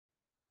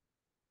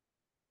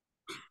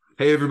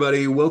Hey,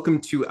 everybody, welcome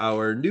to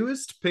our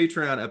newest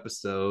Patreon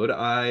episode.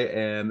 I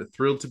am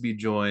thrilled to be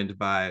joined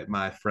by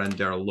my friend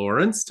Daryl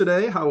Lawrence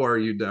today. How are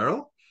you,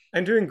 Daryl?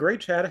 I'm doing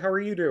great, Chad. How are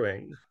you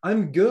doing?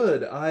 I'm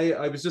good.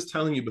 I was just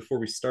telling you before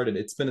we started,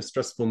 it's been a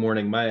stressful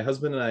morning. My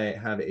husband and I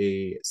have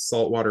a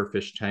saltwater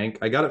fish tank.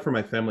 I got it for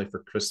my family for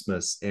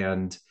Christmas,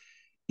 and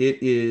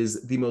it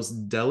is the most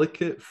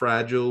delicate,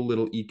 fragile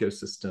little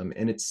ecosystem,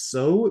 and it's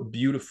so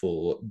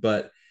beautiful,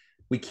 but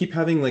we keep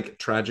having like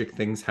tragic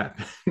things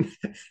happen.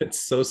 It's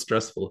so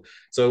stressful.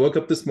 So I woke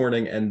up this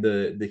morning and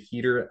the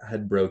heater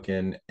had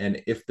broken,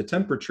 and if the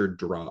temperature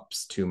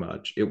drops too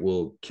much, it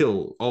will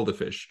kill all the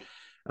fish.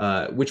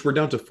 Which we're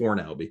down to four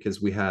now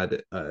because we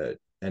had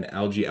an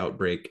algae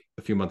outbreak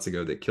a few months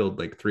ago that killed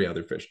like three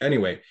other fish.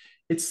 Anyway,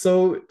 it's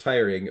so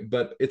tiring,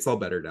 but it's all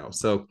better now.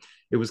 So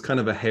it was kind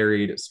of a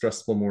harried,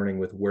 stressful morning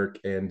with work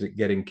and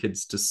getting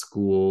kids to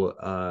school.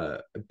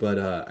 But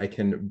I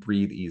can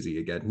breathe easy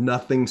again.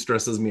 Nothing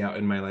stresses me out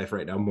in my life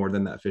right now more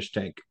than that fish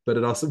tank, but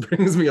it also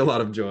brings me a lot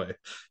of joy.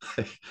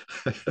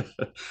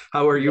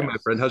 How are you, my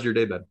Yes. friend? How's your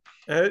day been?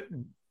 Uh,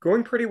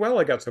 Going pretty well.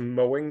 I got some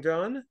mowing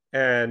done,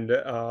 and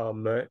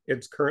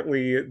it's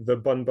currently the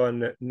Bun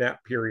Bun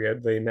nap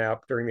period. They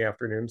nap during the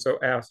afternoon. So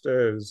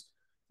Asta is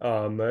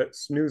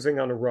snoozing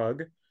on a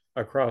rug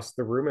across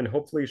the room, and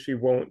hopefully she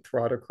won't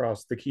trot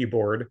across the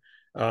keyboard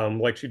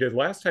like she did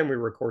last time we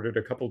recorded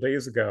a couple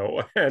days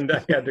ago. And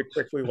I had to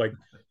quickly like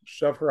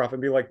shove her off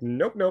and be like,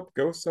 nope, nope,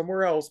 go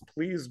somewhere else.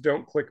 Please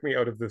don't click me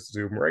out of this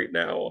Zoom right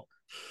now.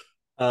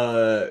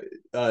 Uh,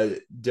 uh,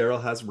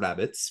 Daryl has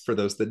rabbits. For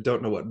those that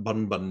don't know what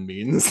bun bun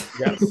means.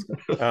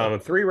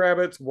 Yes. Three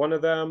rabbits. One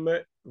of them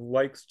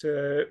likes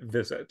to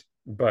visit,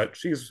 but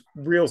she's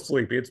real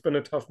sleepy. It's been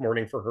a tough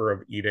morning for her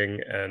of eating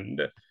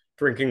and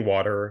drinking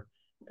water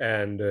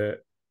and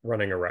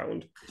running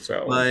around.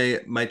 So,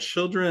 My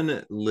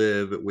children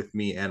live with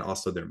me and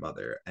also their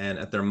mother. And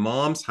at their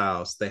mom's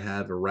house, they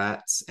have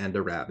rats and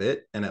a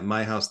rabbit, and at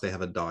my house, they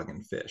have a dog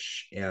and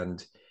fish.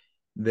 And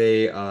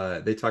they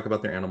talk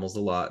about their animals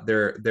a lot.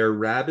 Their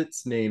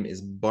rabbit's name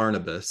is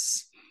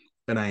Barnabas,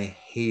 and I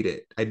hate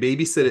it. I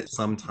babysit it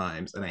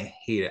sometimes, and I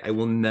hate it. I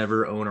will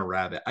never own a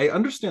rabbit. I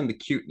understand the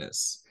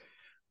cuteness,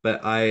 but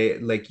I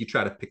like you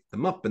try to pick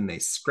them up and they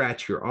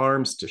scratch your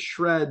arms to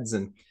shreds.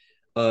 And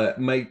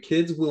my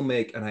kids will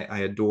make, and I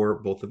adore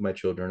both of my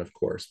children, of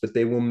course, but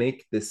they will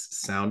make this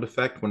sound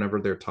effect whenever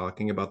they're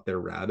talking about their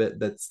rabbit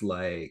that's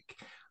like,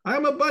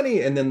 I'm a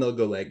bunny. And then they'll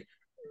go like,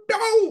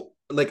 no,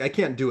 like I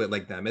can't do it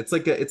like them. It's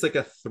like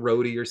a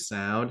throatier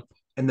sound,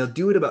 and they'll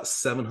do it about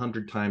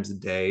 700 times a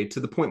day to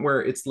the point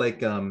where it's like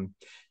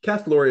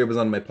Kath Loria was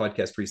on my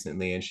podcast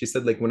recently, and she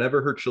said like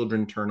whenever her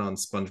children turn on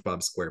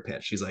SpongeBob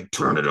SquarePants, she's like,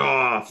 turn it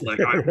off. Like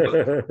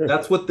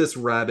that's what this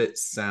rabbit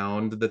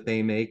sound that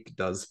they make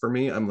does for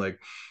me. I'm like,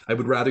 I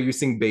would rather you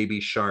sing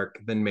Baby Shark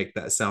than make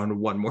that sound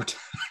one more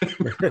time.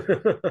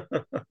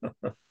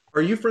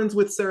 Are you friends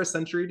with Sarah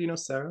Century? Do you know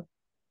Sarah?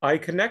 I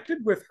connected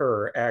with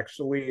her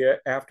actually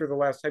after the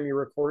last time you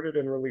recorded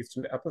and released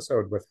an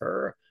episode with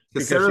her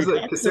Because because Sarah's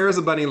a because Sarah's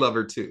a bunny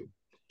lover too.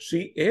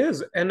 she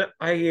is, and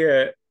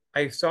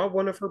I saw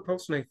one of her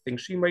posts, and I think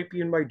she might be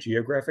in my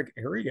geographic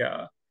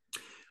area.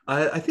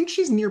 I think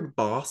she's near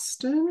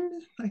Boston,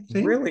 I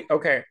think. Really?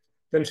 Okay.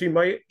 Then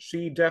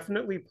she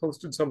definitely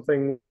posted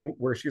something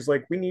where she's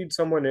like, we need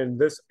someone in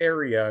this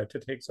area to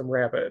take some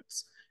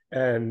rabbits.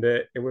 And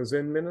it was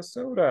in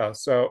Minnesota.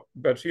 So,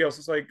 but she also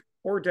was like,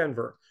 or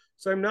Denver.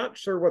 So I'm not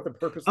sure what the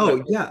purpose of Oh,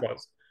 that post yeah.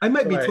 was. I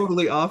might be But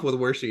totally off with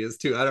where she is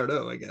too. I don't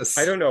know, I I guess.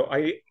 don't know.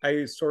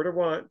 I sort of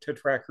want to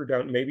track her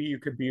down. Maybe you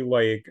could be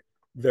like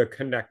the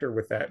connector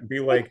with that. Be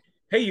like,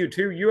 hey, you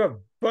two, you have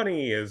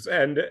bunnies.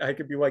 And I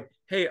could be like,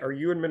 hey, are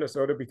you in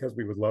Minnesota? Because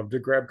we would love to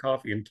grab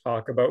coffee and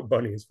talk about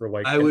bunnies for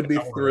like I an would be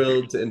hour.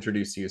 thrilled to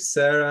introduce you.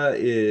 Sarah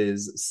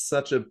is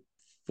such a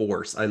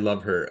force. I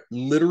love her.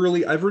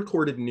 Literally, I've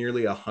recorded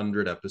nearly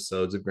 100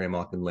 episodes of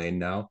Graymalkin Lane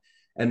now.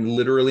 And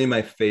literally,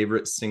 my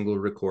favorite single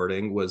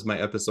recording was my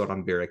episode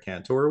on Vera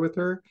Cantor with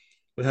her.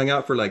 We hung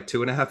out for like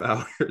 2.5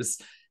 hours,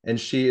 and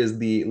she is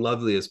the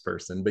loveliest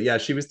person. But yeah,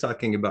 she was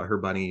talking about her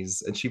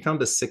bunnies, and she found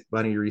a sick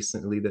bunny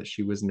recently that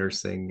she was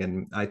nursing,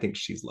 and I think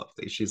she's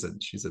lovely. She's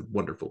a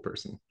wonderful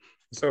person.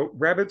 So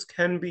rabbits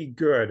can be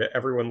good,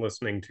 everyone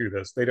listening to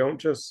this. They don't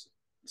just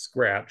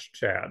scratch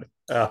Chad.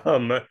 It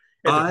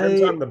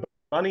depends I on the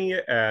bunny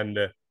and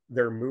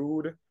their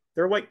mood.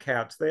 They're like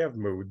cats, they have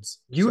moods.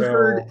 You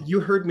heard So you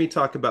heard me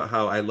talk about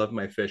how I love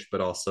my fish, but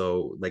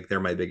also like they're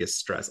my biggest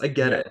stress. I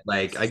get yeah. it.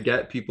 Like I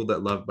get people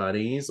that love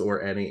bunnies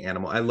or any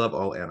animal. I love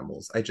all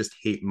animals. I just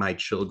hate my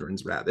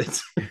children's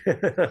rabbits.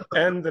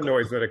 And the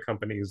noise that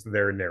accompanies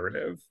their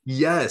narrative.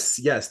 Yes,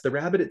 yes. The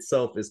rabbit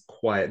itself is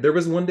quiet. There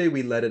was one day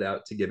we let it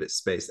out to give it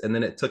space, and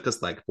then it took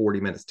us like 40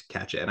 minutes to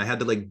catch it. And I had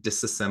to like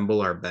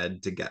disassemble our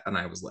bed to get, and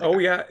I was like, Oh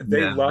yeah,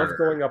 they love never.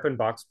 going up in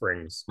box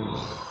springs.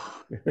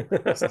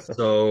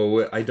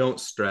 So I don't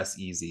stress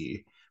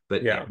easy,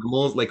 but Yeah,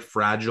 animals, like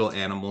fragile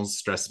animals,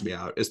 stress me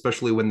out,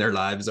 especially when their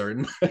lives are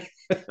in my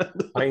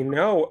hand. I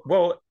know.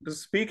 Well,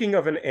 speaking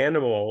of an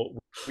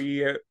animal,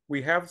 we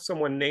have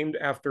someone named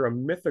after a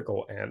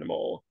mythical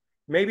animal.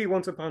 maybe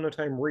Once Upon a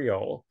Time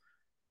real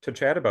to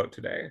chat about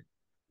today.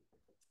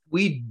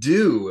 We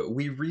do.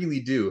 We really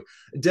do.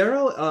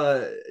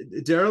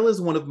 Daryl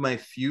is one of my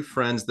few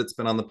friends that's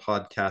been on the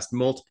podcast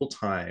multiple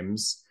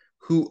times,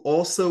 who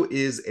also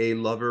is a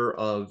lover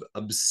of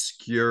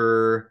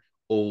obscure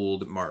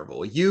old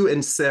Marvel. You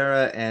and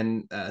Sarah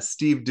and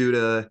Steve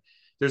Duda,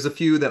 there's a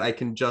few that I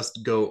can just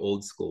go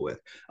old school with.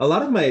 A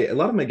lot of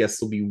my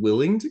guests will be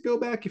willing to go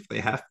back if they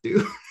have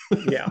to.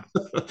 Yeah.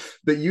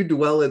 But you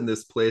dwell in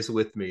this place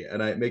with me,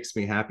 and it makes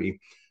me happy.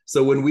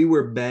 So when we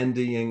were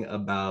bandying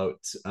about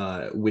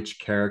which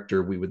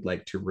character we would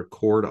like to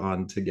record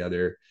on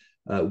together,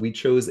 we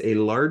chose a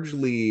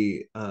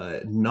largely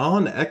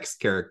non-X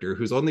character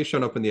who's only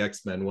shown up in the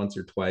X-Men once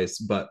or twice.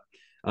 But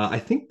I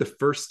think the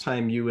first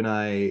time you and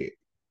I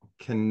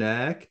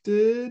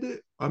connected,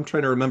 I'm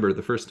trying to remember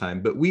the first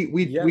time, but we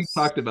Yes.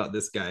 talked about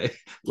this guy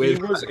way.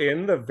 He was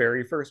in the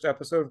very first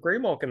episode of Grey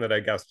Malkin that I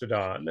guested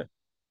on.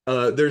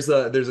 There's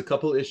a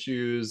couple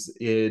issues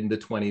in the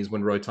 20s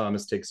when Roy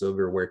Thomas takes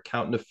over where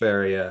Count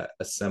Nefaria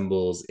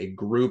assembles a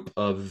group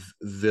of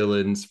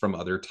villains from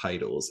other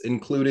titles,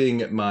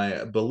 including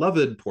my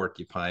beloved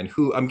Porcupine,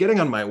 who I'm getting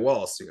on my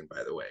wall soon,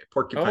 by the way.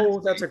 Porcupine is Oh,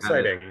 that's being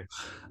added.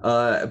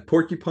 exciting.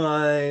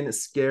 Porcupine,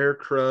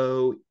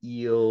 Scarecrow,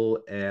 Eel,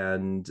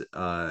 and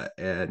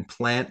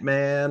Plant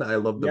Man. I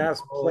love them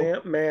Yes, all.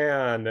 Plant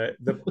Man,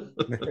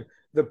 the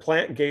the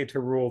plant gay to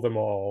rule them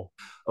all.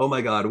 Oh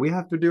my God, we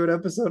have to do an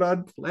episode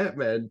on Plant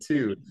Man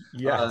too.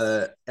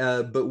 Yes.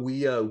 But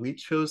we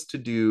chose to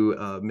do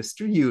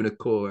Mr.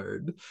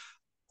 Unicorn.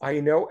 I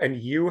know, and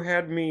you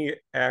had me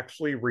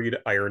actually read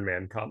Iron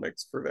Man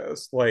comics for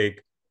this.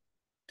 Like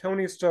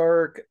Tony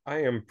Stark,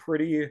 I am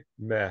pretty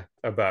meh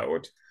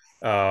about.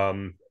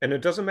 And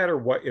it doesn't matter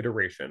what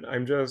iteration.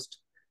 I'm just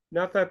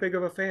not that big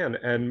of a fan.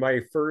 And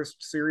my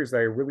first series that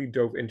I really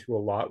dove into a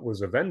lot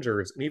was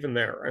Avengers, and even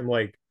there, I'm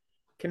like,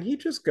 can he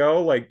just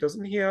go? Like,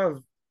 doesn't he have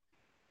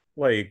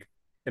like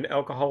an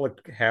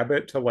alcoholic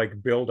habit to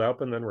like build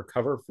up and then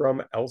recover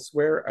from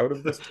elsewhere out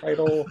of this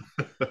title?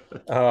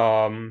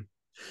 Um,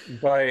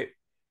 but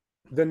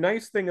the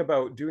nice thing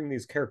about doing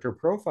these character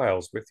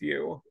profiles with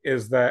you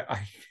is that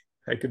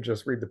I could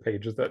just read the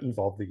pages that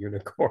involve the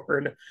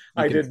unicorn. You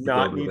I can did skip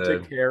not over need to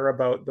the. care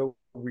about the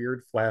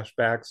weird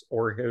flashbacks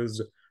or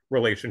his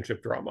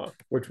relationship drama,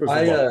 which was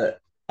I lovely. uh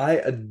I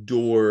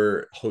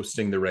adore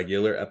hosting the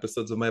regular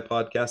episodes of my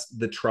podcast.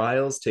 The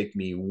trials take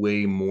me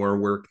way more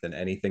work than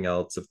anything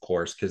else, of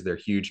course, because they're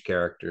huge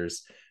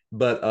characters.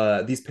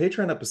 But these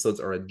Patreon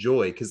episodes are a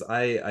joy because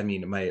I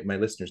mean my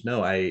listeners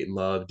know I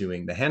love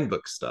doing the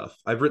handbook stuff.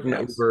 Yes. I've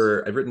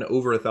written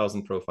over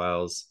 1,000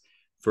 profiles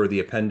for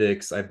the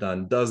appendix. I've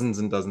done dozens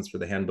and dozens for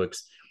the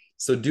handbooks.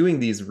 So doing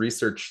these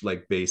research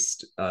like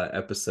based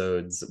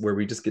episodes where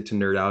we just get to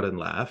nerd out and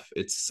laugh,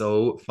 it's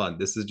so fun.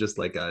 This is just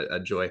like a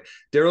joy.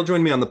 Daryl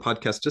joined me on the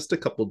podcast just a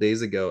couple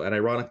days ago, and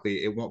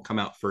ironically, it won't come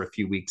out for a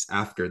few weeks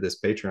after this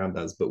Patreon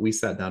does. But we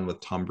sat down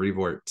with Tom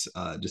Brevoort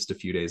just a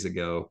few days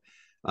ago.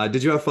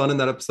 Did you have fun in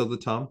that episode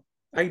with Tom?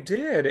 I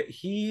did.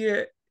 He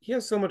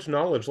has so much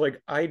knowledge.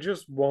 Like I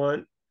just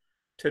want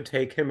to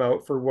take him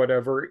out for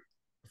whatever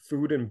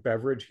food and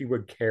beverage he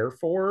would care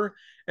for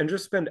and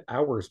just spend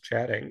hours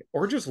chatting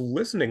or just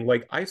listening.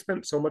 Like I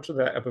spent so much of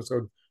that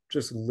episode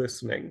just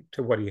listening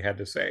to what he had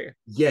to say.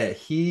 Yeah,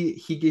 he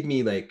gave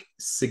me like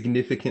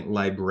significant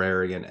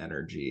librarian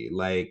energy.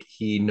 Like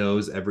he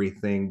knows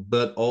everything,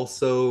 but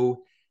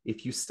also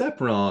if you step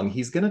wrong,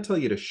 he's gonna tell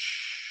you to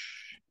shh.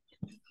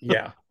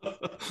 Yeah.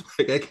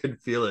 Like I could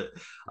feel it.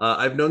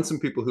 I've known some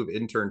people who've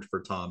interned for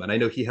Tom, and I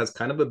know he has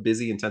kind of a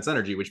busy, intense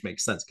energy, which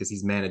makes sense because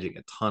he's managing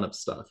a ton of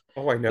stuff.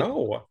 Oh, I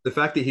know. The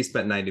fact that he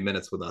spent 90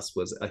 minutes with us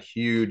was a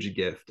huge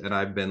gift, and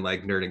I've been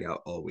like nerding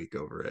out all week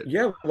over it.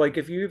 Yeah, like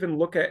if you even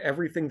look at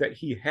everything that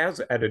he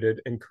has edited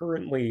and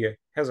currently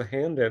has a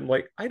hand in,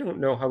 like I don't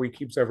know how he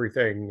keeps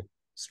everything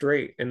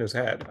straight in his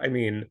head. I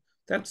mean,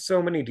 that's so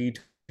many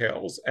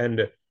details.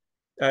 And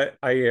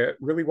I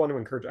really want to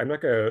encourage, I'm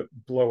not going to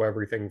blow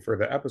everything for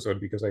the episode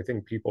because I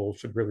think people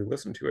should really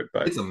listen to it.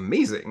 But It's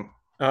amazing.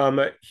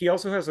 he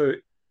also has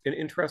an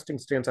interesting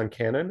stance on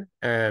canon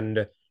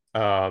and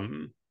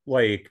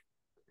like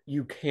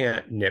you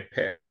can't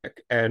nitpick.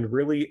 And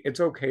really, it's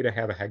okay to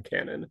have a head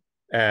canon.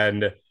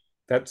 And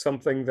that's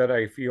something that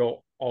I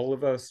feel all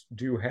of us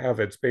do have.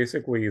 It's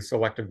basically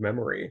selective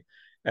memory.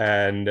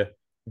 And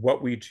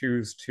what we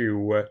choose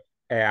to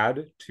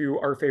add to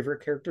our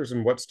favorite characters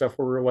and what stuff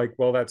where we're like,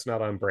 well, that's not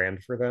on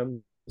brand for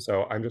them.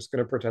 So I'm just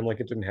going to pretend like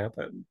it didn't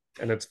happen.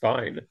 And it's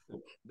fine.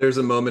 There's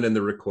a moment in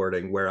the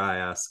recording where I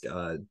ask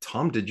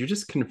Tom, did you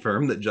just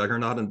confirm that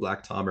Juggernaut and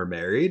Black Tom are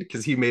married?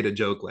 Because he made a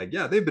joke like,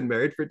 yeah, they've been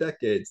married for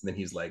decades. And then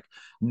he's like,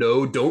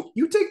 no, don't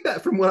you take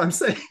that from what I'm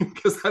saying,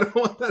 because I don't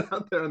want that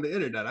out there on the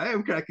internet. I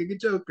am cracking a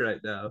joke right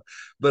now.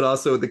 But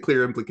also the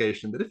clear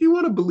implication that if you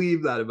want to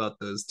believe that about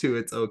those two,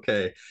 it's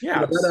okay.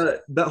 Yes.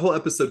 That whole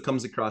episode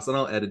comes across, and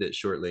I'll edit it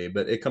shortly,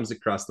 but it comes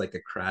across like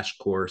a crash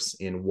course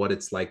in what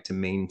it's like to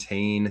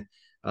maintain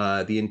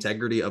the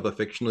integrity of a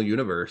fictional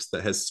universe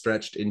that has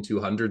stretched into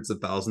hundreds of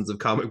thousands of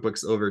comic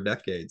books over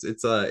decades.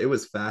 It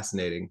was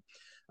fascinating.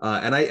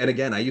 And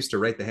again, I used to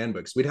write the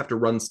handbooks. We'd have to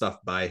run stuff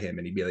by him,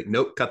 and he'd be like,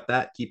 "Nope, cut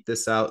that, keep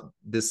this out.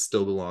 This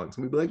still belongs."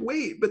 And we'd be like,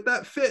 "Wait, but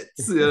that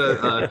fits."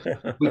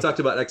 We talked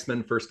about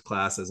X-Men First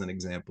Class as an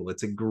example.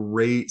 It's a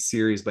great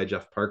series by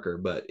Jeff Parker,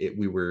 but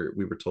we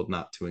were told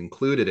not to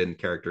include it in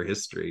character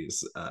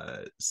histories.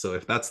 So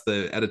if that's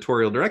the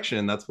editorial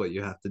direction, that's what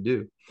you have to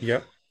do.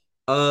 Yep.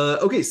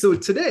 Okay, so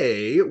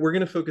today we're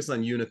going to focus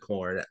on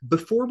Unicorn.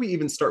 Before we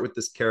even start with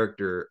this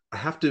character, I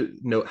have to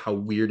note how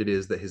weird it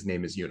is that his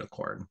name is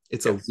Unicorn.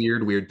 It's a Yes.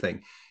 weird, weird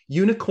thing.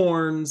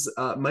 Unicorns,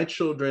 my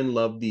children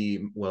love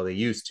well, they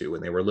used to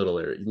when they were little,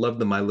 they loved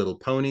the My Little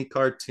Pony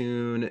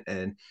cartoon,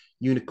 and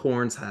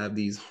unicorns have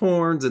these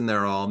horns and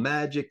they're all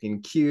magic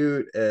and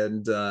cute,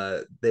 and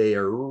they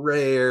are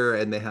rare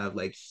and they have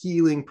like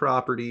healing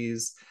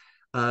properties.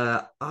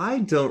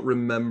 I don't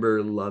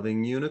remember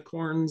loving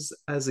unicorns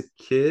as a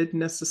kid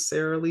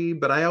necessarily,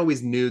 but I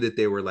always knew that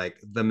they were like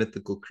the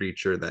mythical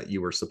creature that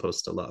you were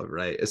supposed to love,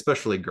 right?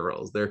 Especially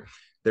girls.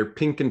 They're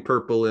pink and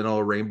purple and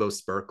all rainbow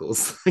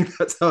sparkles. Like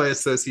that's how I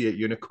associate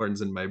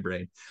unicorns in my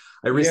brain.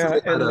 I Yeah,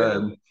 recently had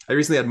and I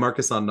recently had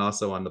Marcus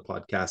Nasso on the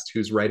podcast,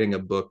 who's writing a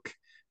book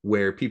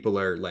where people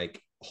are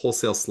like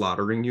wholesale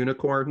slaughtering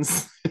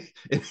unicorns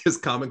in his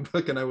comic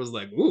book, and I was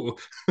like, ooh.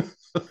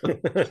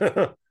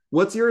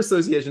 What's your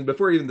association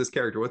before even this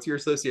character? What's your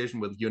association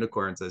with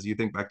unicorns as you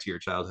think back to your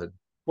childhood?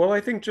 well,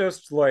 I think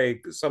just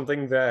like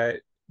something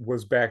that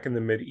was back in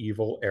the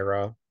medieval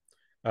era.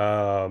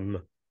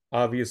 Um,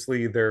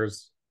 Obviously,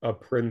 there's a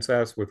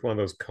princess with one of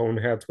those cone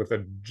hats with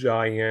a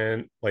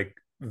giant like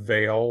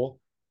veil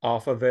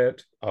off of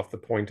it, off the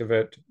point of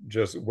it,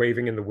 just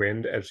waving in the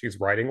wind as she's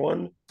riding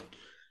one.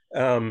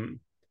 Um,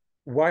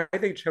 why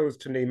they chose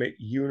to name it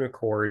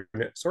Unicorn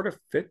it sort of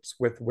fits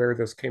with where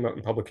this came out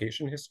in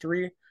publication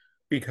history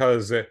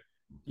because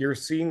you're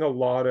seeing a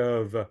lot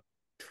of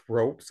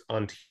tropes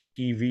on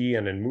TV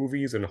and in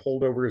movies and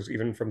holdovers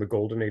even from the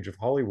golden age of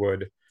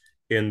Hollywood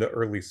in the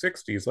early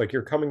 60s. Like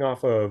you're coming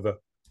off of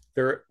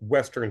their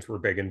westerns were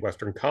big and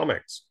western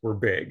comics were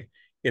big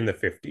in the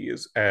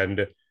 50s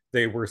and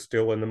they were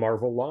still in the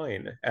Marvel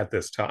line at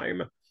this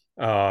time.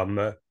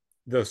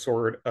 The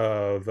sort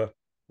of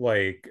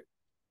like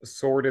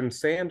sword and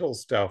sandal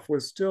stuff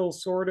was still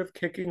sort of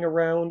kicking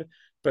around,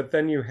 but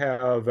then you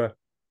have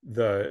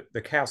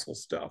the castle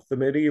stuff, the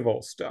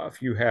medieval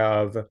stuff. You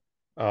have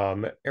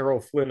Errol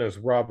Flynn as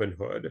Robin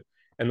Hood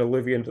and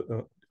Olivia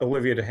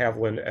de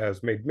Havilland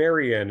as Maid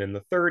Marian in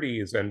the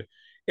 30s, and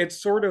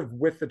it's sort of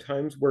with the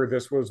times where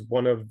this was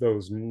one of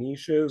those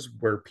niches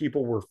where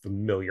people were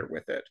familiar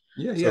with it.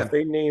 Yeah, So if yeah.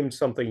 they named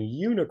something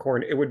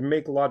unicorn, it would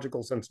make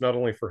logical sense not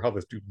only for how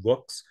this dude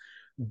looks,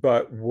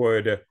 but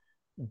would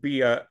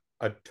be a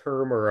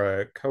term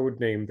or a code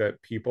name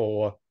that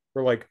people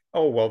were like,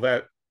 oh well,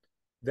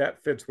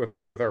 that fits with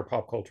our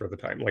pop culture at the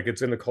time. Like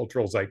it's in the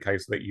cultural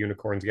zeitgeist that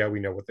unicorns, yeah, we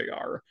know what they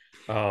are.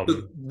 So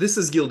Um, this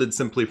is yielded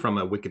simply from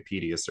a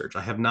Wikipedia search.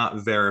 I have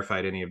not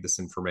verified any of this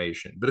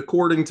information, but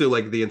according to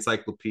like the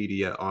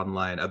encyclopedia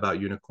online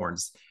about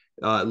unicorns,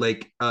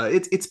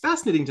 it's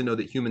fascinating to know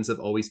that humans have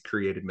always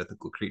created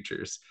mythical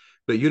creatures,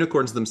 but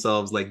unicorns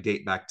themselves like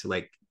date back to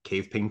like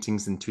cave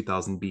paintings in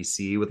 2000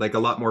 BC with like a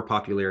lot more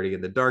popularity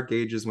in the Dark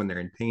Ages when they're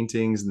in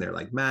paintings and they're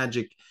like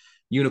magic.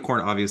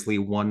 Unicorn, obviously,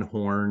 one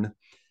horn.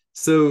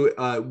 So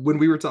when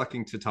we were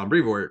talking to Tom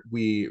Brevoort,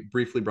 we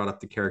briefly brought up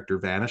the character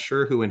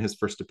Vanisher, who in his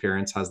first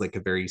appearance has like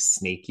a very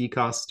snaky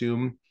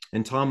costume.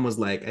 And Tom was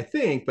like, I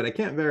think, but I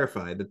can't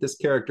verify that this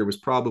character was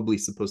probably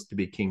supposed to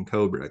be King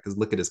Cobra because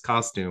look at his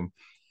costume.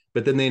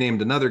 But then they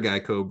named another guy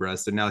Cobra,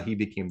 so now he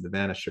became the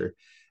Vanisher.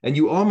 And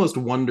you almost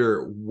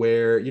wonder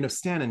where,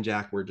 Stan and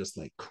Jack were just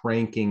like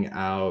cranking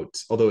out,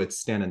 although it's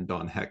Stan and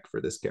Don Heck for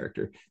this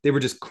character, they were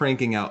just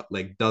cranking out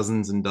like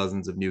dozens and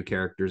dozens of new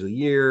characters a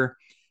year,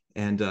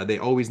 and they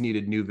always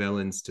needed new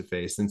villains to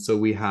face. And so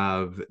we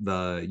have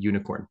the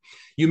unicorn.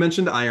 You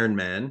mentioned Iron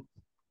Man.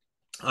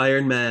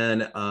 Iron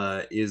Man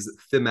is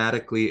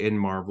thematically in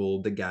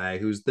Marvel the guy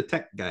who's the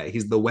tech guy.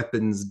 He's the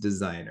weapons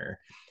designer.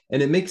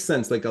 And it makes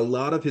sense. Like a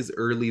lot of his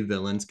early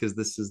villains, because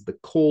this is the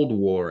Cold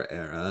War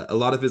era, a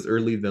lot of his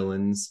early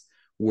villains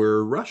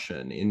were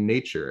Russian in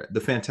nature. The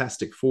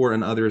Fantastic Four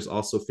and others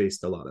also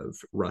faced a lot of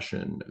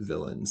Russian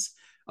villains.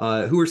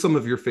 Who are some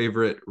of your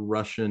favorite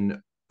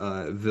Russian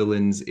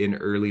villains in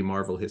early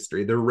Marvel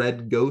history? The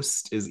Red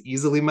Ghost is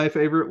easily my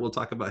favorite. We'll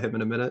talk about him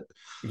in a minute.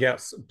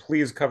 yes,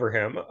 please cover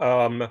him.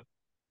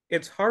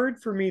 It's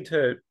hard for me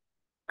to.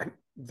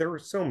 There were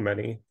so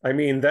many. I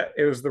mean, that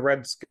it was the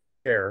Red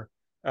Scare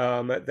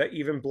that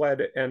even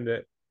bled and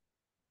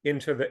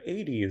into the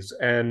 80s,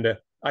 and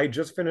I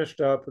just finished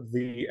up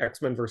the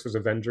X-Men versus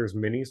Avengers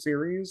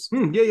miniseries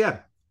Yeah, yeah.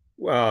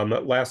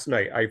 last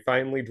night. I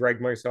finally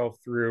dragged myself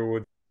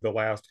through the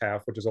last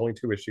half, which is only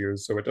 2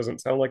 issues, so it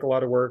doesn't sound like a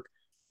lot of work.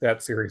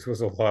 That series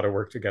was a lot of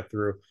work to get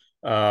through.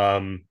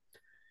 Um,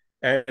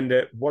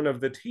 and one of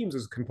the teams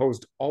is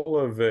composed all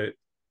of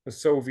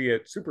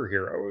Soviet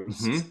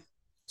superheroes. Mm-hmm.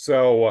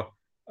 So,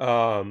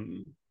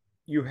 um,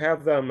 you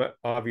have them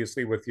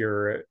obviously with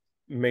your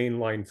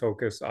mainline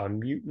focus on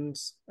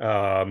mutants.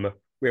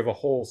 We have a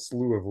whole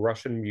slew of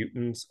Russian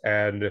mutants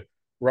and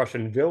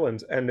Russian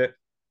villains, and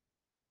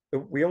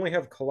we only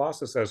have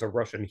Colossus as a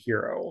Russian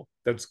hero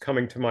that's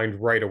coming to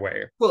mind right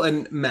away. Well,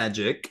 and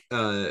magic,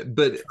 True.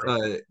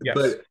 Yes.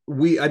 but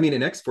we, I mean,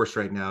 in X Force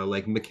right now,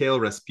 like Mikhail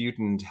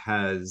Rasputin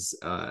has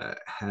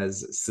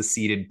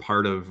seceded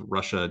part of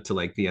Russia to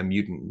like be a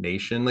mutant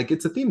nation. Like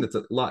it's a theme that's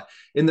a lot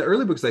in the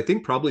early books. I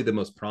think probably the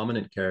most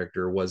prominent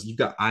character was you've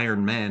got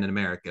Iron Man in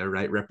America,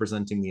 right,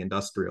 representing the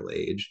industrial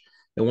age,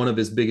 and one of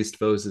his biggest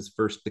foes is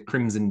first the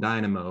Crimson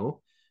Dynamo.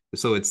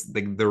 So it's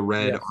the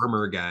red Yes.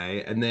 armor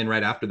guy, and then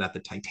right after that,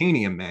 the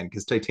titanium man,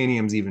 because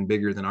titanium's even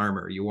bigger than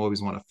armor. You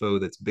always want a foe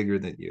that's bigger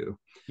than you.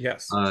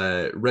 Yes.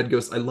 Red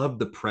Ghost, I love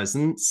the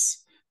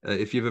presence.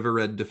 If you've ever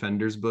read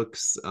Defenders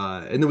books,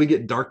 and then we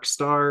get Dark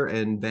Star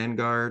and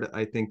Vanguard,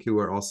 I think, who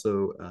are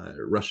also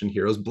Russian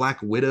heroes. Black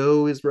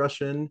Widow is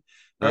Russian.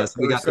 So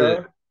we got the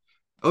Ursa.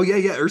 Oh yeah,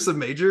 yeah, Ursa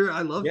Major.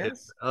 I love him.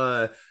 Yes.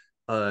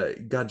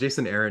 God,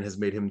 Jason Aaron has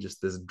made him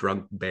just this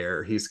drunk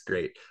bear. He's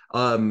great.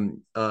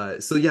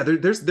 So yeah,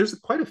 there's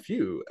quite a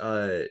few.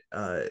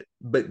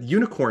 But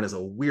Unicorn is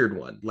a weird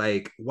one.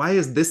 Like, why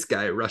is this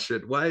guy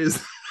Russian? Why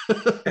is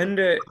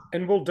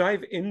And we'll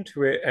dive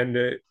into it, and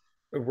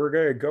we're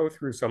gonna go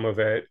through some of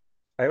it.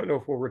 I don't know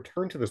if we'll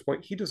return to this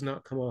point. He does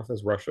not come off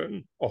as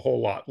Russian a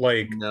whole lot.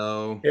 Like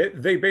no?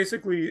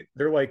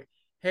 they're like,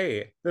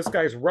 hey, this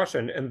guy's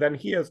Russian, and then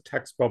he has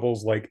text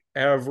bubbles like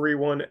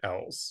everyone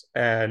else,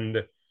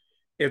 and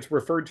it's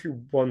referred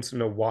to once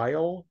in a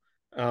while,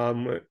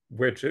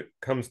 which it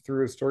comes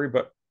through his story.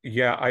 But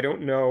yeah, I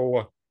don't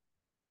know.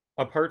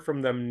 Apart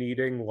from them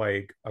needing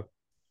like a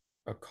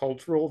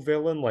cultural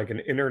villain, like an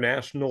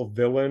international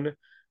villain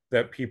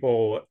that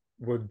people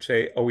would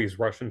say, oh, he's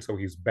Russian, so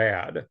he's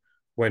bad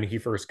when he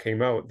first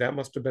came out. That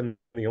must have been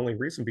the only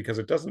reason because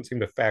it doesn't seem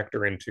to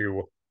factor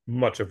into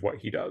much of what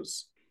he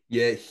does.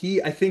 Yeah,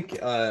 I think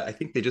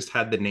they just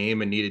had the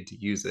name and needed to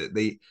use it.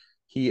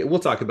 We'll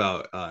talk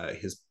about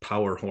his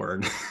power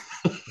horn.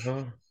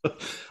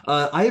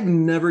 Uh, I have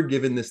never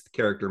given this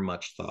character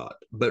much thought,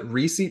 but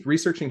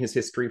researching his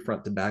history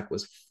front to back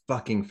was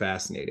fucking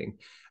fascinating.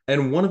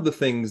 And one of the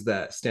things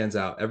that stands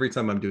out every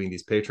time I'm doing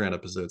these Patreon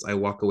episodes, I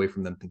walk away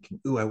from them thinking,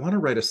 "Ooh, I want to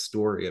write a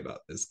story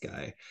about this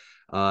guy."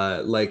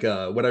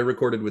 When I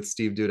recorded with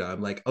Steve Duda,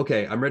 I'm like,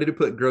 "Okay, I'm ready to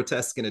put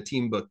grotesque in a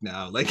team book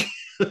now." Like,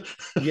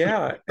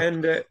 yeah,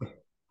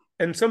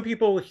 and some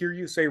people hear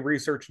you say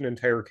research an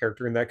entire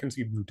character, and that can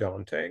seem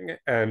daunting.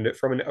 And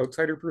from an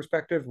outsider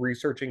perspective,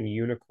 researching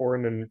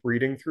Unicorn and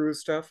reading through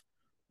his stuff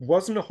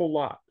wasn't a whole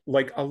lot.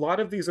 Like a lot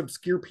of these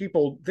obscure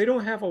people, they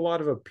don't have a lot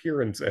of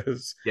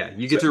appearances. yeah,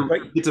 you So,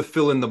 but get to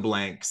fill in the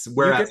blanks. you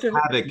Whereas get to,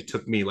 Havoc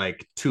took me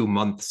like 2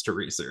 months to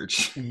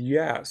research.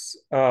 yes.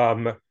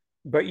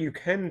 But you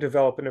can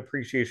develop an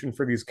appreciation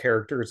for these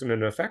characters and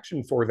an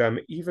affection for them,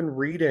 even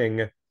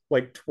reading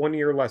like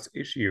 20 or less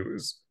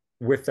issues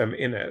with them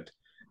in it.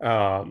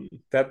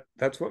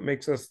 That's what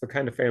makes us the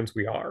kind of fans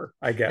we are,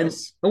 I And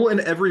guess. well, and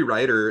every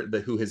writer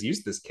who has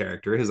used this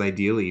character has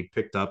ideally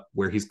picked up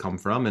where he's come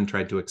from and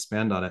tried to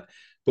expand on it.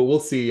 But we'll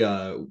see.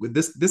 With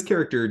this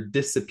character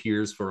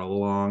disappears for a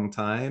long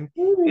time,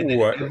 and then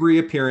Ooh, every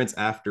appearance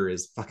after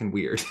is fucking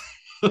weird.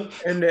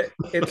 and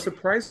it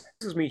surprises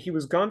me he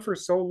was gone for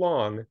so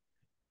long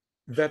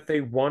that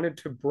they wanted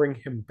to bring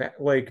him back.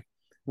 Like,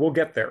 we'll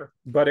get there,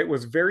 but it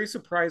was very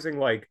surprising.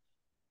 Like,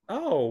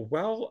 oh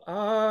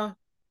well,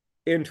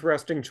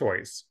 interesting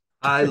choice.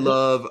 I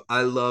love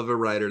a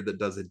writer that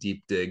does a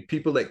deep dig.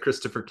 People like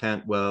Christopher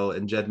Cantwell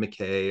and Jed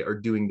MacKay are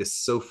doing this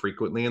so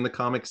frequently in the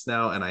comics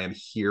now, and I am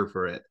here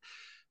for it.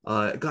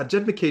 God,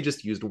 Jed MacKay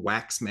just used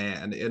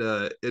Waxman in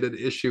an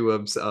issue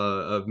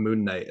of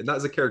Moon Knight, and that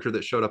was a character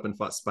that showed up and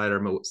fought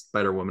Spider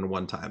Woman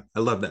one time. I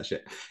love that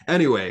shit.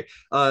 Anyway,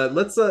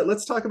 let's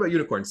talk about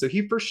Unicorn. So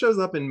he first shows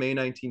up in May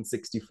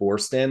 1964.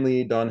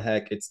 Stanley Don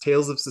Heck. It's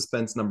Tales of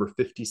Suspense number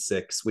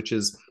 56, which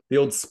is the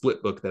old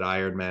split book that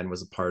Iron Man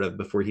was a part of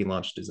before he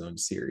launched his own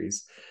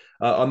series.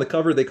 On the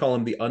cover, they call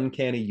him the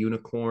Uncanny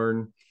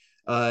Unicorn.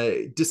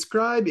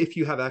 Describe, if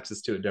you have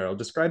access to it, Daryl,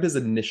 describe his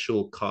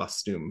initial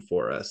costume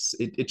for us.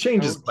 It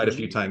changes Oh, quite a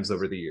few geez. times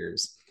over the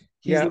years.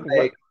 He's Yeah.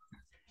 like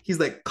he's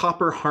like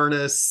copper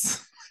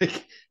harness,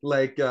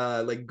 like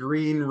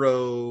green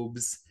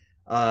robes,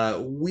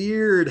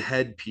 weird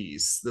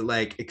headpiece that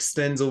like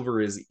extends over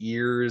his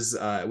ears,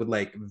 with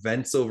like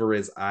vents over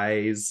his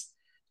eyes,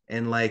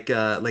 and like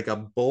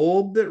a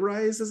bulb that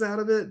rises out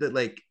of it that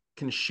like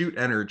can shoot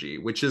energy,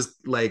 which is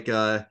like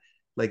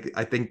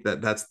I think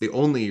that's the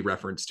only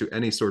reference to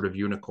any sort of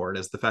unicorn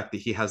is the fact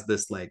that he has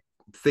this like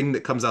thing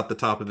that comes out the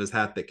top of his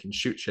hat that can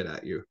shoot shit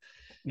at you.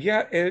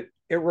 Yeah, it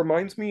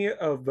reminds me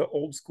of the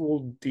old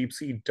school deep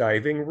sea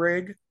diving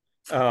rig.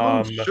 Oh,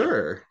 Um,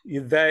 sure.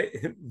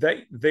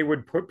 that they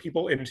would put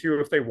people into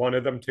if they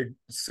wanted them to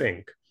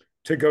sink,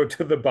 to go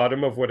to the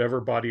bottom of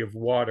whatever body of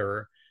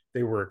water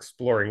they were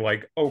exploring.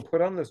 Like, oh, put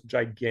on this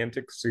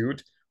gigantic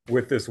suit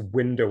with this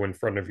window in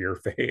front of your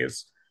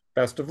face.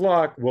 Best of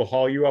luck. We'll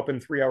haul you up in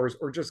 3 hours,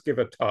 or just give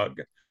a tug.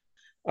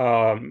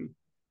 Um,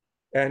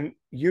 and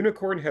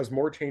Unicorn has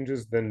more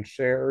changes than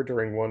Cher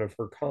during one of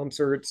her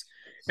concerts,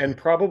 and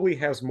probably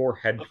has more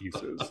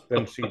headpieces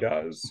than she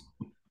does.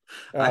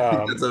 I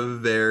think that's Um, a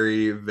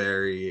very,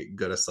 very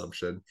good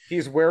assumption.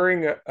 he's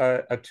wearing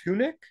a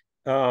tunic.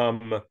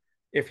 Um,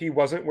 if he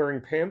wasn't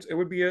wearing pants, it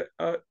would be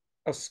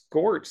a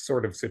skirt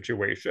sort of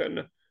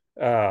situation.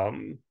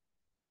 Um,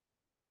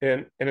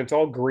 and it's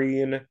all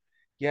green.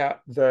 Yeah,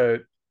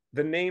 the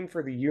name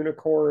for the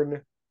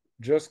unicorn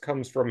just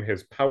comes from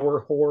his power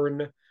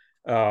horn,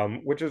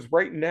 which is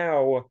right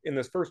now in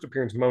this first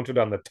appearance mounted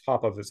on the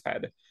top of his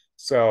head.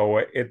 So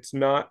it's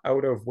not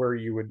out of where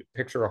you would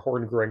picture a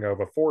horn growing out of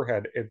a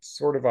forehead. It's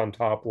sort of on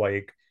top,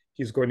 like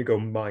he's going to go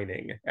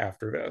mining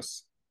after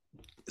this.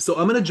 So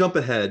I'm going to jump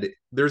ahead.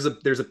 There's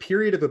a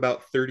period of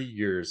about 30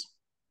 years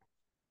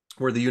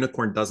where the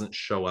unicorn doesn't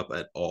show up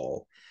at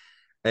all.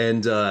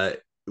 And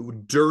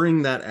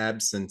during that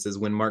absence is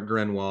when Mark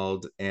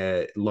Grenwald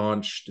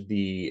launched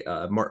the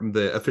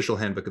official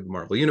handbook of the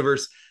Marvel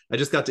Universe. I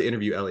just got to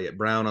interview Elliot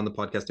Brown on the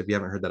podcast. If you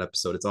haven't heard that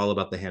episode, it's all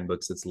about the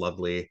handbooks. It's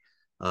lovely,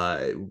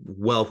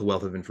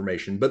 wealth of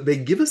information. But they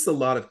give us a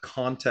lot of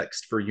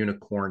context for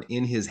Unicorn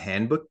in his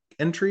handbook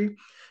entry.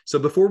 So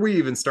before we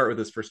even start with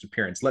his first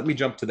appearance, let me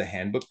jump to the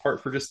handbook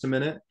part for just a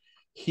minute.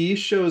 He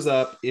shows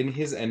up in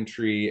his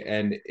entry,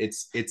 and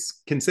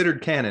it's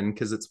considered canon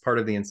because it's part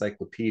of the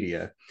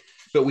encyclopedia,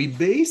 but we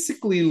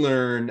basically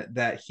learn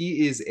that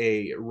he is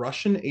a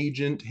Russian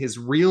agent. His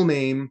real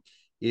name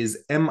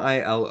is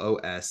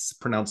Milos,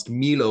 pronounced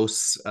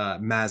Milos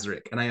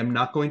Mazrik. And I am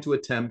not going to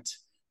attempt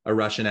a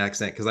Russian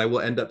accent because I will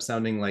end up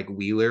sounding like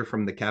Wheeler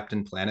from the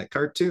Captain Planet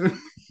cartoon.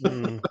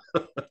 Mm.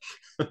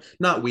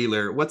 Not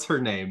Wheeler. What's her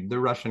name? The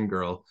Russian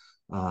girl.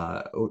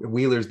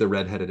 Wheeler's the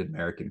redheaded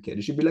American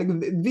kid. She'd be like,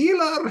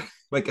 Wheeler.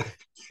 Like,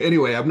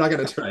 anyway, I'm not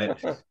going to try it.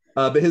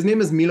 But his name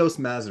is Milos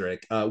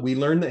Masaryk. We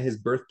learned that his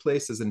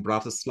birthplace is in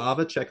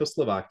Bratislava,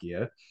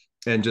 Czechoslovakia.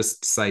 And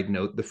just side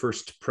note, the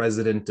first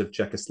president of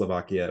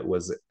Czechoslovakia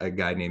was a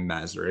guy named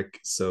Masaryk.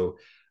 So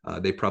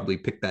they probably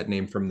picked that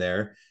name from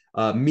there.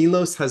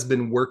 Milos has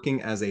been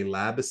working as a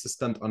lab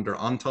assistant under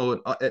Anton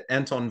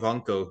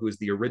Vanko, who is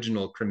the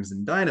original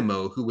Crimson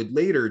Dynamo, who would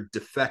later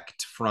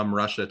defect from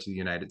Russia to the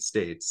United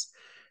States.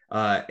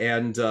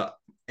 And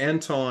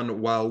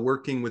Anton, while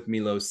working with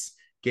Milos,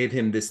 gave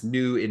him this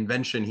new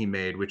invention he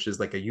made, which is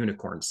like a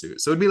unicorn suit.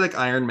 So it'd be like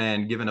Iron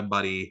Man giving a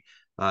buddy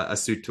a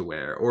suit to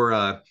wear,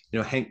 or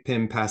Hank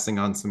Pym passing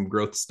on some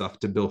growth stuff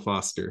to Bill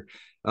Foster.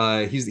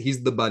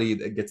 He's the buddy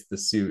that gets the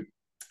suit.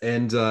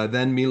 And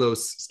then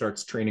Milos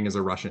starts training as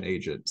a Russian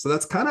agent. So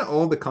that's kind of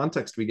all the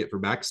context we get for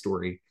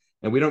backstory,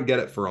 and we don't get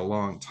it for a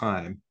long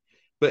time.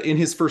 But in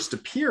his first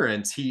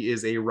appearance, he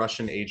is a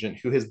Russian agent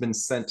who has been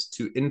sent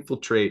to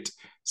infiltrate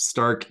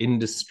Stark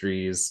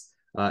Industries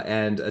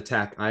and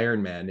attack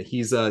Iron Man.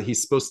 He's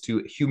supposed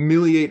to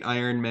humiliate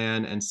Iron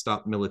Man and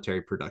stop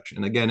military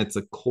production. Again, it's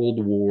a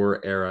Cold War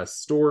era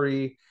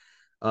story.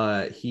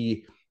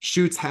 He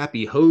shoots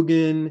Happy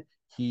Hogan,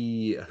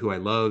 who I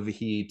love.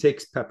 He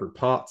takes Pepper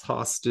Potts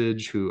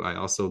hostage, who I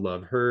also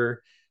love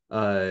her.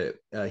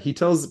 He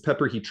tells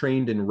Pepper he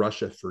trained in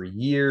Russia for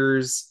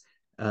years.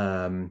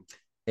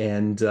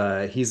 And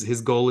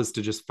his goal is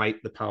to just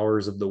fight the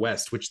powers of the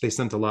West, which they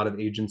sent a lot of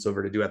agents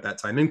over to do at that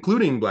time,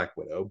 including Black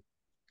Widow.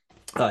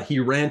 He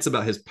rants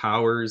about his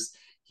powers.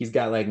 He's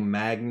got like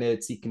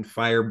magnets. He can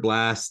fire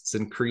blasts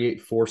and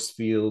create force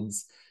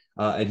fields.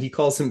 And he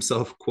calls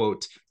himself,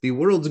 quote, the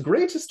world's the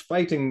greatest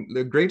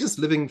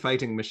living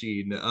fighting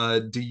machine.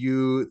 Do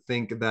you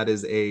think that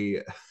is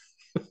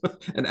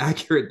an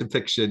accurate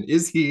depiction?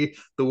 Is he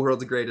the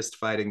world's greatest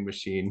fighting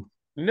machine?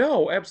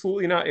 No,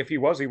 absolutely not. If he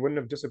was, he wouldn't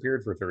have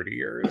disappeared for 30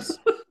 years.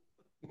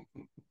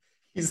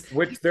 He's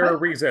Which there kind are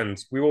of,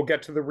 reasons. We will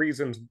get to the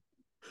reasons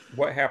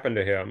what happened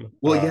to him.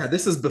 well, yeah,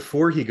 this is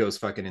before he goes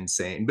fucking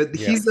insane. But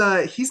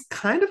Yes. he's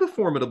kind of a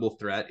formidable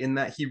threat in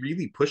that he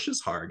really pushes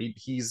hard.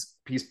 He's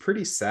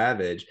pretty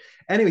savage.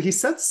 Anyway, he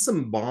sets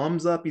some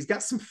bombs up. He's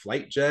got some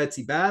flight jets.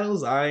 He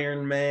battles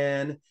Iron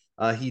Man.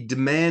 He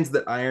demands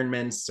that Iron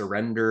Man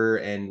surrender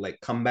and like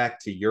come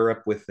back to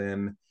Europe with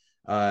him.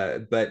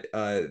 But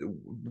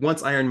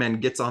once Iron Man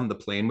gets on the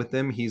plane with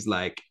him, he's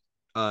like,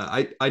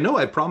 I know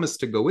I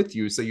promised to go with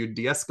you so you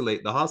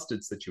de-escalate the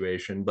hostage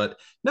situation, but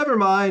never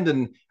mind.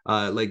 And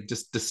like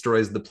just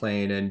destroys the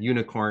plane, and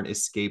Unicorn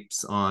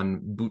escapes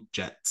on boot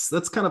jets.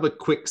 That's kind of a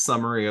quick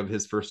summary of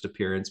his first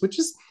appearance, which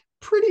is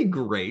pretty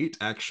great,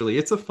 actually.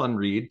 It's a fun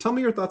read. Tell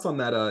me your thoughts on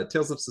that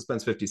Tales of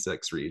Suspense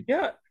 56 read.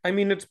 Yeah, I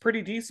mean, it's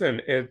pretty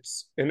decent.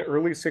 It's an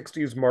early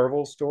 60s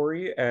Marvel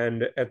story,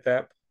 and at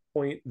that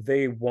point,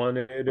 they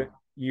wanted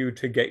you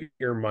to get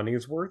your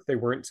money's worth. They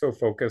weren't so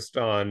focused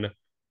on,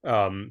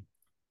 um,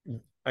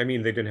 I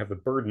mean, they didn't have the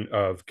burden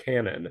of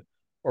canon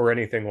or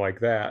anything like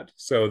that.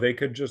 So they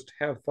could just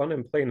have fun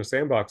and play in a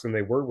sandbox, and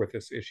they were with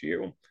this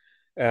issue.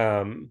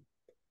 Um,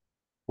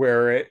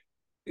 where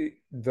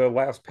the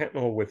last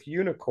panel with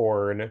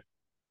Unicorn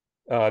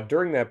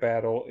during that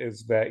battle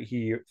is that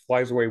he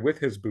flies away with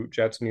his boot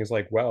jets, and he's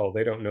like, well,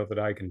 they don't know that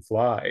I can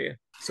fly.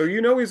 So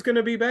you know he's going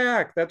to be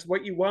back. That's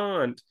what you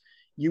want.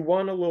 you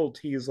want a little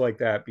tease like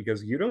that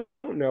because you don't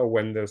know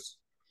when this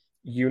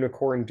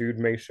unicorn dude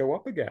may show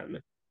up again.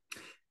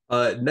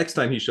 Next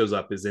time he shows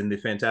up is in the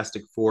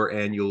Fantastic Four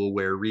annual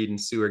where Reed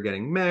and Sue are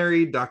getting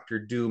married. Doctor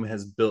Doom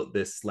has built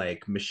this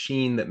like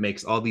machine that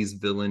makes all these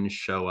villains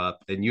show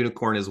up, and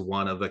Unicorn is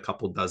one of a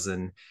couple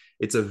dozen.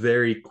 It's a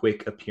very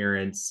quick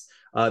appearance.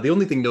 The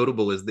only thing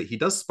notable is that he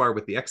does spar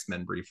with the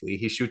X-Men briefly.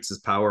 He shoots his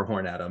power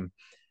horn at him.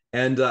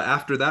 And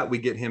after that, we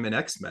get him in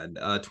X-Men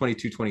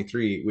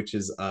 2223, which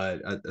is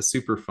a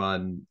super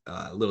fun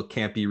little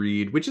campy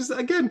read, which is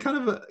again kind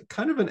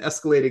of an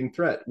escalating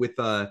threat with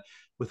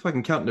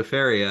fucking Count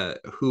Nefaria,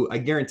 who I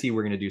guarantee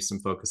we're going to do some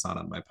focus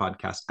on my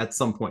podcast at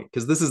some point,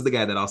 because this is the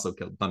guy that also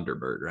killed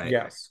Thunderbird, right?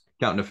 Yes.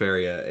 Count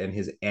Nefaria and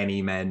his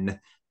Annie Men.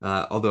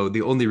 Although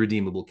the only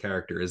redeemable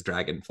character is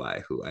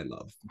Dragonfly, who I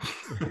love.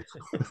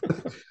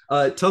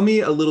 Tell me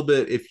a little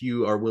bit, if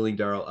you are willing,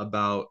 Daryl,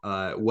 about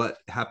what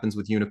happens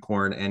with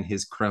Unicorn and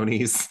his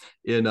cronies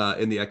in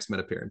the X-Men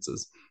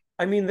appearances.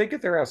 I mean, they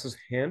get their asses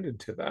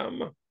handed to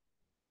them.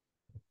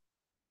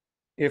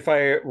 If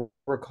I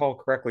recall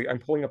correctly, I'm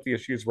pulling up the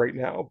issues right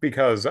now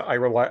because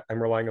I'm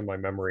relying on my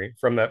memory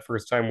from that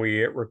first time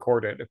we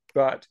recorded.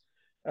 But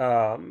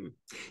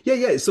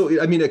yeah. So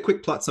I mean, a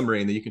quick plot summary,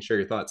 and then you can share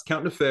your thoughts.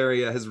 Count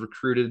Nefaria has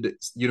recruited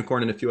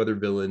Unicorn and a few other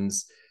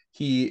villains.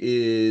 He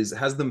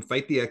has them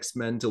fight the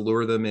X-Men to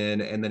lure them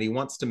in, and then he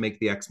wants to make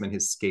the X-Men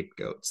his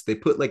scapegoats. They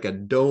put like a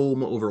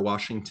dome over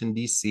Washington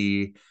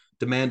D.C.,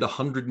 demand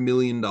 $100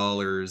 million,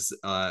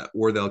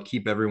 or they'll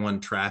keep everyone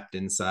trapped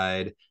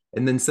inside,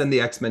 and then send the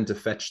X-Men to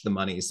fetch the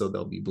money so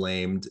they'll be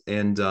blamed.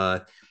 And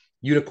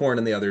Unicorn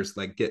and the others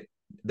like get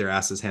their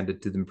asses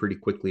handed to them pretty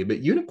quickly. But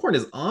Unicorn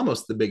is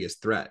almost the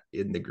biggest threat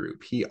in the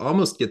group. He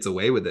almost gets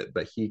away with it,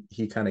 but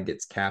he kind of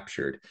gets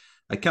captured.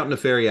 Count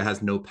Nefaria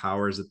has no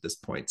powers at this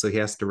point, so he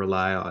has to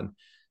rely on,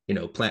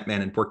 Plant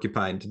Man and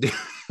Porcupine to do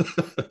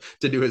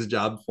to do his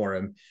job for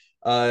him.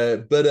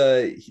 But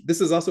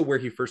this is also where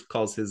he first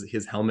calls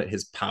his helmet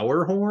his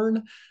power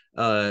horn.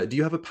 Do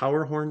you have a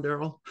power horn,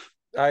 Daryl?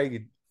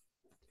 I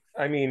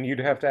I mean, you'd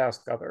have to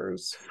ask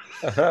others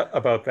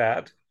about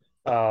that.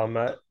 Um,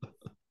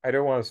 I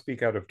don't want to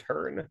speak out of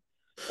turn.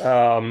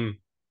 Um,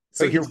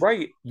 So but you're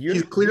right.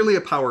 He's clearly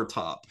a power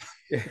top.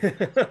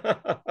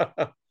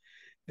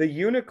 The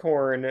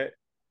unicorn,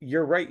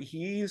 you're right.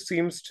 He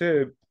seems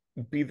to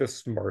be the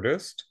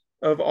smartest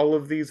of all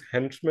of these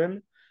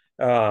henchmen.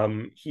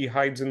 He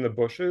hides in the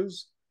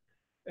bushes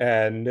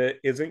and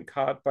isn't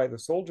caught by the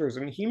soldiers,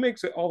 and he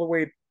makes it all the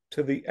way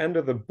to the end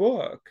of the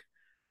book,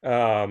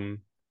 um,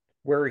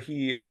 where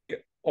he's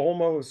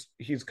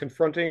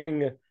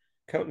confronting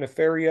Count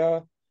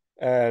Nefaria,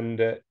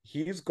 and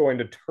he's going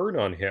to turn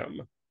on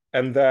him,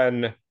 and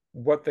then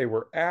what they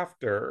were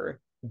after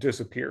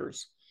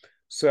disappears.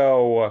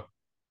 So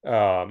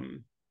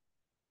um,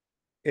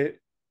 it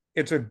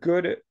it's a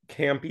good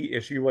campy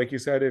issue, like you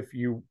said. If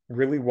you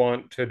really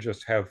want to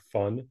just have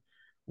fun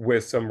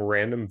with some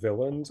random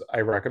villains,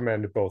 I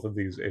recommend both of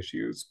these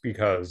issues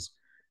because,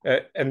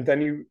 and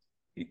then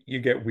you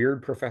get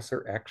weird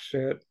Professor X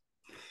shit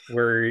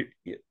where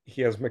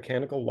he has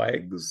mechanical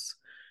legs,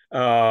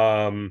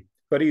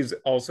 but he's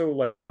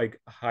also like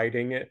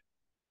hiding it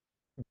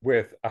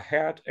with a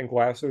hat and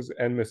glasses,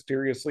 and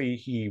mysteriously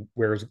he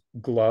wears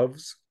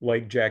gloves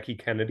like Jackie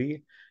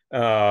Kennedy,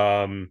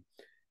 um,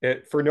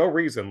 for no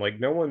reason. Like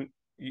no one,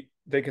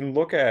 they can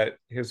look at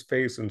his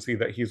face and see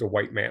that he's a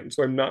white man.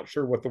 So I'm not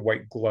sure what the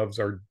white gloves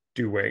are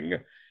doing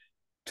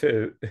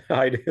to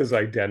hide his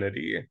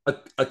identity.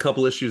 A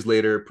couple issues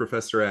later,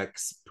 Professor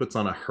X puts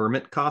on a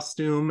hermit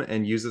costume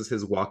and uses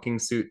his walking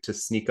suit to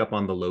sneak up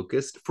on the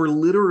Locust for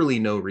literally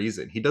no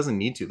reason. He doesn't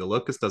need to. The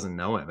Locust doesn't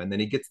know him. And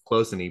then he gets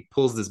close and he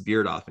pulls this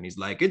beard off and he's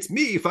like, "It's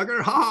me,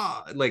 fucker.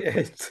 Ha!" Like,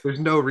 there's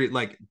no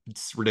like,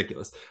 it's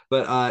ridiculous.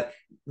 But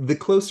the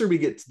closer we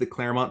get to the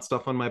Claremont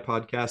stuff on my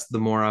podcast, the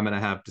more I'm going to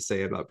have to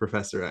say about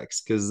Professor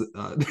X, because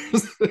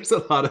there's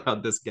a lot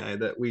about this guy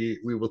that we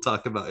will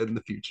talk about in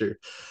the future.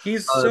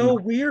 He's so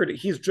weird.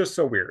 He's just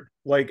so weird.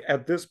 Like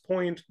at this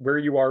point where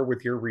you are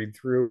with your read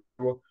through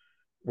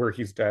where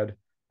he's dead,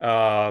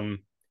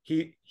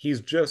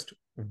 he's just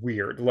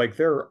weird. Like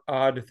there are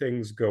odd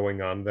things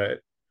going on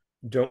that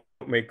don't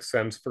make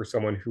sense for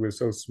someone who is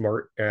so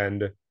smart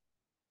and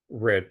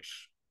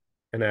rich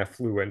and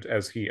affluent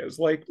as he is.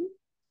 Like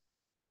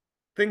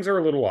things are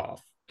a little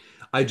off.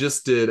 I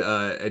just did,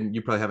 and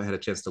you probably haven't had a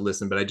chance to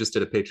listen, but I just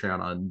did a Patreon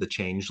on The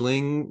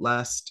Changeling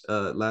last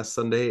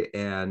Sunday,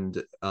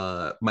 and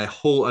my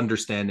whole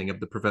understanding of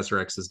the Professor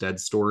X is Dead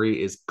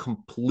story is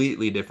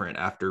completely different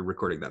after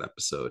recording that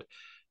episode.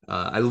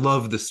 I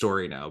love the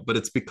story now, but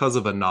it's because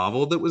of a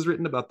novel that was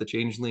written about the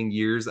Changeling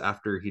years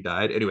after he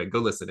died. Anyway, go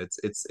listen.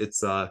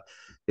 It's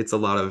a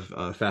lot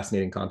of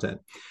fascinating content.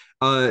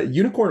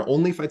 Unicorn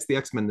only fights the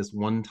X-Men this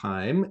one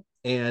time,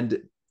 and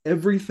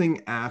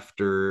everything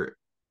after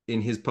in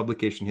his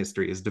publication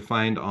history is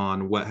defined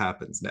on what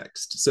happens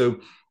next. So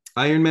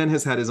Iron Man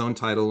has had his own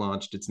title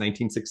launched. It's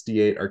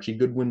 1968. Archie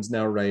Goodwin's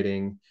now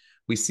writing.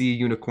 We see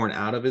Unicorn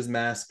out of his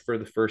mask for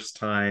the first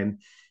time.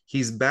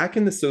 He's back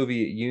in the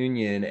Soviet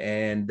Union,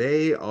 and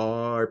they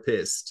are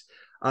pissed.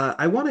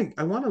 I want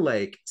to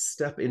like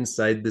step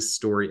inside this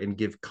story and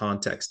give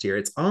context here.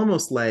 It's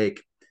almost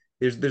like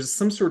there's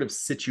some sort of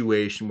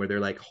situation where they're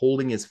like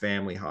holding his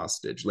family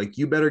hostage. Like,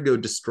 you better go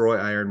destroy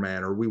Iron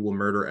Man, or we will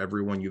murder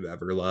everyone you've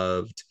ever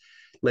loved.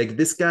 Like,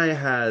 this guy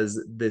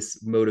has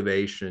this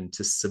motivation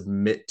to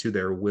submit to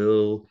their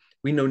will.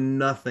 We know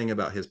nothing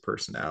about his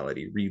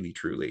personality, really,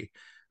 truly.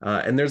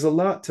 And there's a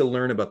lot to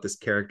learn about this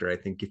character, I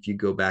think, if you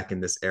go back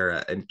in this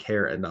era and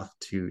care enough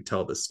to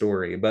tell the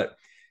story. But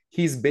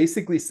he's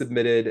basically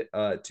submitted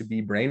to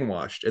be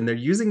brainwashed, and they're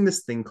using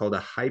this thing called a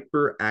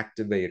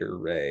hyperactivator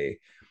ray,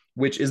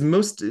 which is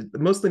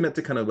mostly meant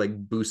to kind of like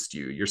boost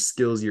your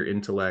skills, your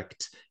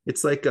intellect.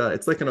 It's like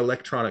an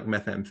electronic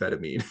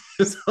methamphetamine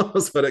is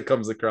almost what it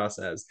comes across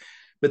as.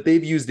 But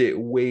they've used it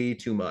way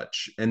too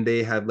much, and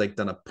they have like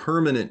done a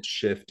permanent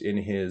shift in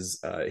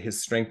his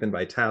strength and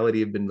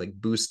vitality, have been like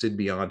boosted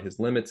beyond his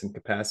limits and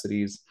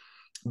capacities.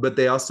 But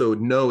they also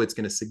know it's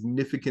going to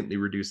significantly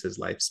reduce his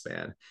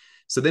lifespan.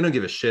 So they don't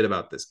give a shit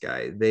about this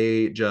guy.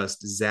 They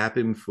just zap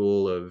him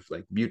full of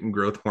like mutant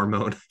growth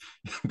hormone,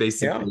 Yeah.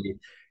 basically.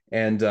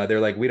 And they're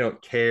like, we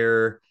don't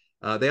care.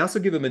 They also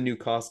give him a new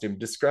costume.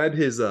 Describe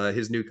his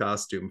new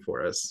costume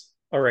for us.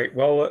 All right.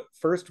 Well,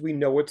 first we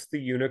know it's the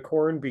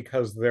unicorn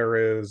because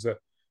there is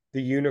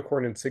the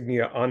unicorn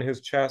insignia on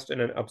his chest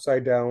and an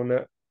upside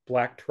down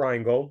black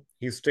triangle.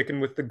 He's sticking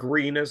with the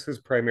green as his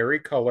primary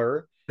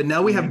color. But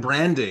now we have He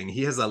branding.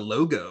 He has a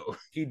logo.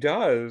 he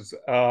does.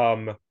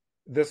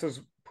 This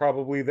is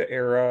probably the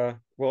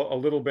era, well, a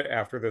little bit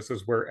after this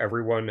is where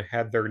everyone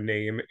had their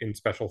name in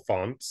special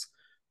fonts.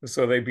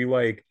 So they'd be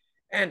like,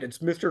 and it's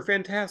Mr.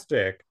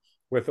 Fantastic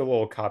with a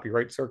little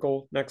copyright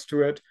circle next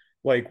to it.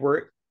 Like,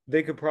 where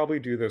they could probably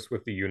do this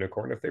with the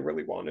unicorn if they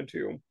really wanted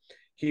to.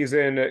 He's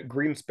in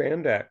green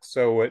spandex,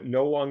 so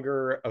no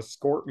longer a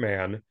skort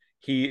man.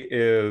 He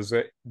is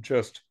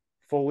just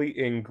fully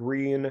in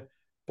green,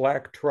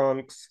 black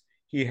trunks.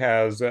 He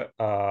has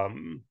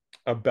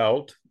a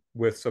belt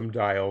with some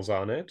dials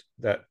on it.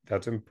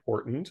 That's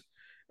important.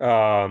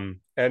 And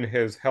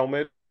his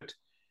helmet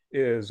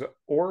is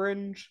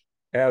orange,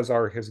 as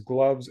are his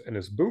gloves and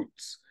his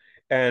boots.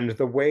 And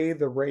the way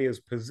the ray is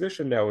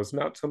positioned now is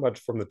not so much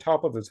from the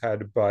top of his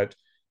head, but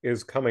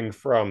is coming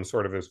from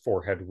sort of his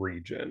forehead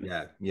region.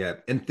 Yeah, yeah.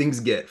 And things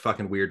get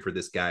fucking weird for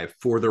this guy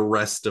for the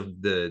rest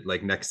of the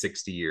like next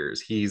 60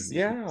 years. He's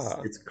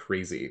Yeah. it's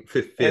crazy.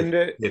 And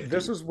 50.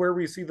 this is where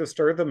we see the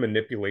start of the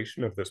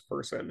manipulation of this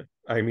person.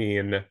 I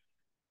mean,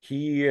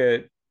 he,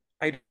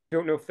 I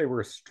don't know if they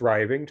were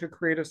striving to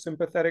create a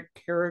sympathetic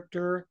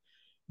character,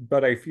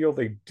 but I feel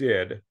they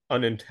did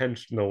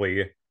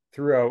unintentionally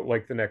throughout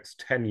like the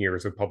next 10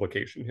 years of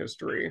publication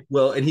history.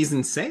 Well, and he's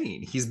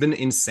insane. He's been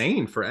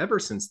insane forever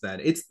since then.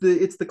 It's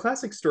the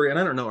classic story, and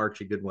I don't know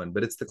Archie Goodwin,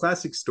 but it's the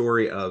classic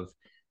story of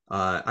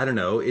I don't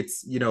know,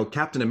 it's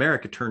Captain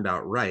America turned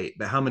out right,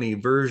 but how many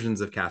versions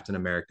of Captain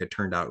America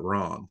turned out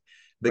wrong?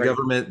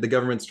 Right. The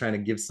government's trying to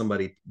give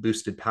somebody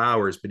boosted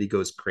powers, but he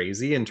goes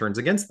crazy and turns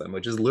against them,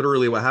 which is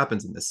literally what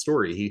happens in this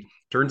story. He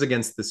turns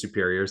against the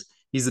superiors.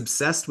 He's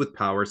obsessed with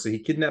power, so he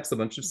kidnaps a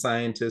bunch of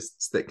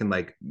scientists that can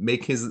like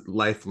make his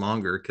life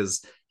longer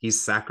because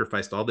he's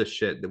sacrificed all this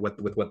shit with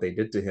what they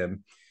did to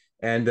him.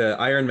 And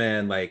Iron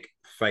Man like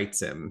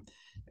fights him.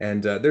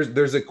 And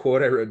there's a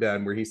quote I wrote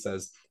down where he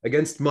says,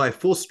 "Against my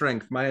full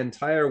strength, my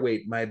entire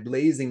weight, my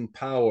blazing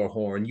power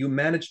horn, you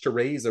manage to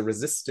raise a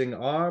resisting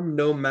arm.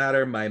 No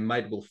matter, my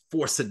might will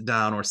force it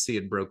down or see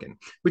it broken,"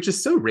 which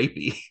is so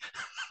rapey.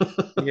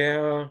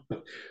 Yeah.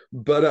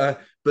 But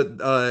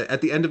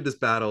at the end of this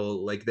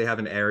battle, like they have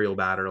an aerial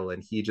battle,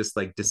 and he just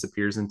like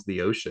disappears into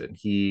the ocean.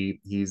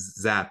 He's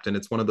zapped, and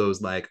it's one of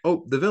those like,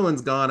 oh, the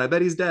villain's gone, I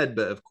bet he's dead,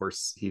 but of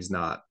course he's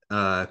not.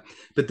 But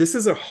this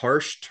is a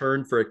harsh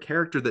turn for a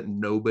character that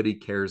nobody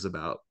cares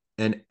about,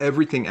 and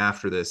everything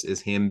after this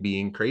is him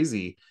being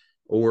crazy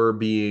or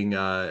being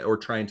or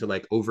trying to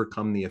like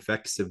overcome the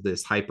effects of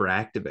this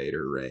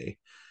hyperactivator ray.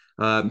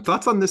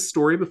 Thoughts on this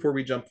story before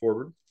we jump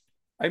forward?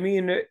 I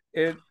mean,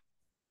 it's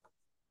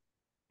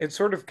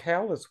sort of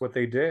callous what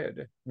they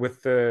did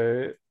with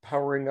the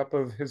powering up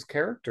of his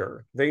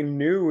character. They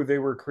knew they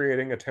were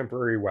creating a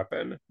temporary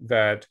weapon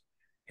that,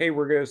 hey,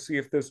 we're going to see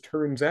if this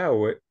turns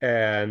out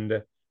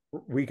and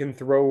we can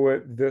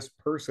throw this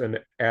person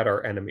at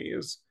our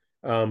enemies.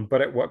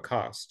 But at what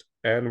cost?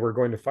 And we're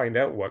going to find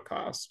out what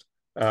cost.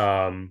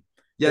 Yeah.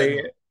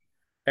 They,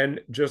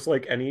 and just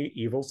like any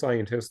evil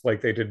scientist,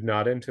 like they did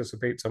not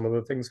anticipate some of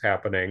the things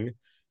happening,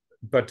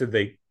 but did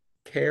they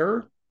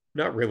care?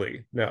 Not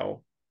really.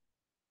 No.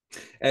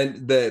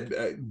 And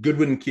the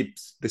Goodwin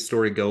keeps the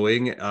story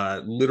going.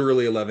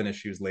 Literally 11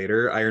 issues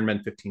later, Iron Man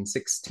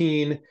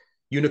 1516,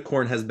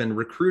 Unicorn has been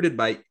recruited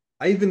by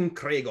Ivan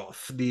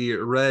Kragoff, the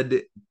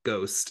Red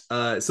Ghost.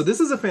 So this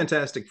is a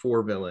Fantastic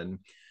Four villain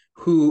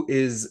who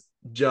is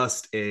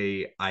just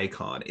a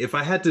icon. If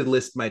I had to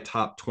list my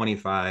top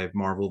 25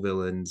 Marvel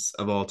villains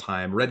of all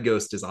time, Red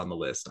Ghost is on the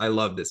list. I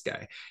love this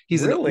guy.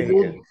 He's an Really?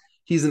 old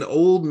he's an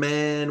old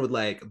man with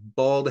like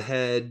bald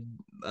head,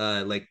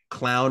 like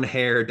clown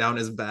hair down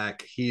his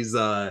back. He's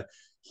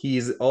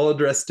all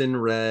dressed in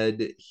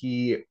red.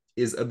 He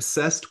is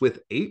obsessed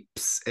with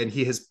apes, and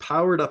he has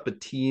powered up a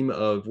team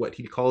of what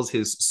he calls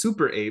his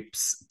super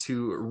apes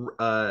to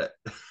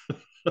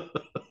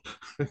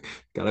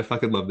God, I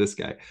fucking love this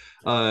guy.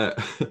 Uh,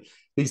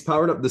 he's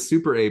powered up the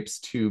super apes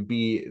to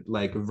be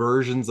like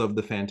versions of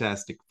the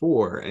Fantastic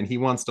Four, and he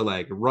wants to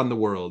like run the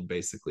world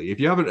basically. If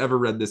you haven't ever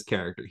read this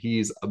character,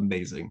 he's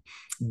amazing.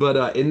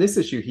 But in this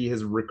issue, he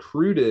has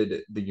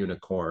recruited the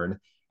unicorn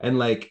and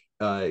like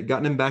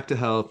gotten him back to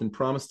health and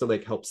promised to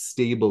like help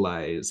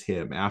stabilize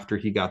him after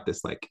he got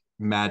this like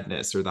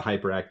madness or the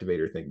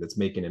hyperactivator thing that's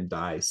making him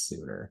die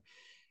sooner.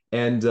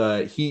 And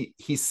he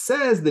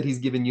says that he's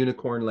given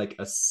Unicorn like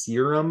a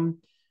serum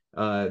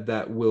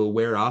that will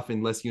wear off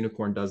unless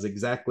Unicorn does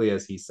exactly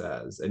as he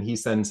says. And he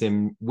sends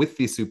him with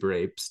the super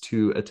apes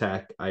to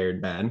attack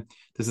Iron Man.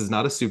 This is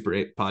not a super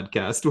ape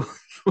podcast.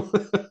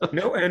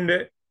 No,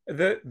 and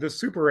the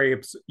super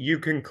apes, you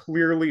can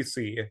clearly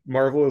see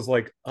Marvel is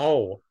like,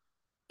 oh,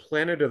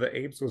 Planet of the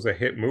Apes was a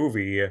hit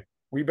movie.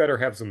 We better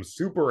have some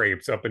super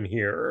apes up in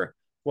here.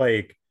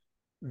 Like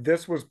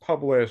this was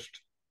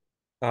published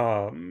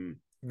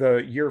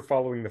the year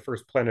following the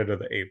first Planet of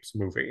the Apes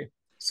movie.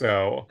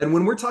 So And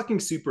when we're talking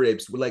super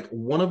apes, we're like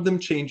one of them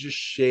changes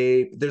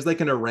shape. There's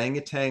like an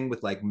orangutan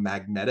with like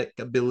magnetic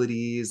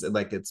abilities, and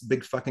like it's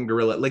big fucking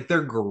gorilla. Like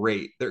they're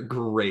great. They're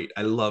great.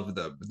 I love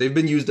them. They've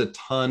been used a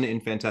ton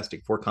in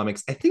Fantastic Four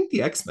comics. I think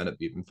the X-Men have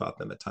even fought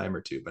them a time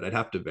or two, but I'd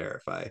have to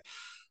verify.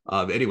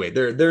 Anyway,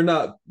 they're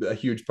not a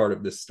huge part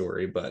of this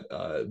story, but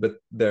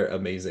they're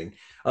amazing.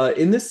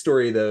 In this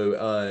story,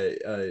 though,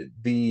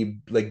 the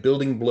like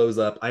building blows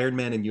up. Iron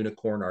Man and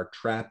Unicorn are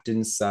trapped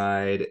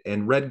inside,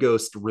 and Red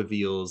Ghost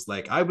reveals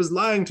like, "I was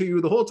lying to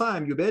you the whole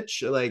time, you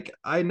bitch. Like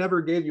I never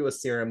gave you a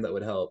serum that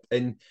would help."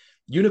 And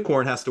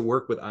Unicorn has to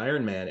work with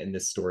Iron Man in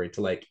this story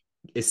to like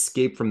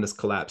escape from this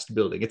collapsed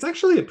building. It's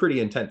actually a pretty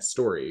intense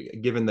story,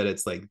 given that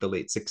it's like the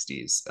late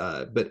 60s.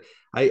 But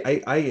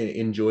I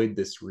enjoyed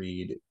this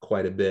read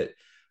quite a bit.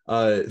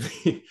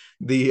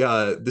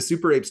 The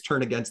super apes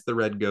turn against the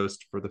Red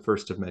Ghost for the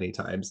first of many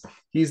times.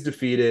 He's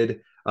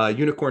defeated.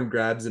 Unicorn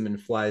grabs him and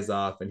flies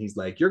off, and he's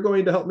like, "You're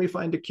going to help me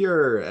find a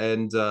cure."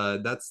 And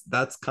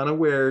that's kind of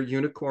where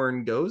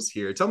Unicorn goes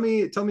here. Tell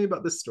me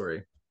about this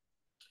story.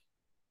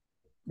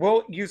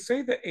 well, you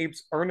say the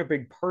apes aren't a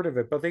big part of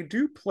it, but they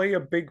do play a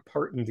big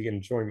part in the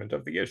enjoyment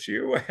of the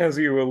issue, as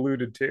you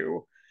alluded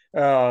to.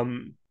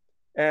 Um,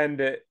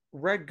 and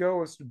Red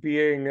Ghost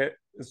being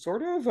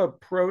sort of a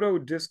proto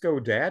disco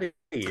daddy.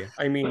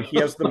 I mean, he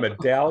has the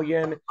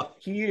medallion,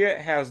 he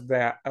has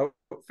that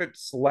outfit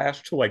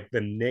slashed to like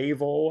the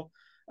navel.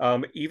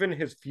 Even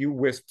his few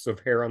wisps of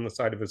hair on the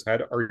side of his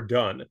head are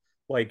done.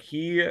 Like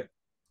he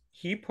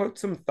put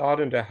some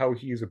thought into how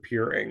he's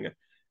appearing.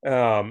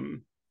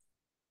 Um,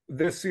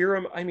 the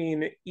serum, I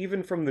mean,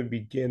 even from the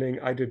beginning,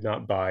 I did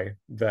not buy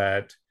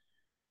that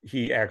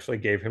he actually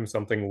gave him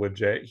something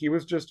legit. He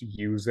was just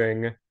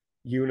using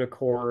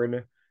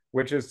Unicorn,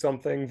 which is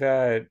something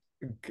that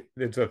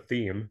it's a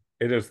theme.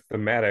 It is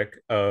thematic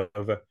of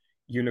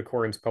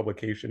Unicorn's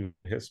publication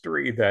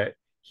history that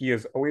he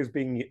is always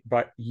being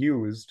but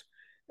used,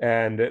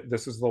 and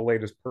this is the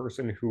latest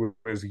person who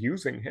is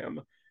using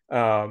him.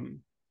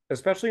 Um,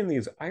 Especially in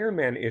these Iron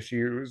Man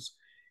issues,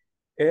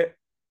 it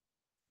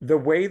the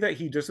way that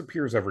he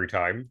disappears every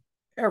time,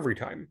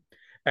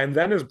 and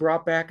then is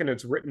brought back and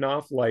it's written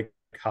off like,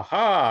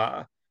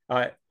 haha,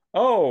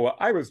 oh,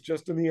 I was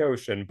just in the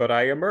ocean, but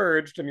I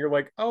emerged, and you're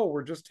like, oh,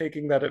 we're just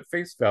taking that at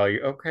face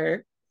value. Okay.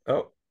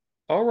 Oh,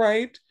 all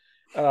right.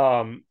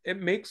 It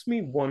makes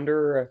me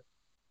wonder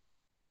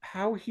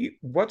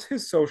what's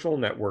his social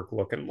network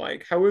looking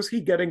like? How is he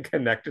getting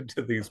connected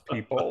to these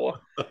people?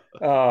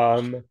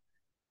 Um,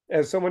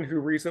 as someone who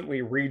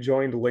recently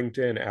rejoined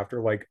LinkedIn after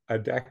like a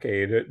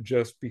decade,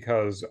 just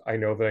because I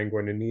know that I'm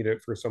going to need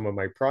it for some of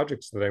my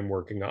projects that I'm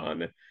working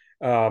on,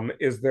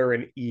 is there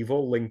an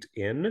evil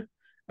LinkedIn?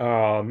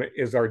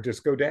 Is our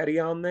Disco Daddy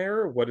on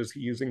there? What is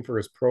he using for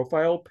his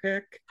profile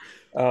pic?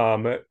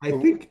 Um,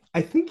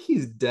 I think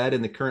he's dead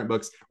in the current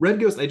books. Red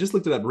Ghost, I just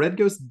looked it up. Red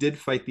Ghost did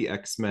fight the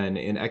X-Men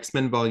in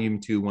X-Men Volume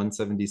 2,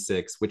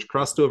 176, which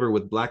crossed over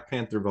with Black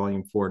Panther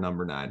Volume 4,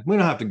 number 9. We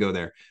don't have to go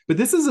there. But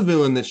this is a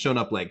villain that's shown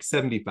up like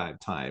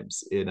 75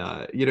 times in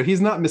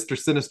he's not Mr.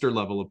 Sinister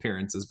level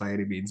appearances by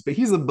any means, but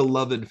he's a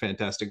beloved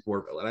Fantastic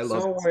Four villain. I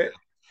love so this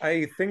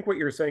I think what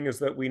you're saying is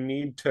that we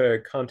need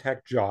to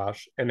contact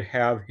Josh and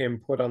have him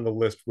put on the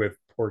list with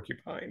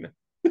Porcupine.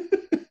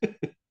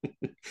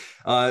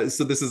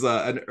 So this is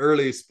an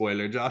early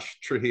spoiler. Josh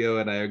Trujillo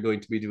and I are going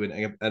to be doing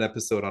an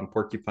episode on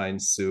Porcupine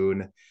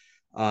soon,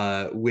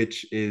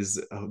 which is,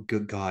 oh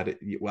good God,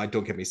 well,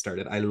 don't get me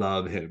started. I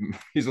love him.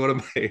 He's one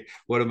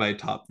of my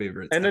top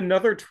favorites. And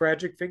another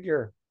tragic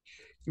figure.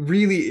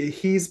 Really,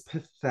 he's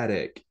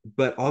pathetic,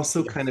 but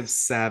also kind of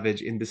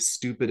savage in the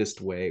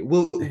stupidest way.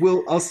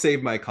 I'll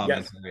save my Yes.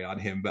 commentary on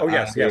him, but Oh,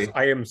 yes, yes.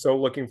 I am so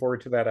looking forward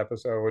to that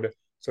episode.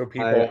 So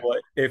people, I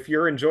if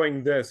you're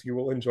enjoying this, you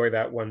will enjoy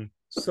that one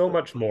so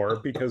much more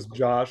because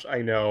Josh, I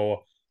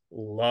know,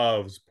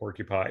 loves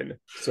Porcupine.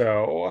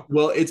 So,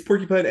 Well, it's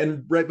Porcupine,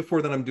 and right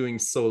before that, I'm doing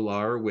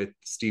Solar with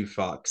Steve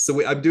Fox.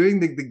 So I'm doing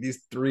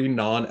these three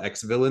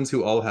non-X villains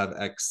who all have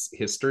X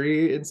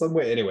history in some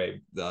way.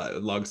 Anyway,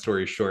 long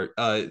story short,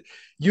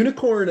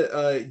 Unicorn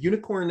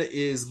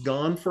is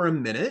gone for a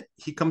minute.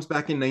 He comes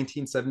back in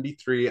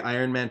 1973,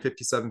 Iron Man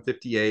 57,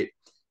 58,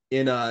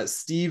 in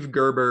Steve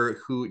Gerber,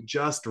 who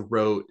just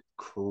wrote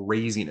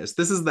craziness.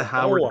 This is the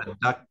Howard oh, the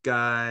Duck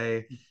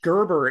guy.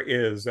 Gerber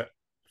is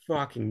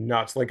fucking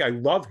nuts. Like, I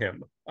love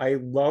him. I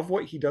love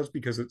what he does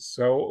because it's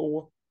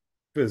so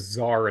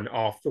bizarre and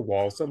off the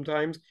wall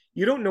sometimes.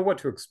 You don't know what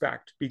to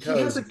expect He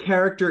has a because,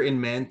 character in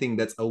Man Thing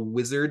that's a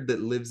wizard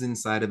that lives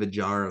inside of a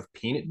jar of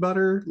peanut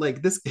butter.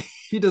 Like this,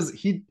 he does.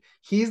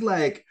 He's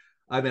like.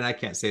 I mean, I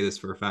can't say this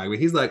for a fact, but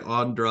he's like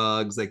on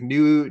drugs, like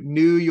New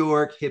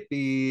York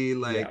hippie.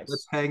 Like, let's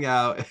yes. hang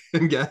out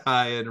and get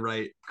high and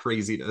write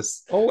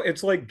craziness. Oh,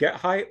 it's like get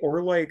high,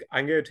 or like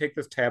I'm gonna take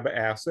this tab of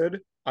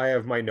acid. I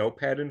have my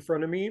notepad in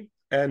front of me,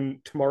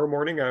 and tomorrow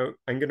morning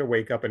I'm gonna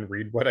wake up and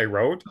read what I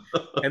wrote,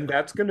 and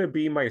that's gonna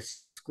be my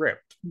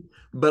script.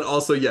 But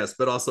also yes,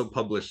 but also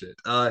publish it.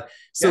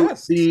 So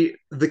Yes,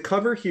 the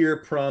cover here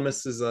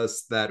promises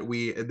us that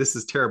we. This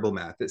is terrible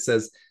math. It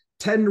says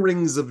 10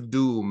 rings of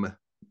doom,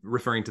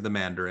 referring to the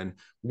Mandarin,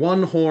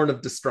 one horn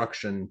of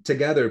destruction.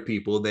 Together,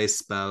 people, they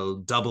spell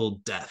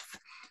double death.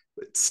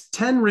 It's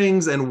 10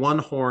 rings and one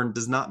horn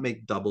does not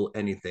make double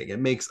anything. It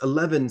makes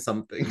 11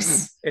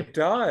 somethings. it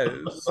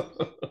does.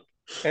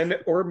 And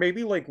or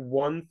maybe like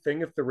one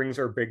thing if the rings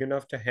are big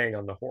enough to hang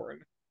on the horn.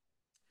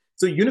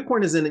 So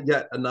Unicorn is in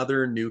yet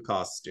another new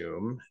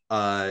costume.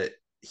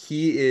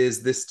 He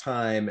is this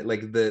time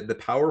like the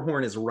power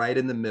horn is right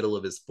in the middle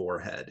of his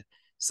forehead.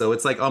 So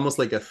it's like almost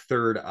like a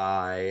third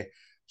eye.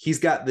 He's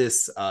got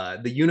this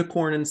the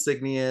unicorn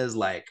insignia is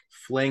like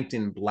flanked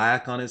in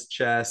black on his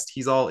chest.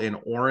 He's all in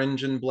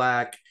orange and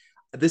black.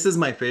 This is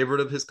my favorite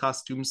of his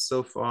costumes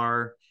so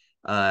far.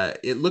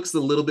 It looks a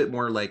little bit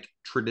more like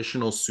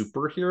traditional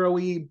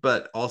superhero-y,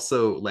 but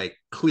also like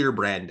clear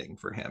branding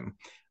for him.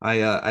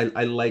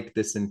 I like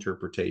this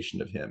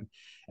interpretation of him.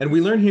 And we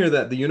learn here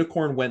that the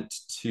unicorn went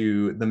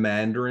to the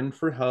Mandarin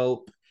for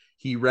help.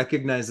 He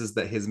recognizes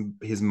that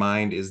his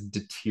mind is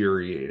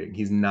deteriorating.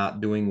 He's not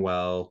doing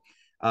well.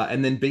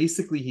 And then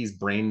basically he's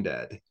brain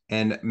dead.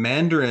 And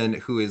Mandarin,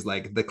 who is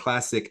like the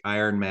classic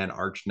Iron Man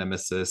arch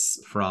nemesis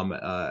from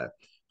the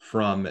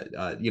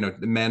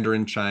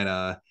Mandarin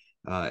China,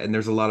 and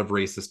there's a lot of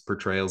racist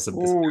portrayals of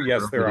this Oh,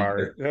 yes, character there over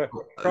are. the years.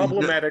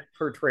 Problematic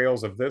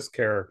portrayals of this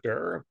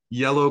character.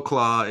 Yellow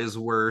Claw is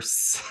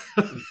worse.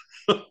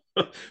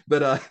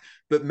 but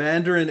but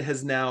Mandarin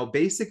has now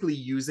basically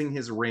using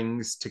his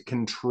rings to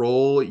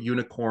control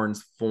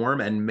Unicorn's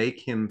form and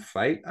make him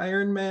fight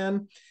Iron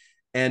Man.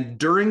 And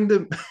during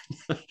the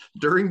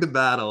during the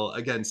battle,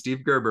 again,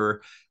 Steve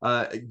Gerber,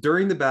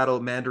 during the battle,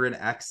 Mandarin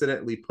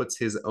accidentally puts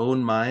his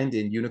own mind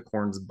in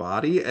Unicorn's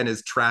body and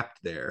is trapped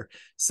there.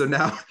 So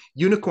now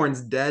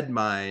Unicorn's dead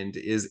mind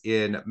is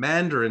in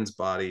Mandarin's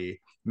body.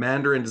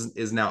 Mandarin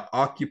is now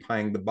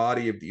occupying the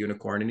body of the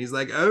unicorn, and he's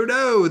like, "Oh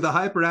no, the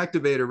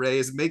hyperactivator ray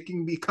is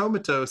making me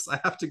comatose. I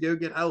have to go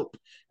get help."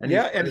 And he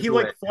Yeah, and flies he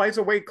away. like flies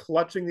away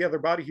clutching the other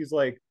body. He's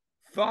like,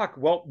 fuck,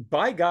 well,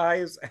 bye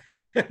guys.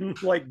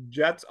 And like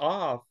jets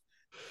off.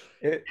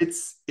 It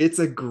It's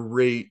a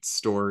great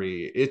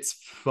story. It's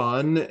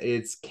fun.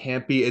 It's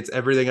campy. It's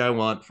everything I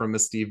want from a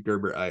Steve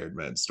Gerber Iron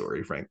Man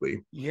story, frankly.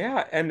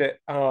 yeah, and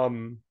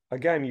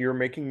again, you're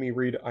making me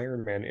read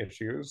Iron Man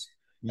issues.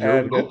 You're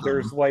And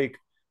welcome.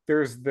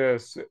 there's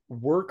this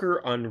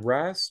worker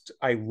unrest.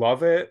 I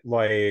love it.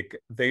 Like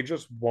they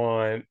just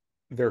want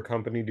their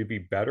company to be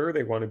better.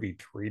 They want to be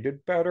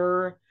treated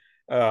better.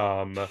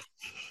 Um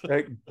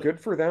good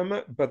for them,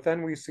 but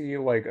then we see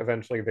like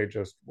eventually they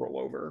just roll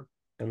over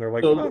and they're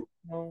like, oh, So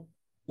no.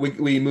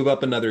 we move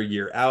up another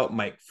year out.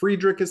 Mike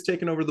Friedrich has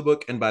taken over the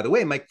book. And by the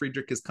way, Mike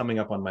Friedrich is coming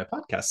up on my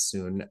podcast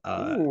soon.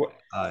 Ooh,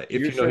 If you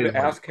you know should his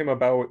work. ask him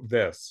about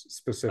this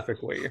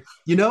specifically.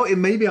 It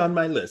may be on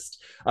my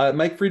list.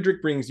 Mike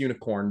Friedrich brings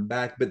Unicorn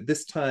back, but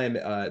this time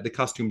the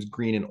costume's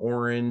green and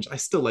orange. I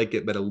still like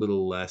it, but a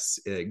little less.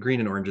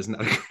 Green and orange is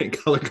not a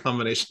great color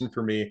combination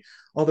for me.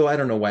 Although I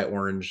don't know why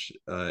orange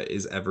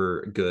is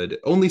ever good.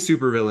 Only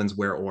supervillains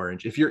wear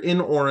orange. If you're in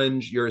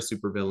orange, you're a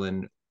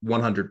supervillain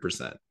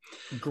 100%.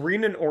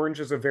 Green and orange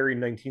is a very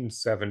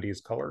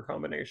 1970s color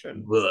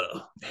combination.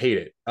 Ugh, hate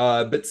it.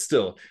 But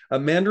still, a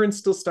Mandarin's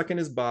still stuck in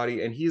his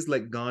body, and he's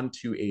like gone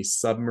to a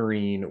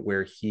submarine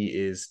where he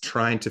is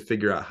trying to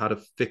figure out how to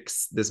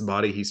fix this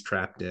body he's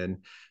trapped in.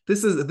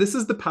 This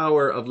is the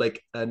power of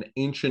like an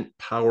ancient,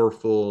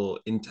 powerful,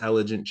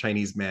 intelligent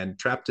Chinese man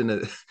trapped in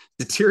a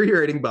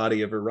deteriorating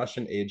body of a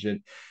Russian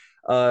agent.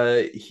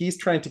 He's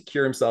trying to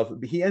cure himself.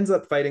 He ends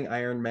up fighting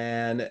Iron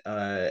Man,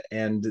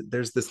 and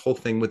there's this whole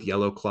thing with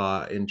Yellow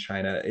Claw in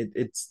China.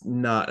 It's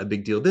not a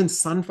big deal. Then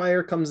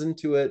Sunfire comes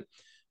into it.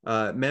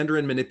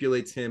 Mandarin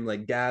manipulates him,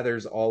 like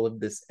gathers all of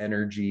this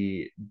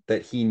energy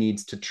that he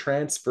needs to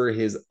transfer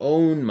his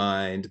own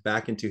mind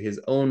back into his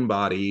own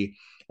body.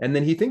 And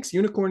then he thinks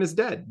Unicorn is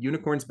dead.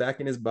 Unicorn's back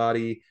in his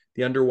body.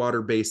 The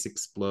underwater base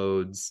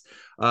explodes.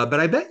 But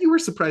I bet you were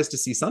surprised to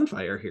see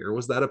Sunfire here.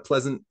 Was that a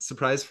pleasant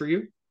surprise for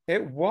you?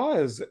 It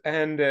was,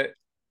 and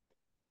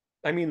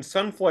I mean,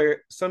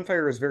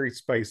 Sunfire is very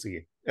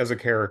spicy as a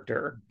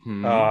character. He's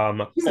an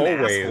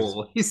Always,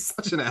 asshole. He's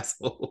such an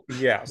asshole.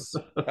 yes.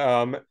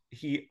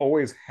 He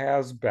always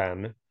has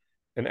been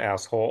an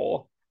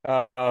asshole.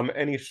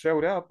 And he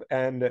showed up,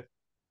 and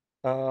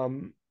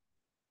um,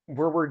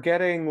 where we're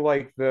getting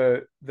like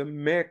the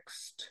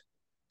mixed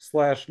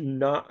slash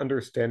not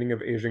understanding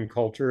of Asian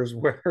cultures,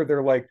 where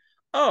they're like,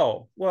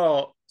 oh,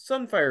 well,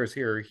 Sunfire's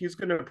here. He's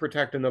going to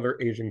protect another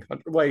Asian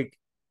country. Like,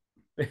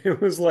 it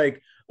was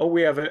like, oh,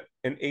 we have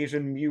an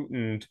Asian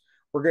mutant.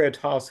 We're going to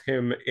toss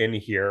him in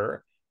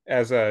here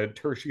as a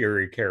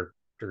tertiary character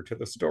to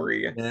the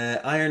story.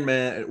 Iron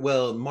Man,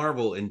 well,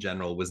 Marvel in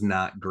general was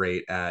not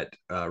great at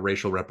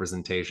racial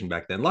representation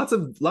back then. Lots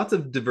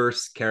of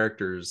diverse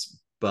characters,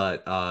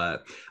 but I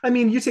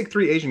mean, you take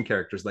three Asian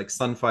characters like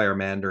Sunfire,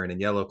 Mandarin,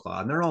 and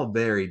Yellowclaw, and they're all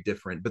very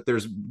different. But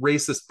there's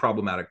racist,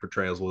 problematic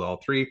portrayals with all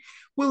three.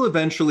 We'll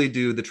eventually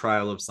do the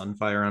trial of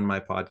Sunfire on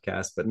my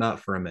podcast, but not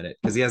for a minute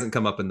because he hasn't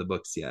come up in the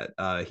books yet.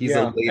 He's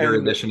a Yeah, later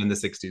addition in the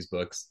 '60s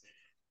books.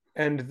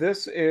 and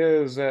this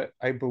is,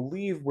 I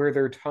believe, where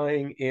they're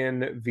tying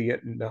in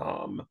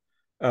Vietnam.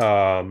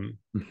 Um,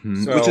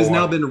 Mhm. so Which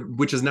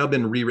has now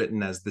been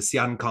rewritten as the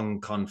Sian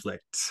Kong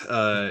conflict,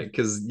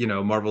 because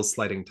Marvel's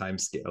sliding time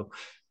scale.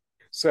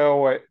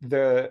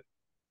 the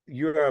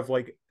you have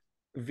like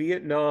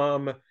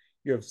Vietnam,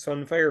 you have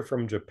Sunfire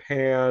from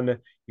Japan,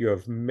 you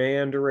have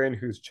Mandarin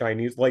who's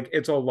Chinese. Like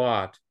it's a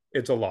lot.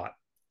 It's a lot.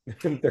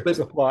 There's But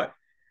a lot.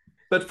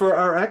 but for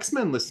our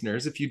X-Men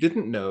listeners, if you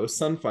didn't know,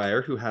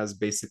 Sunfire, who has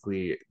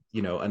basically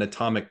an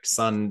atomic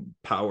sun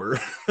power,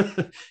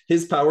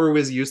 his power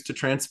was used to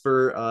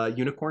transfer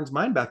Unicorn's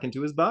mind back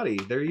into his body.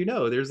 There you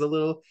know. There's a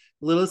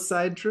little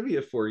side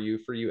trivia for you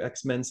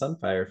X-Men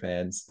Sunfire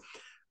fans.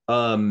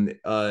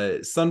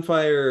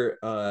 Sunfire,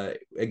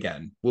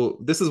 again, well,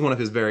 this is one of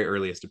his very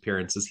earliest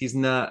appearances. He's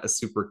not a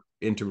super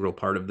integral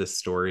part of this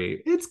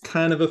story. It's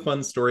kind of a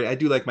fun story. I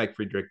do like Mike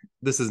Friedrich.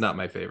 This is not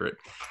my favorite.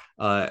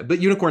 But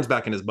Unicorn's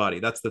back in his body.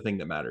 That's the thing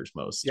that matters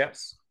most.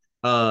 Yes.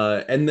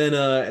 And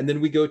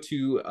then we go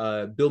to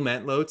Bill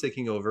Mantlo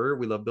taking over.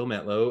 We love Bill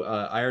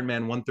Mantlo. Iron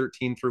Man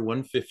 113 through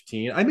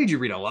 115. I made you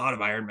read a lot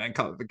of Iron Man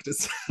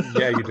comics.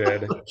 Yeah, you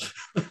did.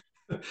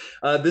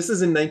 This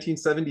is in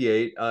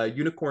 1978.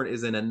 Unicorn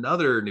is in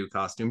another new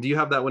costume. Do you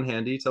have that one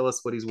handy? Tell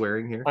us what he's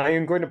wearing here. I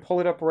am going to pull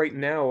it up right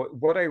now.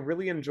 What I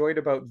really enjoyed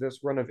about this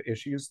run of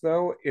issues,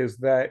 though, is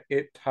that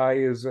it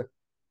ties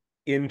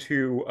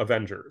into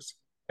Avengers.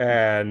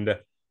 And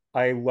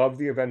I love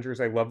the Avengers.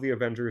 I love the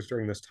Avengers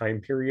during this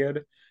time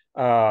period.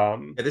 Yeah,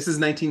 this is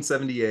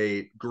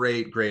 1978.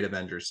 Great, great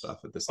Avengers stuff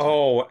at this time.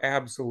 Oh,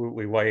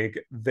 absolutely.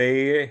 Like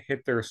they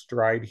hit their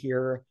stride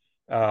here.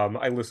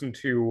 I listened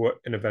to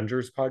an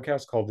Avengers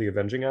podcast called The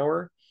Avenging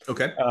Hour.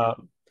 Okay.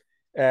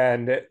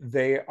 And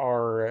they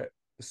are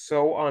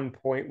so on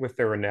point with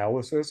their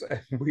analysis.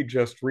 And we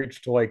just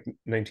reached like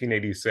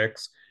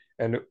 1986.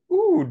 And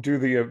ooh, do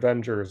the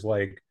Avengers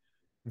like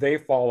they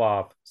fall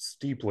off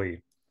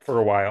steeply for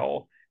a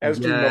while, as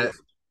do Yeah,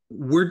 most.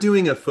 we're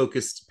doing a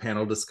focused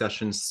panel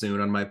discussion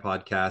soon on my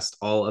podcast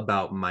all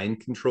about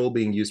mind control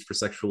being used for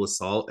sexual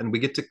assault, and we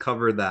get to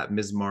cover that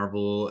Ms.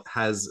 Marvel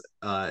has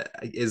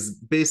is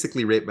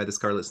basically raped by the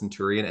Scarlet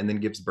Centurion and then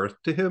gives birth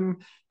to him.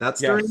 That's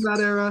during Yes.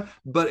 that era.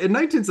 But in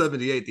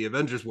 1978, the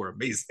Avengers were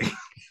amazing.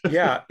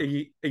 Yeah.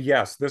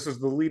 Yes. This is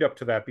the lead up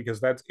to that because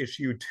that's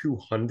issue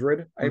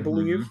 200, I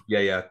believe. Yeah,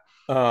 yeah.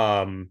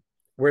 Um,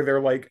 where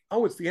they're like,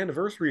 oh, it's the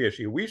anniversary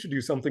issue. We should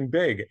do something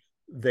big.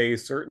 They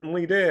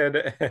certainly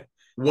did.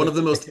 One of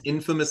the most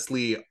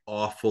infamously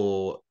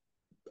awful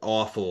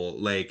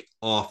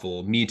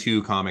Me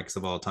Too comics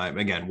of all time.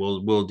 Again,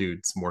 we'll do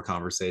some more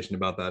conversation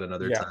about that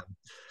another Yeah. time.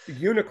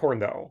 Unicorn,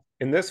 though,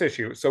 in this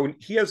issue. So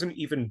he has an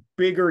even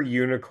bigger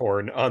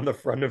unicorn on the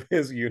front of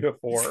his It's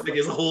uniform. like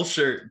his whole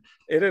shirt.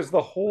 It is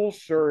the whole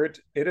shirt.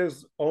 It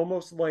is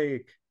almost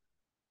like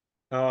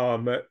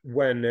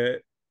when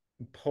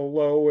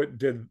Polo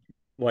did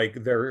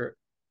like their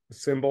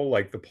symbol,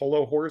 like the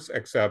polo horse,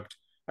 except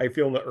I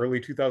feel in the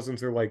early 2000s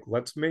they're like,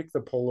 let's make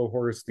the polo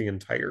horse the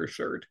entire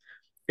shirt.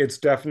 It's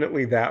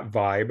definitely that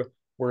vibe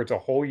where it's a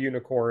whole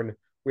unicorn.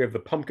 We have the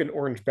pumpkin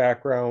orange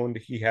background.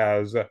 He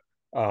has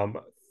um,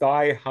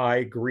 thigh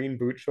high green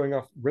boots showing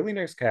off really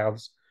nice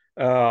calves.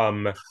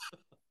 Um,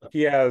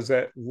 he has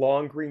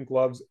long green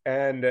gloves,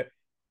 and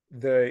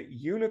the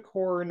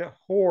unicorn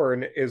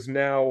horn is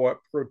now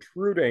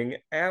protruding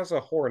as a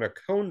horn, a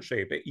cone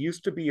shape. It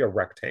used to be a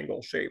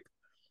rectangle shape,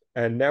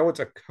 and now it's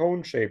a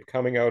cone shape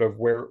coming out of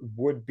where it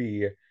would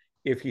be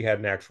if he had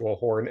an actual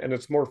horn, and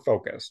it's more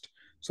focused.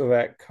 So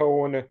that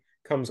cone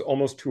comes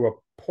almost to a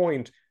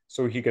point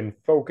so he can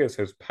focus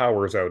his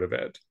powers out of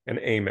it and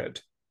aim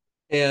it.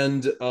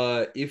 And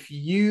if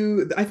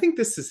you, I think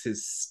this is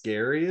his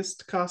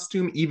scariest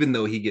costume, even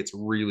though he gets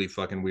really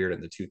fucking weird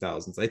in the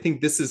 2000s. I think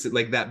this is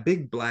like that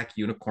big black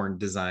unicorn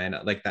design,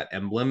 like that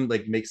emblem,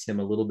 like makes him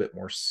a little bit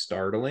more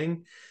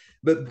startling.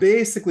 But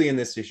basically, in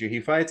this issue,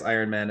 he fights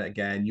Iron Man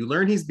again. You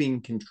learn he's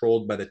being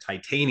controlled by the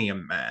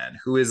Titanium Man,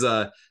 who is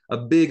a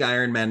big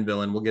Iron Man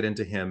villain. We'll get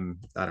into him.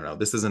 I don't know.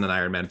 This isn't an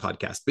Iron Man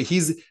podcast, but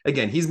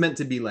he's meant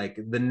to be like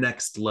the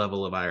next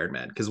level of Iron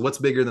Man, because what's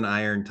bigger than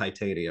iron?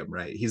 Titanium,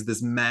 right? He's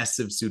this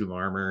massive suit of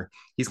armor.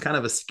 He's kind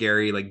of a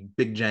scary, like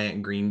big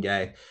giant green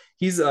guy.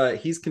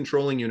 He's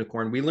controlling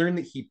Unicorn. We learn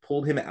that he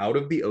pulled him out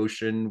of the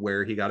ocean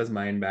where he got his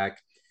mind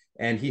back,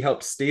 and he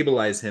helped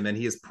stabilize him, and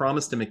he has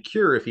promised him a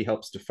cure if he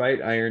helps to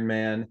fight Iron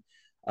Man.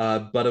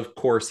 But of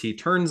course, he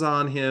turns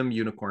on him.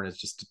 Unicorn is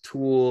just a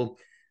tool.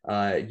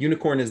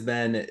 Unicorn is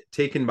then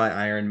taken by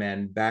Iron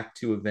Man back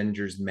to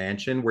Avengers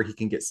Mansion where he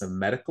can get some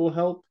medical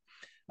help.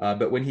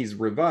 But when he's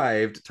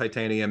revived,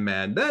 Titanium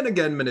Man then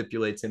again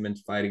manipulates him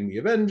into fighting the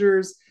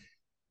Avengers.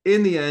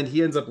 In the end,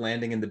 he ends up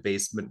landing in the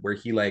basement where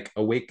he like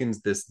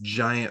awakens this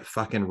giant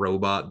fucking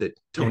robot that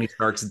Tony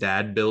Stark's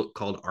dad built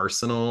called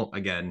Arsenal.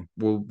 Again,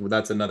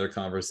 that's another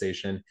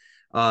conversation.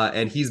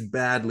 And he's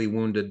badly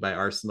wounded by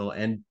Arsenal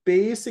and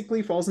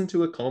basically falls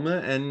into a coma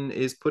and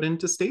is put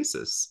into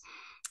stasis.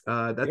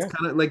 That's Yeah.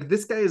 kind of like,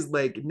 this guy is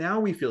like, now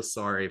we feel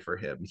sorry for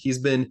him. He's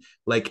been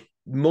like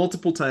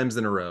multiple times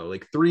in a row,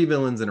 like three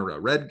villains in a row: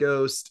 Red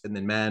Ghost, and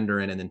then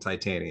Mandarin, and then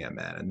Titanium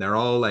Man. And they're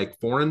all like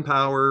foreign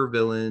power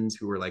villains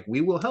who are like,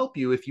 we will help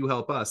you if you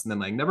help us. And then,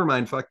 like, never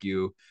mind, fuck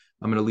you.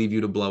 I'm going to leave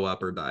you to blow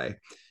up or die.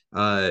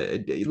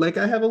 Like,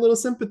 I have a little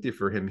sympathy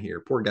for him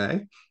here. Poor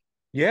guy.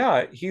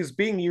 Yeah, he's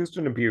being used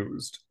and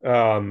abused.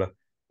 In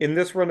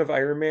this run of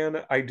Iron Man,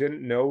 I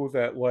didn't know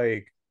that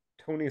like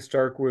Tony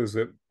Stark was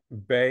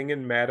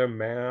banging Madame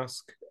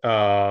Mask.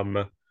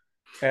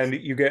 And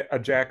you get a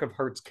Jack of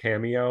Hearts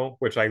cameo,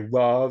 which I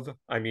love.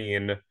 I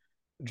mean,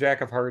 Jack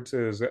of Hearts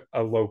is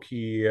a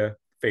low-key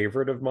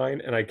favorite of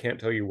mine, and I can't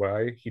tell you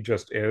why. He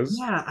just is.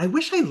 Yeah, I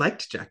wish I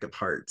liked Jack of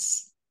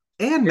Hearts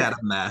and It,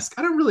 Madame Mask.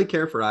 I don't really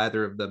care for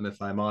either of them,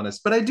 if I'm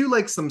honest, but I do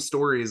like some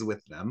stories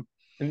with them.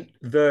 and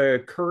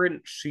the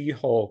current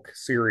She-Hulk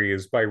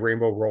series by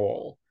Rainbow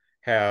Rowell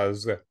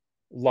has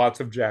lots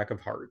of Jack of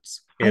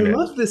Hearts I in it.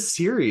 love this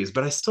series,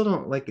 but I still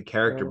don't like the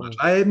character much.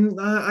 Oh,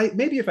 I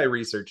maybe if I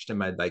researched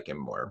him, I'd like him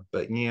more.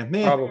 But yeah,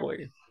 man,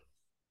 probably.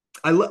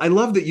 I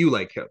love that you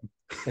like him.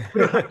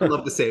 We don't have to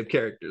love the same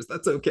characters.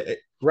 That's okay.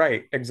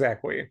 Right,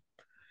 exactly.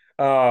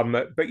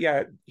 But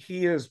yeah,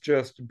 he is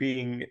just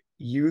being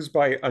used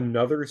by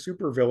another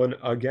supervillain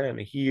again.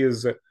 He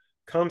is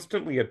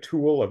constantly a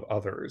tool of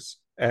others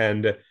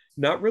and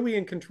not really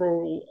in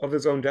control of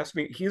his own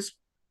destiny. He's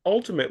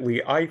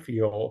ultimately, I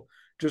feel,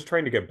 just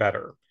trying to get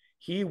better.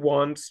 He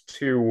wants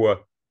to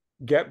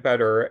get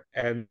better,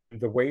 and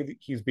the way that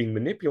he's being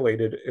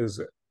manipulated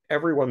is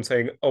everyone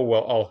saying, "Oh,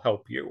 well, I'll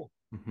help you."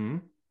 Mm-hmm.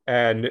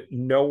 And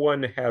no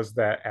one has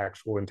that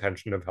actual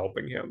intention of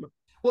helping him.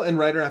 Well, and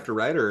writer after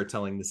writer are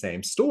telling the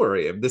same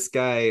story of this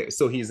guy.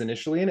 So he's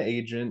initially an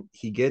agent.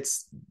 He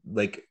gets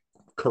like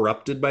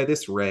corrupted by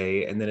this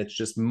ray, and then it's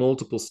just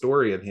multiple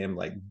story of him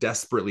like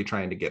desperately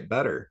trying to get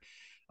better.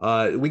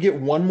 We get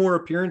one more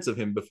appearance of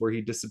him before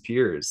he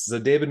disappears. So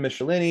David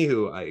Michelini,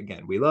 who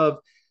again we love,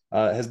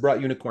 has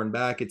brought Unicorn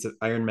back. It's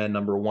Iron Man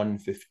number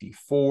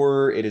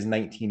 154. It is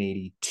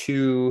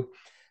 1982.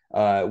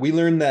 We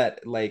learned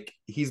that like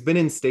he's been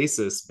in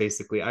stasis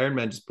basically. Iron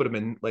Man just put him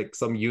in like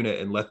some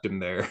unit and left him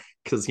there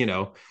because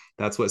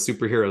that's what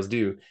superheroes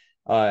do.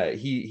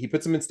 He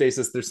puts him in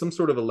stasis. There's some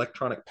sort of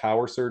electronic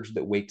power surge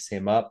that wakes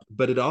him up,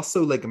 but it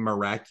also like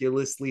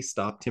miraculously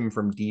stopped him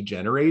from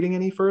degenerating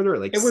any further. It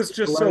like It was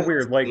just so stabilized his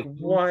weird. Like,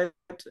 thinking.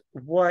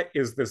 what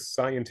is this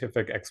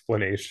scientific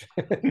explanation?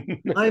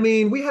 I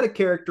mean, we had a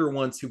character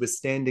once who was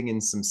standing in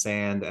some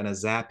sand and a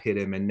zap hit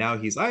him, and now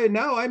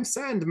I'm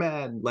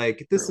Sandman.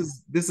 Like this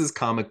is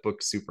comic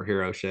book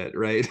superhero shit,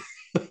 right?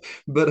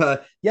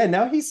 But yeah,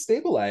 now he's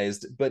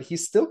stabilized, but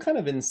he's still kind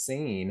of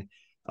insane.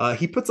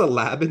 He puts a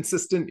lab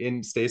assistant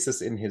in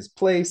stasis in his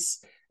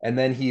place, and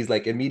then he's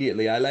like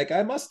immediately,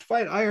 I must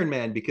fight Iron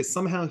Man because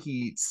somehow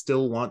he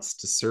still wants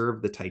to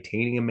serve the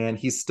Titanium Man.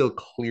 He's still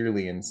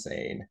clearly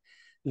insane. Uh,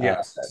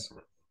 Yes.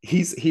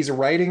 he's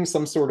riding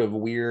some sort of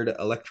weird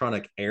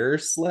electronic air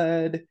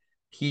sled.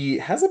 He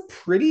has a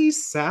pretty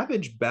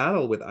savage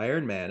battle with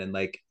Iron Man and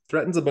like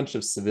threatens a bunch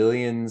of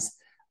civilians.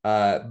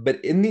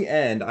 But in the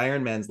end,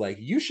 Iron Man's like,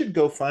 you should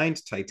go find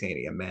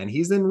Titanium Man.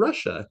 He's in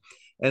Russia.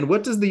 And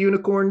what does the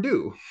unicorn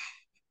do?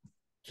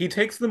 He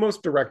takes the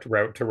most direct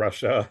route to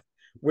Russia,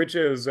 which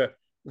is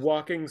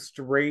walking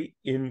straight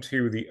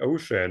into the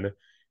ocean.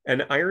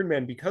 And Iron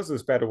Man, because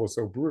this battle was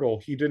so brutal,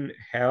 he didn't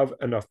have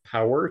enough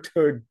power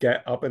to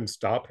get up and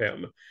stop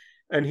him.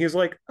 And he's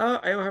like, I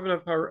don't have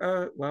enough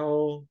power.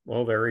 Well,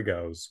 there he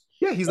goes.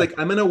 Yeah, he's like,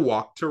 I'm gonna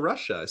walk to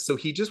Russia. So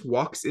he just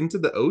walks into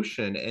the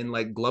ocean and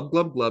like glub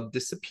glub glub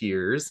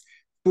disappears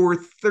for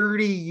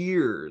 30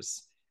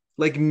 years.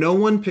 Like no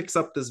one picks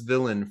up this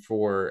villain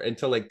for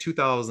until like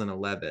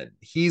 2011.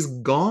 He's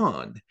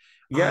gone.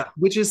 Yeah,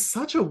 which is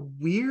such a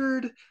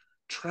weird,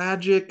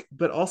 tragic,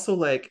 but also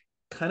like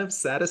kind of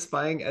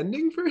satisfying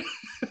ending for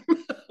him.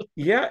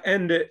 yeah,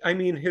 and I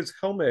mean his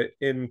helmet,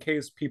 in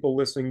case people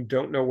listening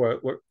don't know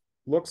what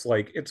looks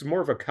like, it's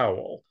more of a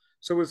cowl.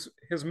 So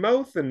his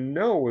mouth and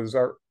nose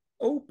are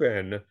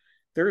open.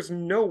 There's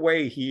no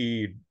way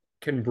he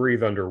can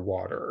breathe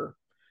underwater.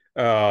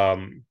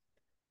 Um,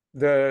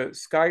 the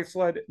Sky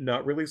Sled,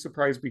 not really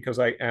surprised because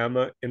I am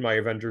in my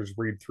Avengers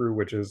read through,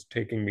 which is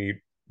taking me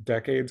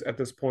decades at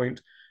this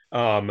point.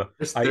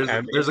 There's I there's,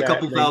 am there's in a that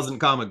couple thousand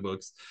comic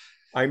books.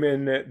 I'm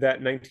in that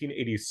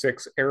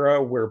 1986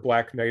 era where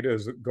Black Knight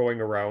is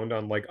going around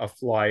on like a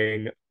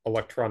flying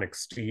electronic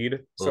steed.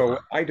 So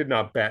Ugh. I did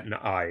not bat an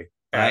eye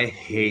I at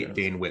hate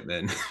Dane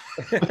Whitman. this.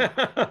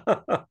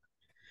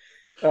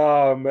 He's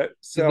the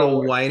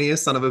So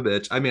whiniest son of a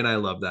bitch. I mean, I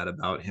love that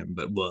about him,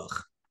 but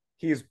ugh.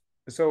 he's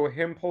so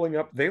him pulling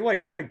up, they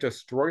like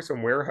destroy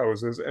some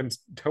warehouses, and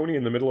Tony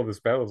in the middle of this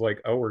battle is like,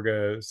 "Oh, we're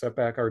gonna set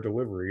back our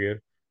delivery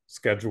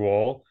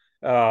schedule."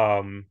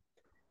 Um,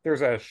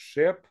 there's a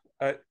ship.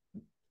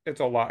 It's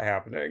a lot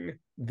happening.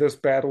 This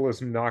battle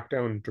is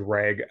knockdown,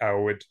 drag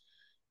out,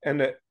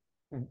 and it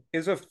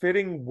is a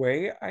fitting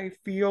way, I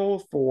feel,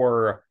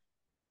 for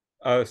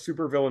a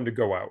supervillain to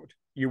go out.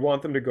 You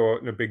want them to go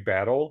out in a big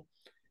battle.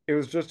 It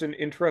was just an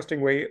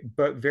interesting way,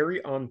 but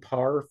very on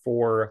par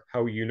for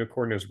how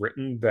Unicorn is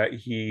written, that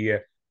he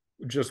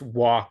just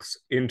walks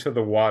into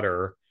the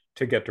water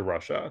to get to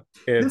Russia.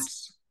 This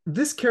It's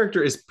this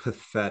character is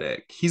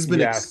pathetic. He's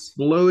been yes,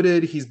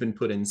 exploded, he's been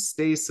put in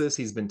stasis,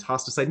 he's been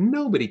tossed aside.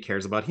 Nobody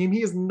cares about him.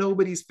 He is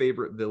nobody's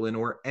favorite villain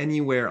or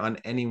anywhere on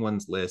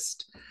anyone's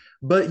list.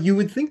 But you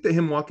would think that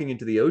him walking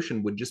into the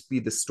ocean would just be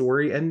the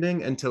story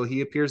ending until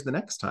he appears the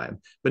next time.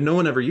 But no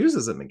one ever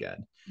uses him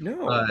again.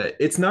 no.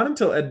 It's not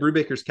until Ed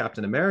Brubaker's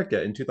Captain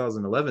America in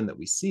 2011 that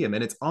we see him,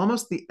 and it's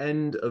almost the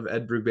end of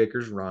Ed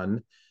Brubaker's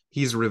run.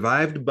 He's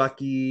revived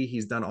Bucky.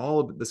 He's done all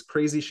of this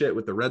crazy shit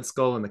with the Red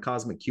Skull and the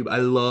Cosmic Cube. I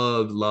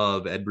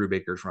love Ed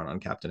Brubaker's run on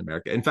Captain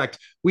America. In fact,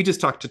 we just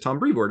talked to Tom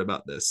Brevoort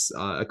about this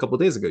a couple of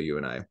days ago, you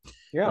and I.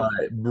 Yeah.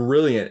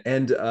 Brilliant.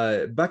 And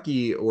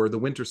Bucky, or the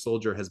Winter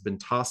Soldier, has been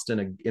tossed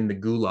in the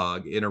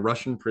gulag in a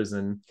Russian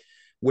prison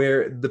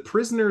where the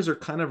prisoners are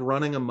kind of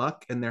running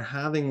amok and they're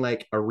having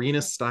like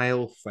arena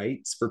style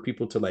fights for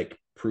people to like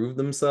prove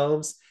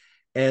themselves.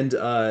 And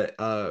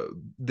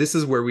this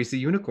is where we see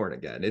Unicorn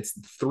again. It's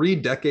 3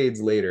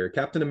 decades later.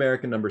 Captain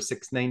America number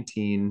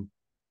 619.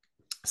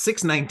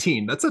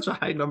 619. That's such a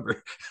high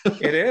number.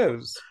 It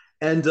is.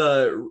 And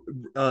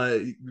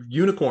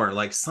Unicorn,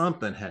 like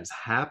something has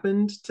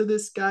happened to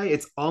this guy.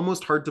 It's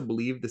almost hard to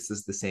believe this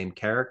is the same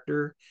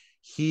character.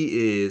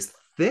 He is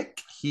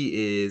thick.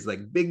 He is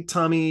like big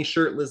tummy,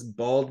 shirtless,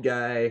 bald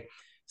guy,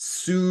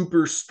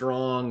 super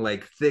strong,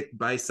 like thick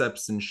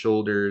biceps and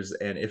shoulders.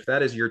 And if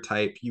that is your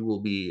type, you will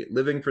be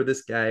living for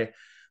this guy.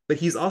 But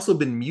he's also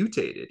been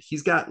mutated.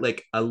 He's got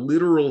like a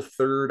literal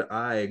third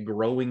eye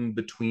growing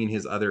between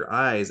his other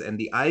eyes, and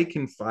the eye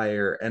can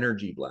fire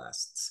energy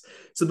blasts.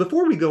 So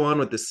before we go on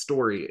with this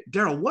story,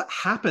 Daryl, what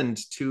happened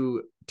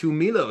to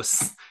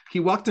Milos? He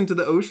walked into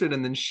the ocean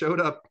and then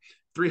showed up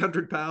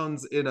 300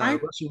 pounds in a I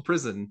Russian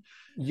prison.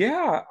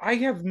 Yeah, I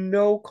have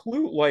no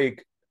clue.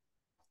 Like,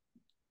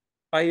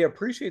 I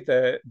appreciate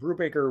that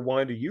Brubaker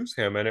wanted to use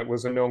him and it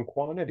was a known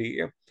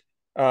quantity.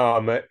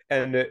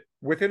 And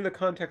within the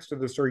context of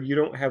the story, you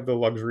don't have the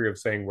luxury of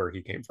saying where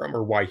he came from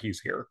or why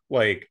he's here.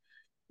 Like,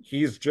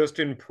 he's just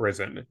in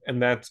prison,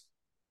 and that's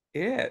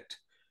it.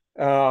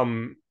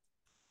 Um,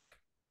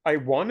 I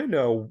want to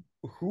know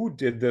who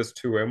did this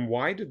to him.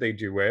 Why did they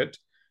do it?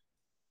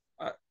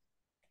 Uh,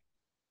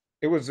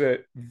 it was a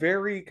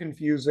very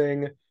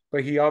confusing,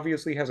 but he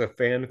obviously has a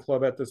fan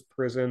club at this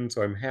prison,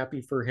 so I'm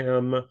happy for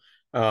him.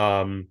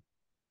 Um,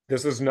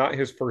 this is not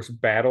his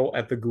first battle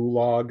at the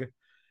Gulag.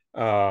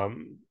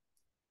 Um,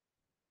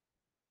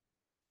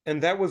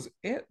 and that was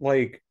it.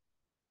 Like,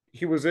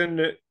 he was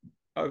in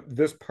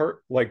this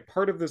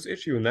part of this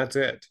issue, and that's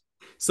it.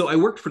 So I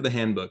worked for the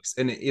handbooks,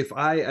 and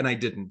I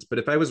didn't, but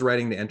if I was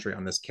writing the entry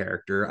on this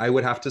character, I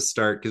would have to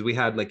start, because we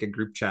had like a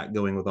group chat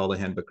going with all the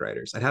handbook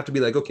writers. I'd have to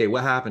be like, okay,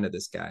 what happened to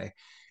this guy?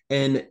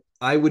 And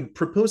I would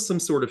propose some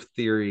sort of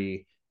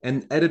theory,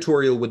 and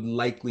editorial would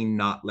likely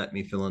not let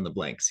me fill in the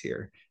blanks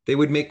here. They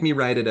would make me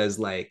write it as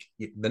like,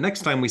 the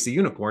next time we see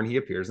Unicorn, he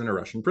appears in a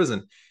Russian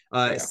prison.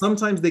 Yeah.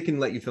 Sometimes they can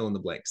let you fill in the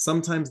blanks.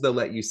 Sometimes they'll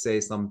let you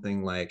say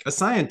something like a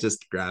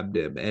scientist grabbed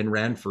him and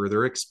ran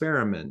further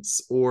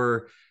experiments,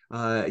 or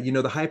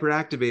the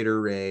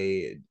hyperactivator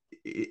ray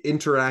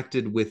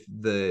interacted with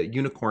the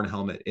unicorn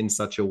helmet in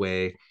such a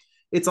way.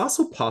 It's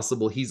also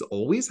possible he's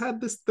always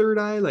had this third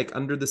eye, like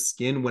under the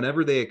skin.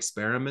 Whenever they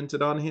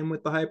experimented on him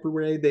with the hyper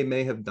ray, they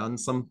may have done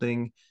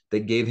something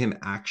that gave him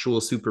actual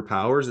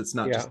superpowers. It's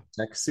not just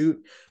Yeah. a tech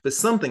suit, but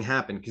something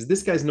happened, because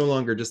this guy's no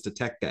longer just a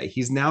tech guy.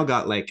 He's now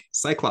got like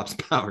Cyclops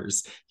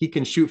powers. He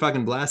can shoot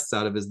fucking blasts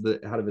out of his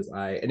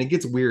eye, and it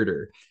gets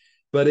weirder.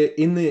 But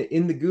in the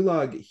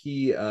gulag,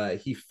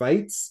 he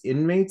fights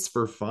inmates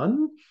for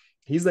fun.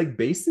 He's like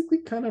basically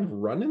kind of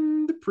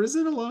running the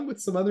prison along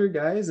with some other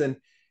guys, and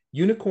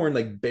Unicorn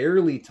like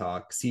barely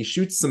talks. He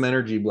shoots some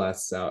energy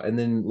blasts out, and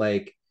then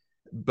like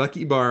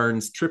Bucky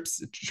Barnes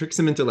tricks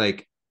him into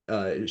like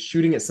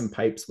shooting at some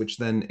pipes, which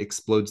then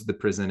explodes the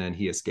prison, and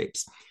he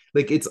escapes.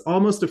 Like it's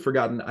almost a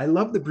forgotten. I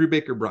love that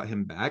Brubaker brought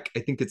him back.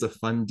 I think it's a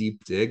fun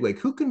deep dig. Like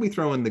who can we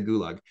throw in the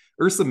gulag?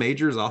 Ursa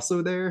Major is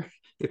also there,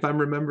 if I'm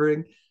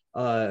remembering.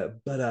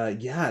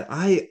 But yeah,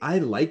 I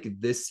like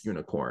this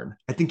unicorn.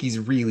 I think he's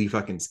really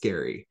fucking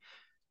scary.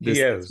 He This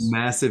is.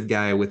 massive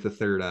guy with the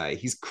third eye.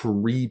 He's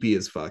creepy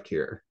as fuck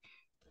here.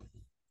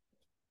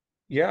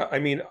 Yeah, I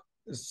mean,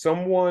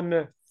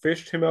 someone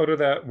fished him out of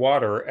that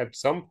water at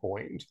some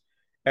point,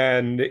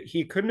 and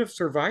he couldn't have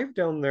survived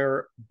down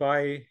there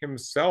by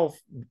himself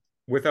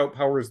without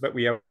powers that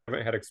we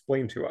haven't had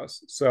explained to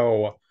us.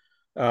 So,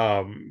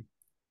 um,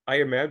 I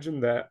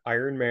imagine that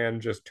Iron Man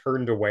just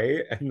turned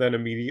away, and then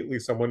immediately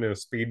someone in a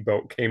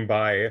speedboat came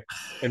by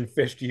and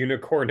fished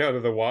Unicorn out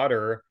of the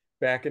water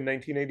back in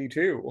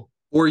 1982.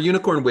 Or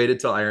Unicorn waited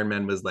till Iron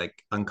Man was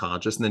like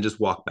unconscious and then just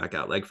walked back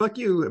out, like "fuck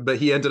you." But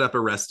he ended up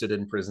arrested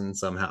in prison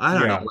somehow. I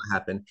don't know Yeah, what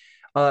happened.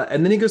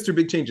 And then he goes through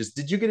big changes.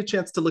 Did you get a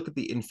chance to look at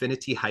the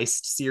Infinity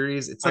Heist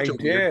series? It's such I a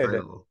weird did.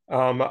 title.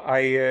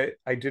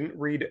 I didn't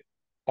read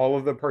all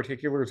of the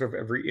particulars of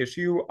every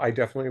issue. I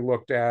definitely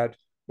looked at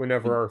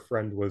whenever our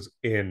friend was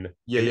in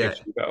Yeah, an yeah.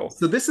 issue, though.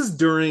 So this is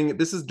during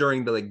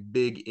the like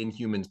big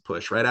Inhumans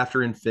push, right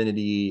after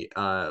Infinity,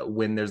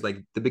 when there's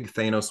like the big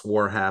Thanos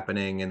war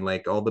happening, and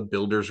like all the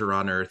builders are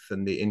on Earth,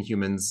 and the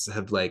Inhumans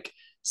have like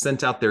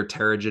sent out their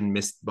Terrigen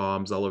mist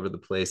bombs all over the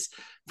place.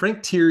 Frank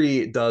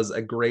Tieri does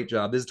a great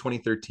job. This is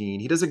 2013.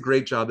 He does a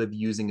great job of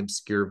using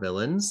obscure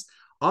villains,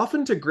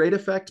 often to great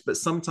effect, but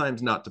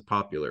sometimes not to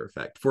popular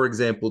effect. For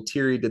example,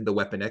 Tieri did the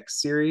Weapon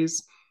X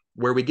series,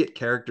 where we get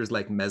characters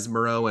like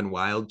Mesmero and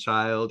Wild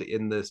Child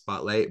in the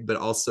spotlight, but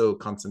also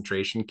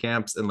concentration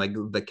camps and like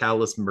the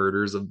callous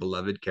murders of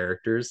beloved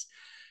characters.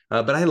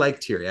 But I like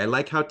Tieri. I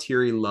like how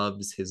Tieri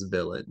loves his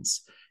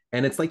villains.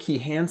 And it's like he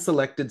hand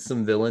selected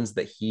some villains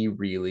that he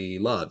really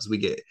loves. We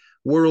get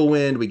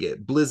Whirlwind, we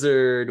get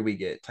Blizzard, we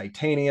get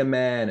Titanium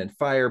Man and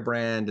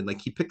Firebrand, and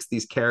like he picks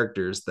these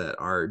characters that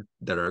are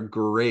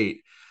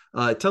great.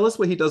 Tell us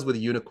what he does with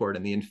Unicorn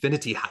and the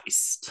Infinity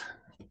Heist.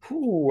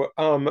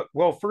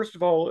 Well, first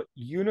of all,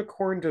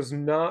 Unicorn does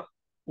not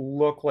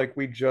look like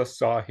we just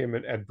saw him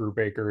in Ed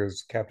Brubaker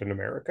as Captain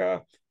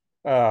America.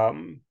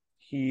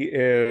 He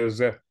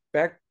is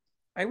back,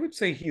 I would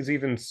say he's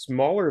even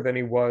smaller than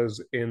he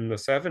was in the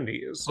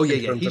 70s Oh yeah,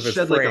 in yeah. terms He of his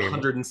shed like frame.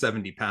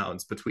 170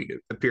 pounds between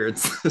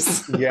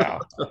appearances. Yeah.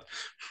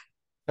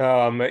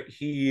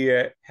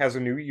 He has a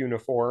new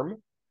uniform,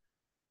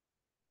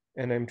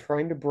 and I'm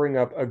trying to bring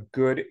up a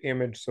good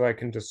image so I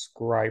can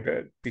describe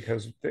it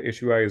because the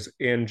issue I was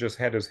in just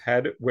had his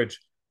head, which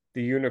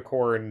the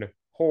unicorn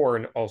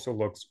horn also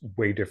looks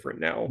way different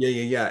now. Yeah,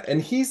 yeah, yeah.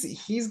 And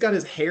he's got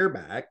his hair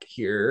back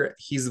here.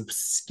 He's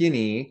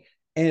skinny.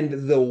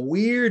 And the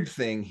weird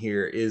thing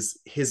here is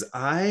his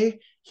eye,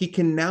 he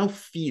can now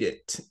feed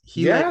it.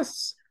 He like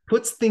Yes.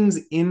 puts things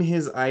in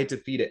his eye to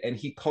feed it, and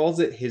he calls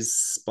it his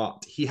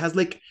spot. He has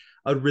like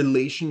a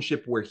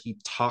relationship where he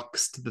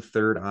talks to the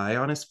third eye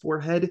on his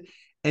forehead,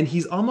 and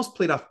he's almost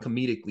played off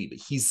comedically, but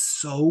he's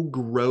so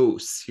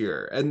gross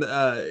here, and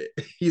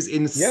he's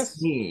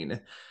Yes.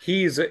 insane.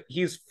 He's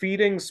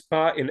feeding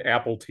Spot an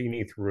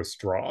Appletini through a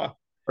straw.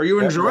 Are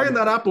you That enjoying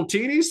one, that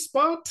Appletini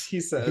spot?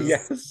 He says.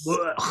 yes.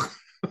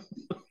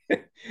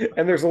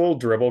 And there's a little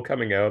dribble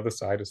coming out of the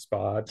side of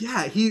Spot.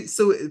 Yeah,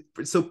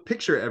 so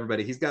picture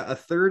everybody. He's got a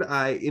third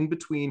eye in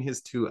between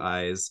his two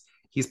eyes.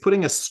 He's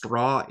putting a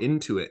straw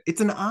into it. It's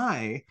an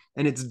eye,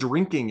 and it's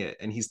drinking it,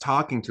 and he's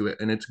talking to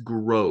it, and it's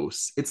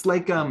gross. It's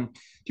like do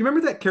you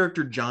remember that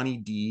character Johnny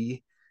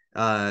D,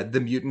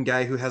 the mutant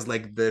guy who has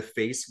like the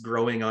face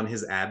growing on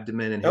his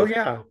abdomen, and Oh he'll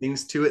yeah.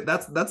 things to it?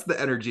 That's the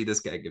energy this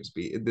guy gives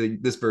me.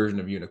 This version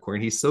of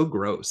Unicorn. He's so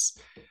gross.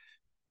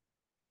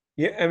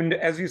 Yeah, and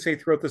as you say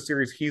throughout the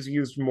series, he's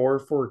used more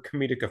for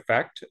comedic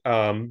effect,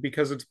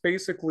 because it's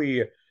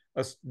basically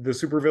the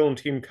supervillain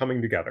team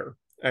coming together,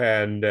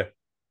 and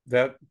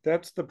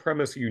that's the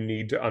premise you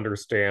need to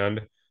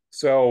understand.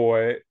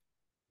 So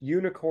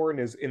Unicorn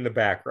is in the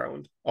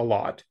background a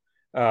lot,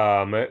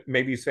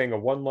 maybe saying a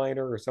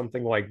one-liner or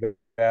something like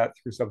that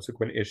through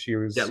subsequent Yeah,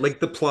 issues. like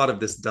the plot of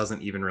this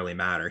doesn't even really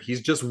matter.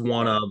 He's just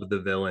one of the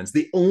villains.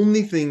 The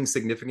only thing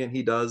significant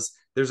he does,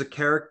 there's a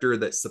character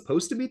that's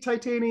supposed to be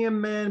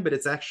Titanium Man, but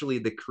it's actually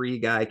the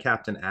Kree guy,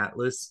 Captain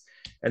Atlas.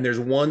 And there's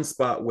one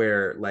spot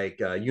where like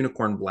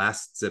Unicorn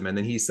blasts him, and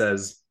then he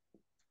says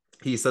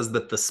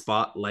that the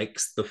spot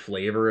likes the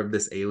flavor of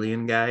this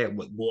alien guy. I'm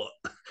like, what?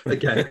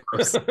 Again,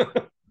 gross.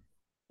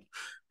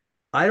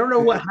 I don't know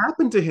what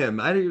happened to him.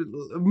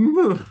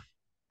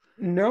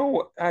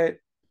 No,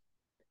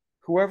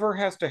 whoever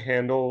has to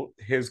handle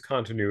his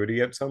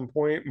continuity at some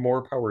point,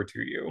 more power to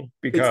you. it's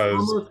Because,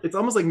 almost it's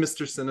almost like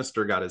Mr.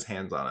 Sinister got his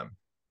hands on him.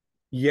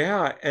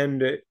 yeah,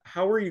 and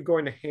how are you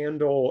going to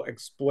handle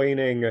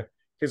explaining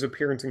his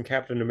appearance in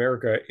Captain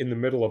America in the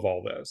middle of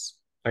all this?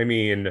 I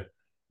mean,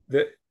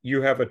 that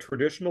you have a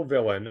traditional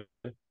villain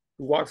who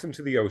walks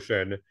into the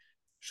ocean,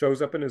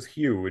 shows up and is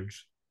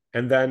huge,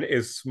 and then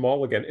is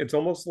small again. It's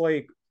almost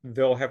like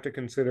they'll have to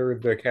consider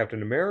the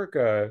Captain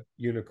America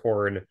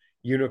unicorn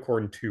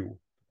Unicorn 2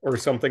 or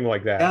something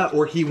like Yeah, that.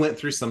 or he went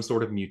through some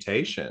sort of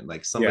mutation,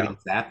 like Yeah. somebody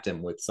zapped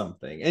him with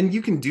something. And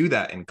you can do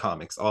that in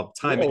comics all the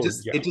time. Oh, It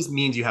yeah. just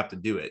means you have to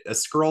do it. A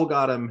scroll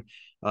got him,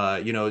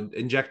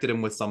 injected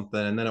him with something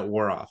and then it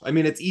wore off. I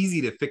mean, it's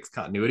easy to fix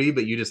continuity,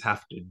 but you just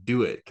have to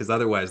do it because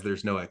otherwise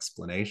there's no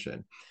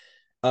explanation.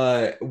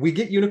 We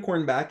get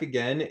Unicorn back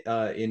again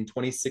in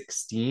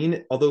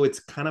 2016, although it's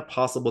kind of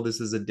possible this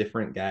is a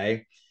different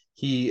guy.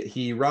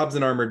 He robs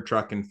an armored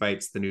truck and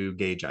fights the new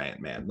gay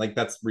giant man. Like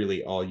that's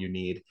really all you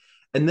need.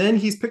 And then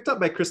he's picked up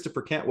by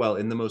Christopher Cantwell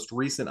in the most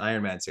recent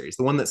Iron Man series,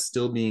 the one that's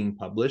still being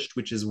published,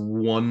 which is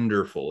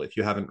wonderful if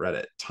you haven't read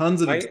it.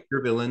 Tons of I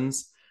obscure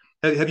villains.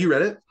 Have you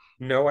read it?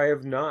 No, I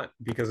have not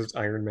because it's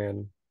Iron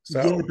Man.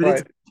 Yeah, So, but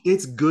but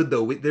it's good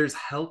though. There's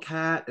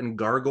Hellcat and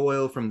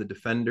Gargoyle from the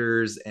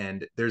Defenders,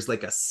 and there's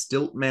like a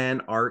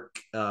Stiltman arc,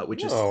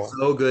 which is oh,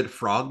 so good.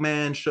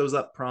 Frogman shows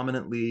up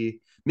prominently.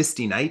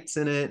 Misty Knight's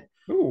in it,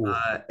 ooh,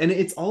 and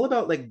it's all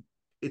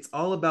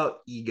about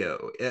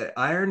ego.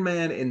 Iron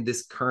Man in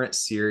this current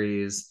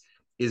series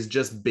is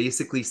just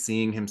basically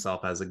seeing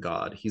himself as a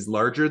god. He's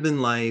larger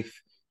than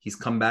life. He's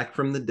come back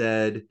from the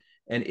dead,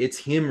 and it's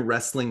him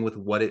wrestling with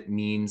what it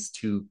means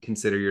to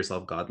consider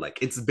yourself godlike.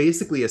 It's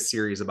basically a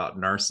series about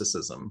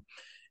narcissism.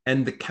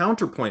 And the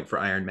counterpoint for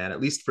Iron Man,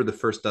 at least for the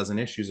first dozen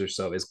issues or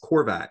so, is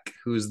Korvac,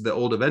 who's the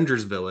old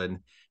Avengers villain,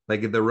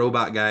 like the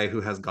robot guy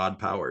who has god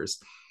powers.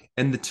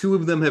 And the two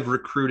of them have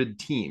recruited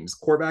teams.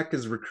 Korvac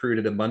has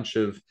recruited a bunch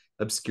of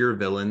obscure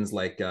villains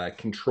like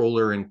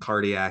Controller and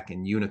Cardiac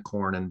and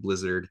Unicorn and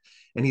Blizzard.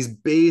 And he's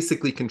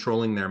basically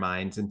controlling their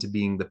minds into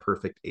being the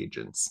perfect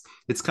agents.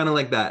 It's kind of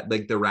like that,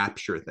 like the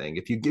rapture thing.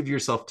 If you give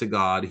yourself to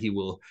God, he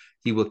will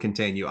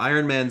contain you.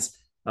 Iron Man's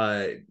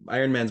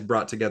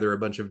brought together a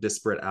bunch of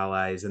disparate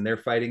allies, and they're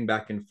fighting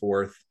back and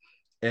forth.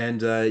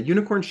 And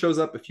Unicorn shows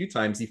up a few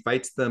times. He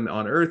fights them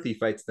on Earth, he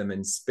fights them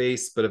in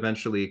space, but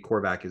eventually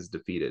Korvac is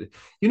defeated.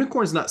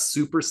 Unicorn's not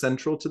super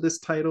central to this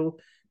title,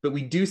 but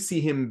we do see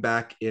him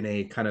back in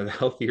a kind of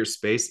healthier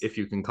space, if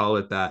you can call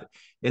it that,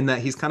 in that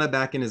he's kind of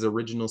back in his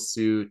original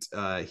suit.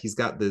 He's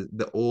got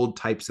the old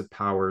types of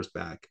powers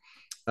back.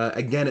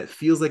 Again, it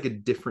feels like a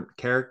different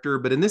character,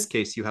 but in this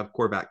case, you have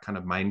Korvac kind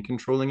of mind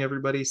controlling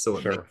everybody, so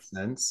it sure. makes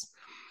sense.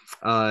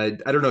 I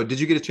don't know. Did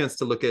you get a chance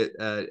to look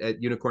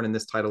at Unicorn in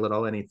this title at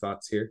all? Any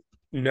thoughts here?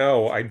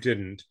 No, I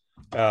didn't.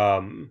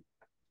 Um,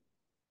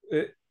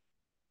 it,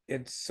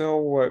 it's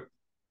so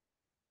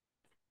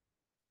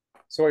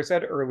I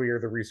said earlier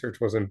the research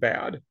wasn't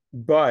bad,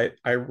 but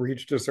I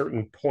reached a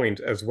certain point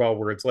as well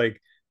where it's like,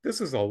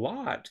 this is a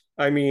lot.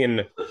 I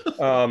mean,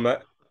 um,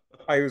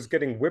 I was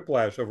getting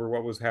whiplash over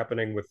what was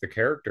happening with the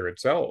character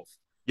itself.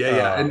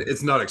 Yeah, and Um,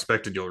 it's not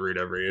expected you'll read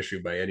every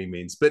issue by any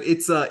means, but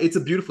it's a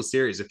beautiful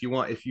series. If you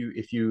want, if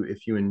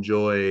you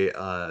enjoy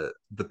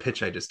the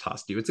pitch I just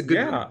tossed you, it's a good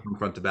read yeah. from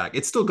front to back.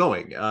 It's still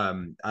going.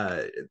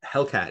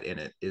 Hellcat in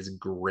it is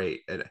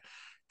great. And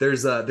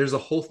there's a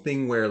whole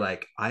thing where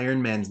like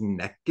Iron Man's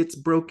neck gets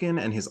broken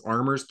and his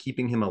armor's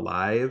keeping him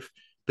alive,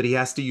 but he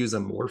has to use a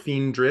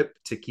morphine drip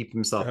to keep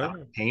himself out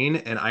Oh, of pain.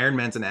 And Iron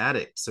Man's an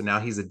addict, so now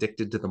he's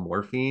addicted to the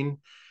morphine.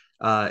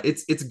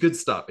 It's good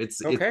stuff.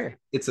 okay.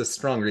 It's a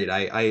strong read.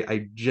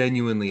 I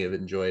genuinely have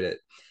enjoyed it.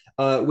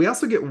 We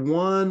also get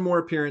one more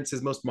appearance,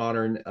 his most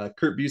modern.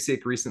 Kurt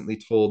Busiek recently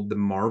told the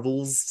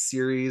Marvels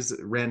series,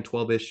 ran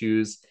 12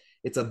 issues.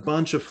 It's a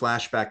bunch of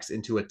flashbacks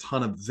into a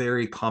ton of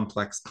very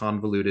complex,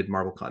 convoluted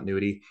Marvel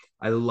continuity.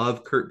 I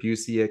love Kurt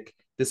Busiek.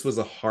 This was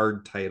a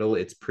hard title.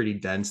 It's pretty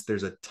dense.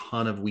 There's a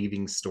ton of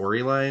weaving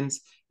storylines.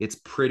 It's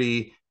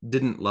pretty,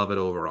 didn't love it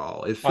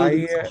overall. It filled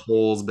in some I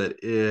holes, but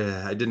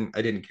I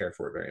didn't care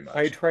for it very I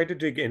much. tried to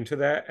dig into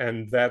that,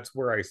 and that's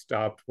where I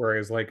stopped, where I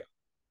was like,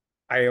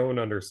 I don't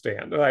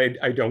understand. I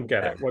don't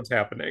get Yeah. it. What's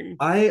happening?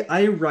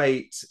 I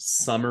write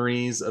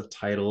summaries of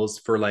titles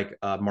for like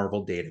a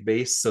Marvel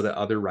database so that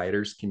other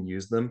writers can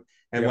use them.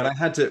 And Yep.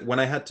 when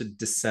I had to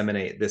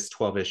disseminate this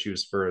 12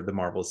 issues for the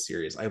Marvel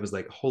series, I was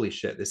like, holy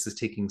shit, this is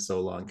taking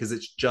so long because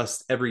it's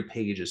just every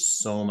page is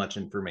so much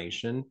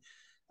information.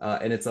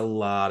 And it's a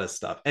lot of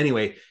stuff.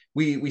 Anyway,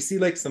 we see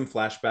like some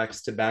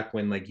flashbacks to back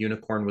when like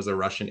Unicorn was a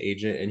Russian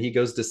agent and he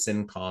goes to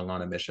Sin Kong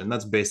on a mission.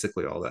 That's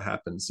basically all that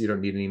happens. You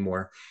don't need any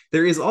more.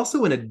 There is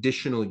also an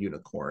additional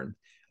Unicorn,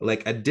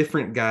 like a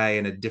different guy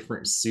in a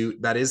different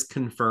suit that is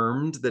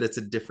confirmed that it's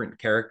a different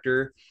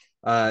character.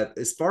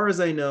 As far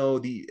as I know,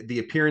 the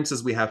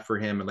appearances we have for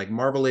him are like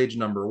Marvel Age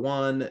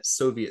 #1,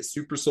 Soviet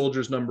Super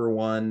Soldiers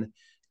 #1,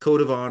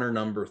 Code of Honor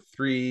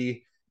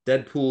 #3,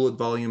 Deadpool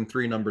Volume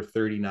 3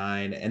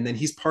 #39, and then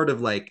he's part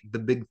of like the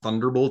big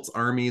Thunderbolts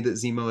army that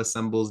Zemo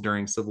assembles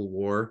during Civil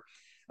War,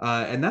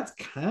 and that's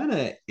kind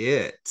of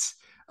it.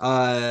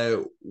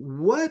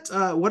 What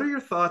are your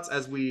thoughts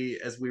as we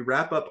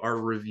wrap up our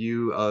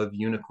review of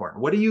Unicorn?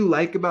 What do you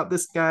like about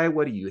this guy?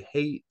 What do you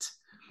hate?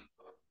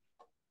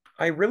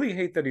 I really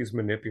hate that he's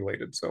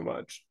manipulated so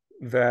much,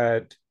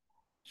 that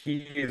he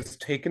is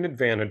taken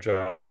advantage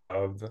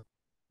of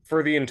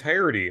for the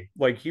entirety.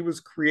 Like he was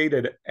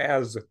created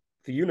as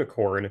the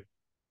unicorn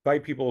by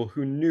people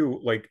who knew,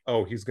 like,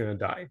 oh, he's going to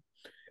die.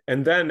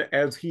 And then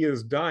as he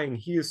is dying,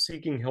 he is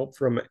seeking help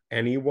from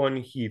anyone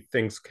he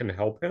thinks can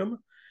help him.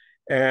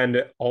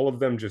 And all of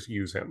them just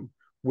use him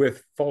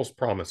with false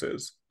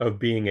promises of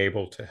being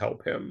able to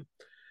help him.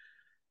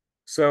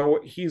 So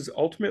he's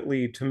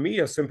ultimately, to me,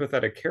 a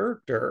sympathetic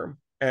character.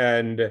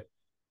 And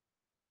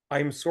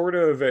I'm sort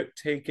of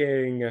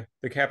taking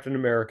the Captain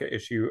America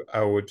issue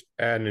out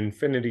and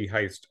Infinity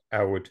Heist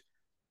out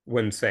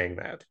when saying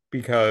that,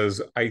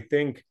 because I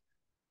think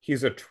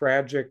he's a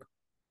tragic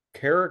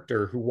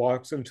character who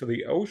walks into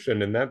the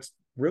ocean, and that's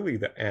really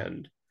the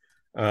end.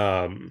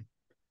 Um,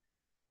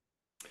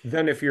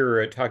 then, if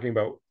you're talking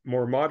about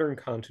more modern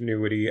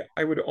continuity,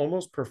 I would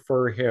almost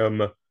prefer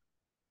him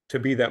to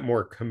be that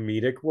more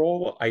comedic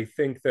role. I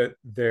think that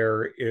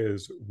there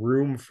is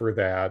room for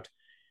that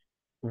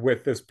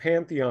with this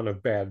pantheon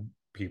of bad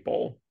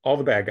people, all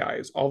the bad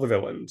guys, all the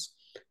villains.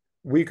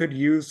 We could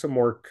use some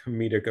more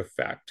comedic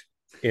effect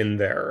in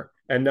there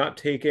and not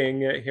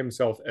taking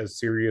himself as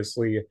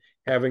seriously,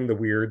 having the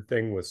weird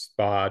thing with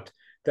Spot.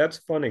 That's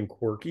fun and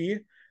quirky,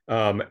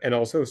 and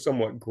also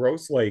somewhat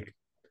gross. Like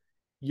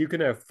you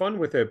can have fun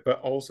with it, but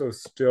also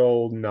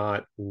still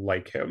not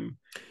like him.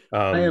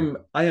 I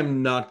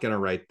am not gonna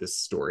write this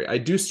story. I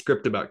do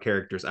script about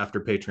characters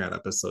after Patreon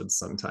episodes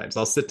sometimes.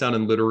 I'll sit down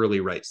and literally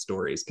write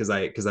stories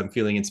because I'm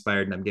feeling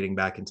inspired and I'm getting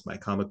back into my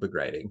comic book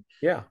writing.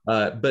 Yeah,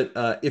 But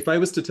if I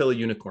was to tell a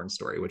unicorn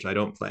story, which I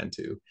don't plan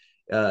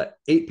to,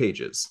 8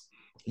 pages.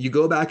 You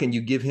go back and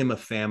you give him a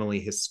family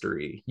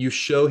history. You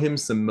show him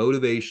some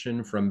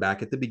motivation from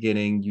back at the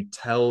beginning. You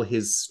tell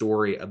his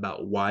story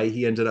about why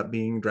he ended up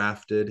being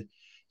drafted.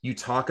 You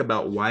talk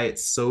about why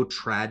it's so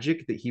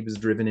tragic that he was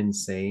driven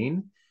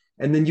insane.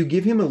 And then you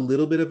give him a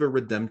little bit of a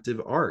redemptive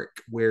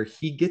arc where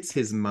he gets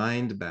his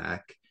mind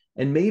back.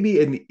 And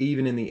maybe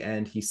even in the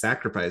end, he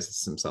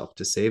sacrifices himself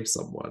to save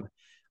someone.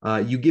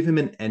 You give him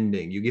an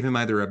ending. You give him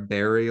either a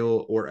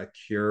burial or a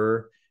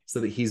cure so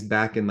that he's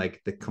back in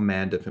like the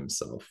command of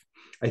himself.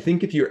 I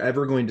think if you're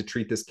ever going to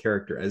treat this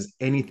character as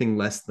anything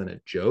less than a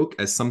joke,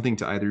 as something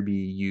to either be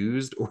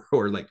used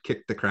or like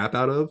kick the crap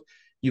out of,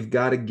 you've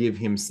got to give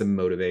him some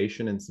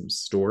motivation and some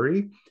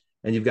story.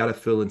 And you've got to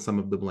fill in some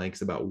of the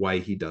blanks about why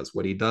he does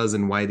what he does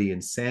and why the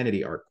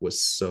insanity arc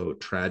was so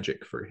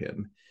tragic for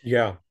him.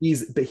 yeah,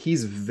 He's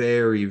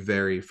very,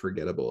 very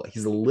forgettable.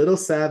 He's a little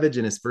savage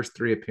in his first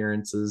 3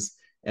 appearances,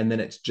 and then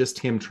it's just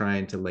him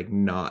trying to like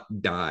not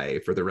die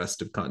for the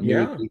rest of yeah,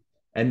 continuity.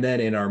 And then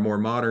in our more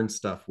modern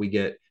stuff, we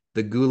get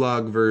the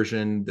Gulag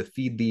version, the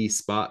Feed the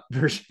Spot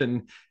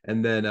version,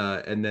 and then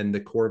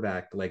the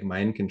Korvac like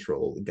mind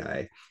control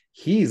guy.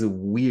 He's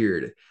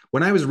weird.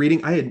 When I was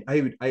reading, I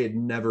had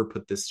never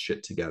put this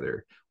shit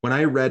together. When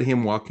I read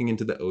him walking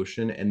into the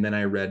ocean, and then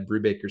I read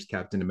Brubaker's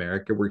Captain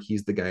America, where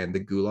he's the guy in the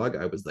Gulag,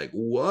 I was like,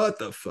 what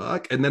the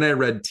fuck? And then I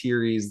read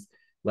Thierry's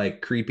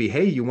like creepy,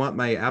 hey, you want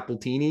my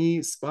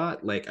Appletini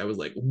spot? Like I was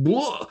like,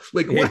 whoa,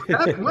 like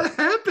what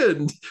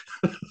happened?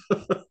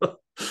 uh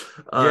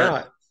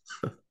yeah.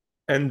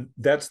 And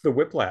that's the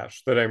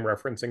whiplash that I'm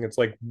referencing. It's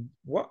like,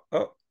 what?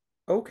 Oh,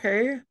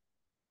 okay.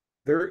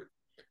 There,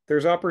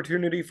 there's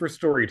opportunity for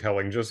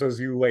storytelling, just as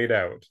you laid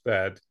out,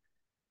 that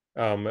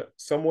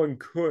someone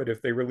could,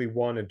 if they really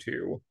wanted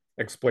to,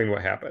 explain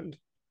what happened.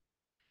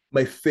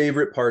 my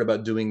favorite part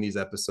about doing these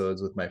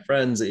episodes with my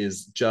friends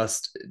is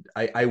just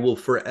I will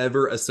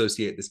forever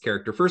associate this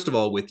character first of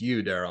all with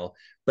you, Daryl,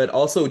 but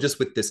also just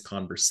with this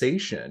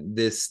conversation,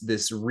 this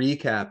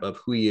recap of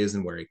who he is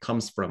and where he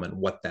comes from and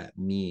what that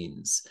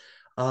means.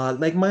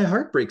 Like my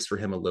heart breaks for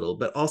him a little,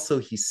 but also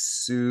he's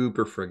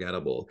super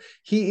forgettable.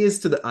 He is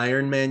to the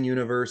Iron Man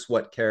universe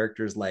what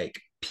characters like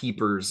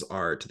Peepers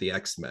are to the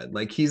X-Men.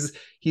 Like he's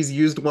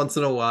used once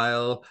in a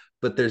while,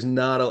 but there's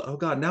not a, oh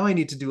god, now I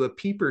need to do a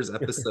Peepers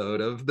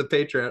episode of the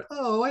Patreon.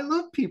 Oh, I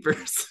love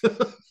Peepers.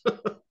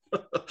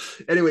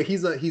 Anyway,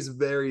 he's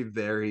very,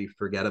 very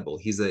forgettable.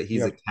 He's a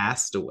Yep.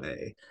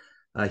 castaway.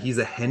 He's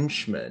a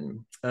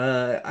henchman.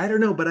 I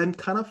don't know, but I'm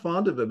kind of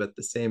fond of him at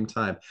the same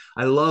time.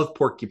 I love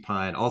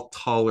Porcupine. I'll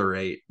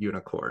tolerate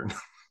Unicorn.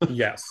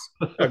 Yes,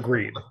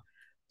 agreed.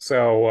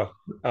 So,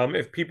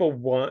 if people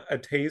want a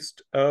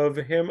taste of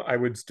him, I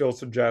would still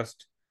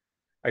suggest,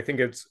 I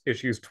think it's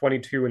issues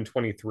 22 and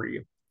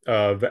 23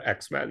 of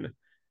X-Men,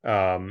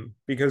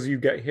 because you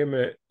get him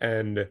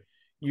and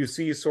you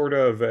see sort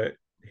of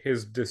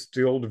his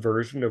distilled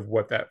version of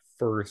what that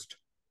first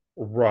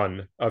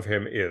run of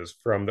him is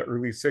from the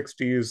early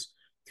 60s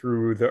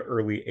through the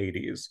early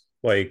 80s.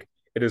 Like,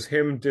 it is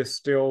him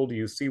distilled.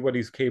 You see what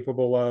he's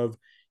capable of.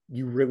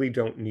 you really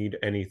don't need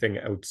anything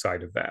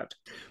outside of that.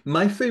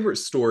 My favorite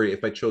story,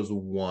 if I chose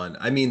one,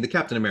 I mean the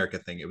Captain America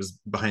thing. It was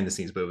behind the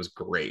scenes, but it was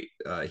great.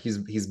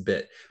 He's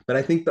bit, but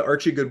I think the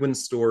Archie Goodwin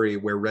story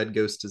where Red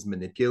Ghost is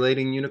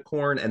manipulating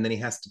Unicorn and then he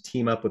has to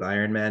team up with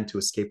Iron Man to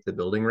escape the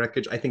building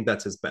wreckage. I think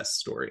that's his best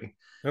story.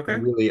 Okay.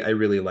 I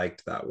really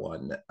liked that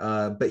one.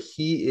 But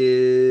he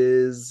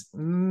is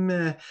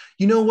meh.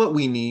 You know what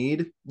we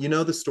need? You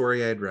know the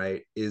story I'd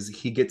write is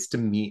he gets to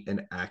meet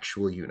an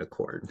actual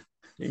unicorn.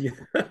 Yeah.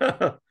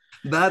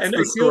 That's And the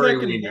I feel story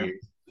that we can need.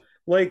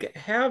 like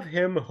have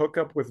him hook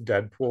up with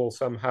Deadpool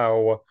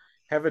somehow,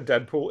 have a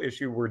Deadpool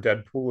issue where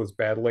Deadpool is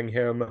battling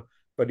him,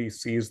 but he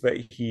sees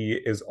that he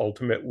is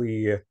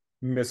ultimately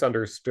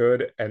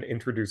misunderstood and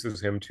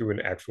introduces him to an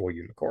actual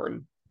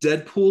unicorn.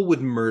 Deadpool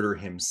would murder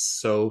him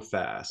so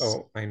fast.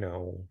 Oh, I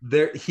know.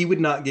 There, he would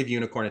not give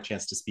Unicorn a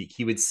chance to speak.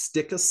 He would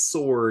stick a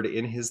sword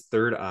in his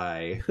third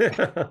eye.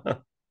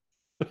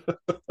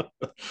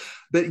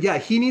 But yeah,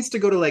 he needs to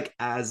go to like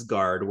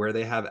Asgard where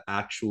they have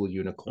actual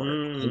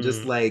unicorns and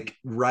just Mm, like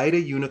ride a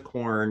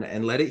unicorn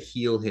and let it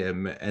heal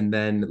him. And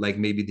then like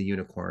maybe the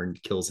unicorn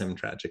kills him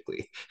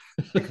tragically.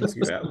 I can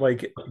see that.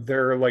 Like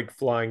they're like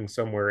flying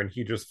somewhere and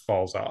he just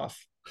falls off.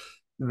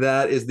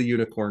 That is the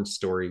unicorn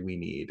story we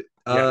need.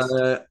 Yes.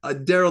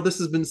 Daryl, this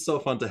has been so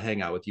fun to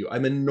hang out with you.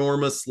 I'm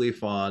enormously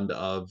fond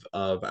of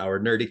our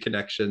nerdy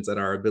connections and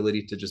our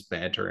ability to just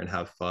banter and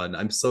have fun.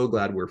 I'm so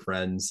glad we're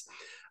friends.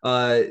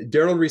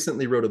 Daryl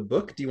recently wrote a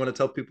book. Do you want to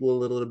tell people a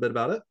little bit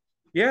about it?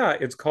 Yeah,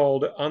 it's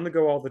called On the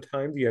Go All the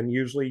Time: The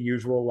Unusually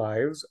Usual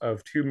Lives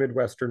of Two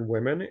Midwestern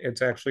Women.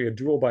 It's actually a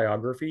dual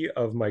biography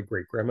of my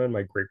great grandma and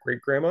my great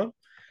great grandma.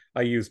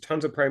 I used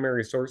tons of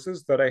primary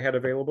sources that I had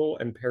available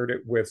and paired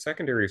it with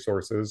secondary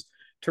sources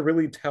to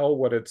really tell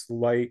what it's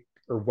like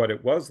or what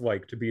it was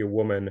like to be a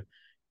woman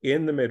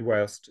in the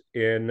Midwest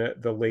in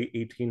the late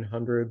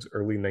 1800s,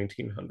 early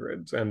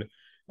 1900s. And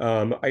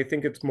I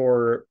think it's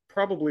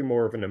probably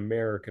more of an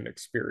American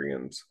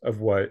experience of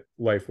what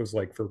life was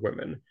like for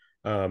women.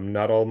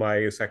 Not all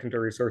my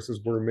secondary sources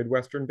were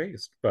Midwestern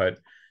based, but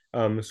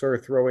sort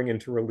of throwing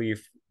into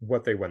relief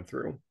what they went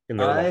through in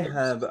their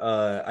lives.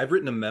 I've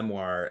written a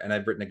memoir and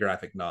I've written a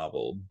graphic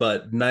novel,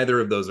 but neither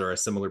of those are a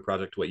similar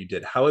project to what you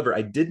did. However,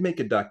 I did make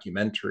a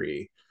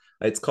documentary.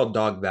 It's called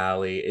Dog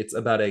Valley. It's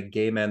about a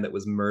gay man that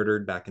was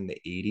murdered back in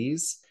the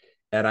 80s.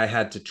 And I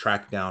had to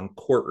track down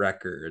court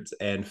records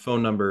and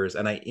phone numbers.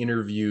 And I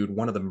interviewed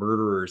one of the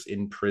murderers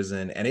in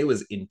prison. And it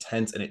was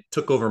intense. And it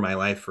took over my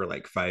life for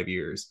like 5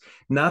 years.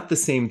 Not the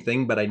same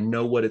thing, but I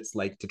know what it's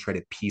like to try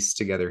to piece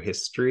together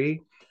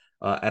history.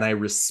 And I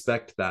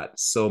respect that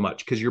so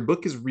much because your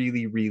book is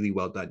really, really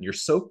well done. You're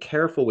so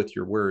careful with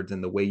your words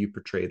and the way you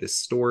portray this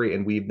story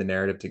and weave the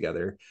narrative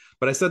together.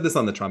 But I said this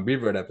on the Tom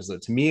Brevoort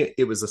episode. To me,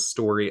 it was a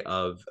story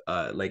of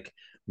like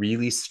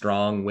really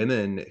strong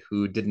women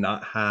who did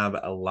not have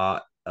a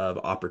lot of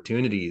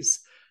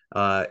opportunities.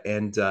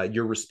 And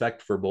your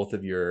respect for both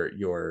of your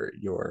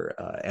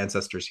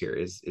ancestors here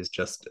is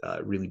just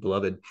really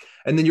beloved.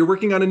 And then you're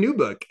working on a new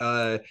book.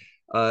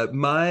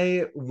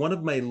 My one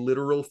of my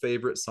literal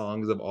favorite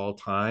songs of all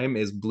time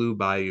is "Blue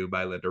Bayou"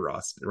 by Linda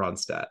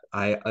Ronstadt.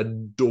 I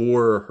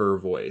adore her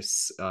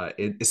voice,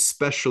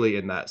 especially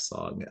in that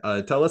song.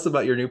 Tell us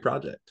about your new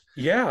project.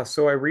 Yeah,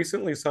 so I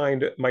recently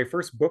signed my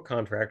first book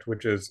contract,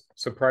 which is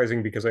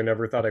surprising because I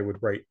never thought I would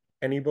write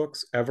any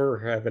books, ever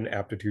have an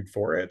aptitude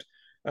for it.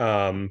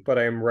 But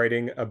I am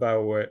writing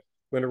about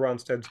Linda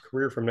Ronstadt's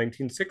career from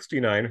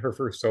 1969, her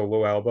first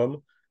solo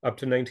album, up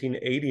to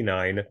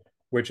 1989,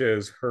 which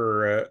is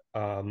her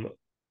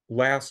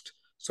last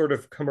sort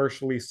of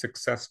commercially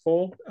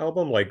successful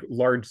album, like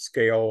large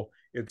scale.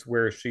 It's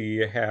where she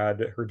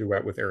had her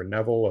duet with Aaron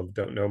Neville of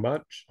Don't Know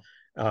Much.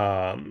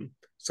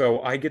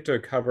 So I get to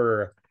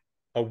cover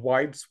a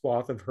wide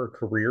swath of her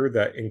career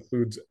that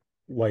includes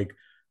like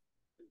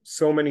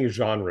so many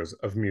genres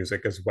of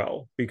music as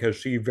well, because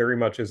she very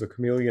much is a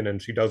chameleon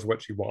and she does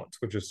what she wants,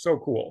 which is so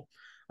cool.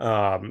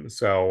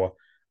 So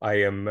I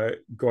am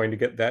going to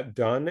get that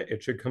done.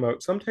 It should come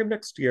out sometime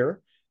next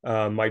year.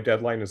 My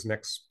deadline is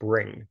next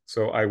spring.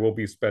 So I will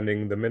be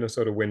spending the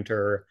Minnesota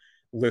winter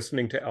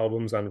listening to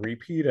albums on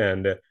repeat.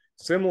 And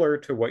similar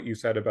to what you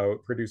said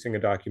about producing a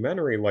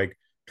documentary, like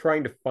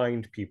trying to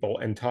find people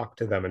and talk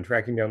to them and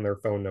tracking down their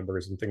phone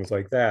numbers and things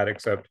like that,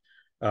 except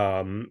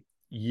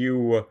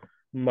you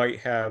might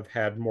have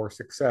had more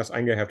success.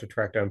 I'm going to have to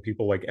track down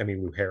people like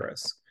Emmylou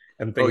Harris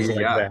and Oh things like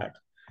yeah, that.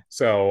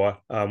 So,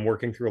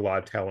 working through a lot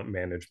of talent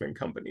management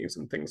companies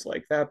and things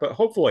like that. But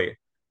hopefully,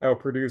 I'll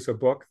produce a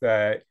book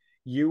that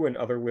you and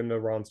other Linda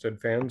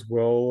Ronstadt fans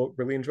will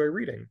really enjoy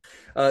reading.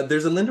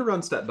 there's a Linda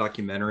Ronstadt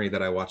documentary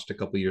that I watched a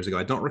couple years ago.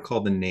 I don't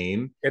recall the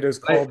name. It is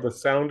I, called The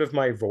Sound of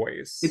My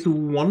Voice. it's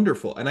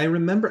wonderful, and I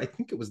remember I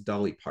think it was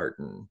Dolly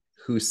Parton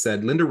who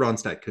said Linda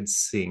Ronstadt could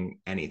sing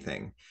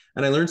anything.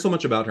 And I learned so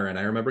much about her. And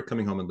I remember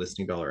coming home and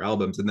listening to all her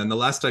albums. And then the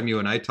last time you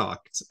and I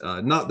talked,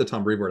 not the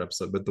Tom Brevoort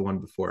episode, but the one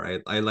before,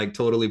 I like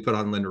totally put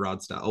on Linda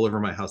Ronstadt all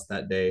over my house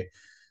that day.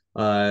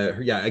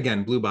 Yeah,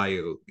 again, Blue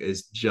Bayou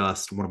is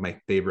just one of my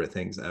favorite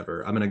things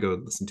ever. I'm gonna go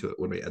listen to it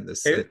when we end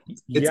this. It's a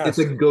Yes.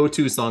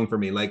 go-to song for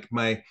me. Like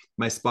my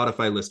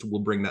Spotify list will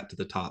bring that to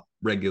the top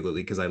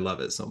regularly because I love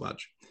it so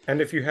much. And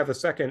if you have a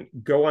second,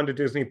 go on to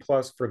Disney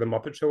Plus for the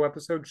Muppet Show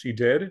episode. She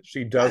did.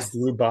 She does Yes.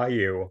 Blue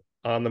Bayou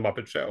on the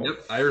Muppet Show.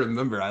 Yep, I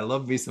remember. I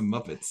love me some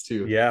Muppets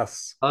too.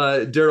 Yes.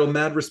 Daryl,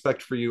 mad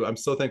respect for you. I'm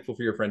so thankful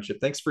for your friendship.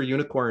 Thanks for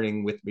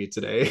unicorning with me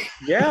today.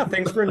 Yeah,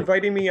 thanks for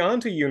inviting me on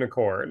to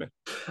Unicorn.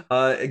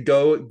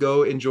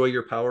 Go enjoy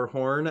your power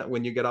horn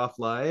when you get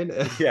offline.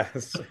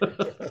 Yes.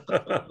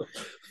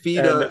 feed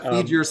And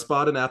feed your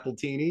spot an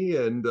appletini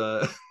and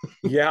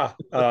yeah,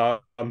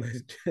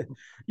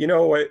 you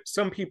know what?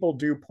 Some people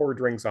do pour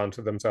drinks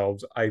onto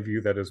themselves. I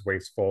view that as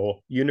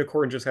wasteful.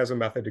 Unicorn just has a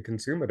method to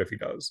consume it if he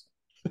does.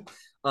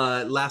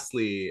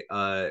 lastly,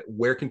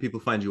 where can people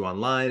find you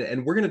online?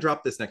 And we're going to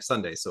drop this next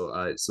Sunday,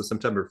 so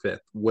September 5th.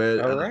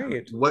 Where All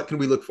right. what can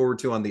we look forward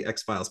to on the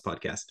X Files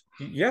podcast?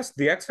 Yes,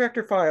 the X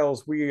Factor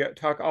files. We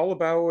talk all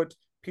about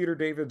Peter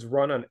David's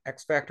run on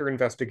X Factor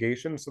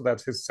Investigation. So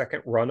that's his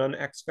second run on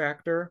X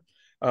Factor.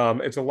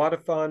 It's a lot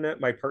of fun.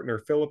 My partner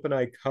Philip and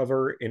I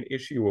cover an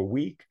issue a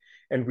week,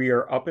 and we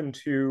are up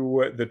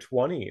into the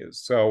 20s.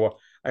 So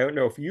I don't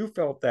know if you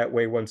felt that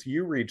way once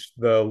you reached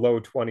the low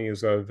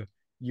 20s of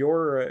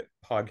your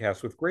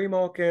podcast with Gray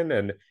Malkin,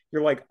 and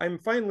you're like, I'm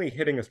finally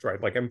hitting a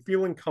stride. Like, I'm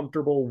feeling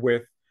comfortable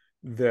with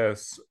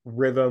this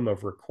rhythm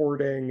of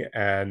recording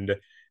and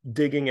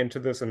digging into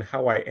this and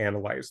how I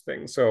analyze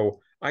things.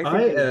 So I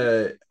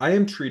think I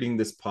am treating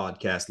this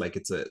podcast like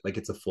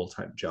it's a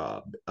full-time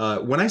job.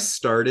 When I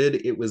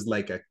started, it was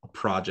like a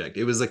project.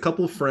 It was a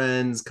couple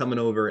friends coming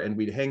over and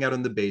we'd hang out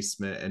in the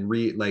basement and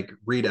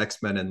read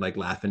X-Men and like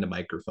laugh into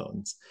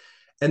microphones.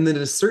 And then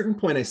at a certain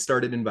point, I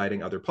started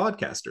inviting other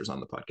podcasters on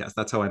the podcast.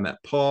 That's how I met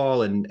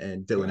Paul and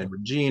Dylan yeah. and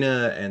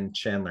Regina and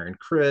Chandler and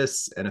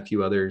Chris and a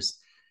few others.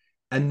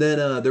 And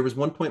then there was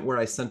one point where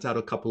I sent out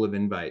a couple of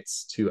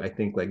invites to, I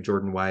think, like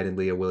Jordan White and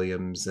Leah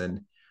Williams.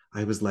 And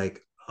I was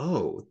like,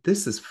 oh,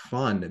 this is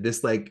fun.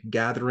 This like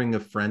gathering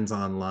of friends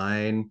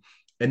online.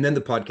 And then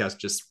the podcast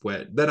just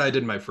went. Then I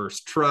did my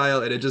first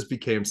trial and it just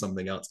became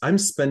something else. I'm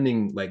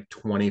spending like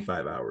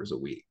 25 hours a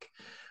week.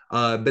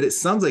 But it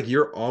sounds like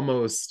you're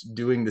almost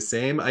doing the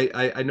same.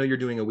 I know you're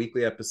doing a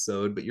weekly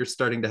episode, but you're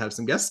starting to have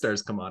some guest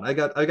stars come on. I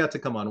got to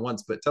come on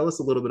once, but tell us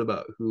a little bit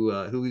about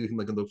who you can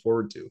look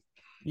forward to.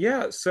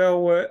 Yeah,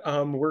 so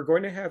we're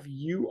going to have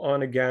you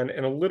on again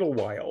in a little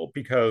while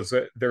because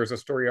there's a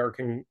story arc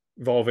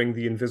involving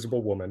the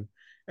Invisible Woman,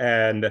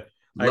 and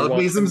I Love me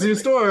want some Sue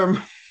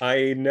Storm.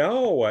 I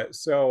know.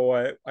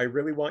 So I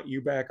really want you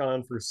back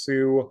on for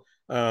Sue.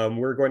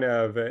 We're going to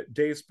have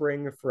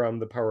Dayspring from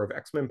the Power of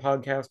X-Men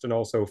podcast and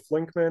also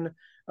Flinkman,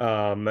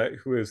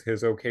 who is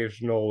his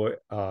occasional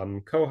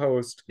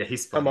co-host, Yeah,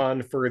 he's come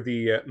funny. on for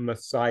the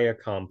Messiah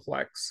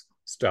Complex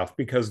stuff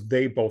because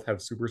they both have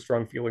super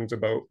strong feelings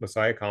about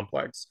Messiah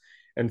Complex.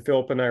 And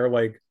Philip and I are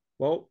like,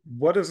 well,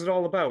 what is it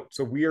all about?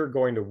 So we are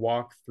going to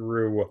walk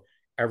through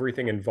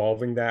everything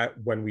involving that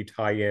when we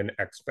tie in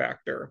X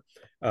Factor.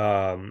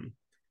 Um,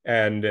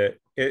 and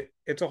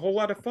it's a whole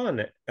lot of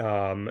fun.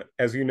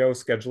 As you know,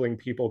 scheduling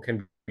people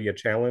can be a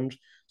challenge.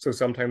 So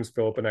sometimes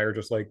Philip and I are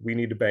just like, we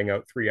need to bang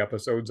out 3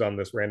 episodes on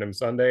this random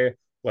Sunday.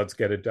 Let's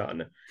get it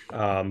done.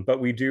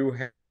 But we do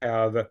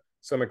have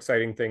some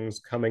exciting things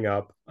coming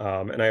up.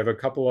 And I have a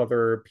couple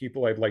other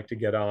people I'd like to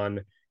get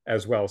on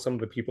as well. Some of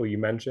the people you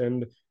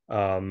mentioned.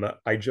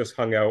 I just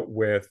hung out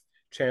with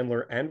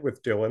Chandler and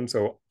with Dylan.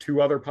 So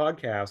 2 other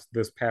podcasts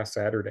this past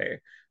Saturday.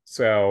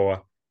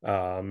 So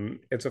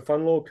it's a fun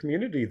little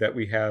community that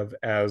we have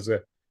as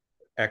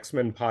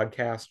X-Men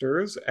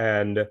podcasters.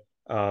 And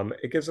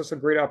it gives us a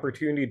great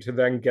opportunity to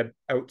then get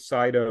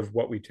outside of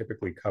what we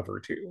typically cover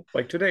too,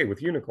 like today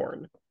with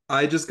Unicorn.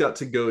 I just got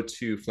to go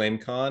to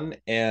FlameCon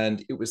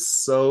and it was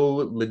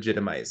so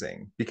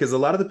legitimizing because a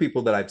lot of the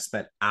people that I've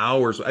spent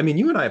hours, I mean,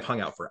 you and I have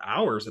hung out for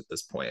hours at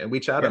this point and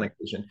we chat on Yeah.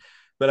 occasion,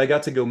 but I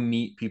got to go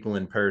meet people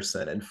in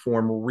person and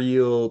form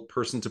real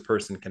person to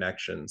person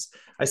connections.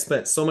 I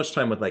spent so much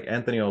time with like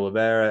Anthony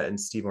Oliveira and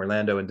Steve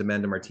Orlando and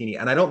Demanda Martini.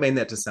 And I don't mean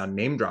that to sound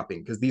name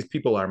dropping because these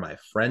people are my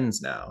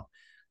friends now.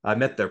 I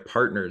met their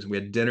partners. We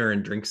had dinner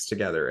and drinks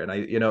together, and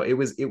it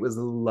was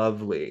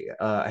lovely.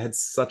 I had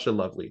such a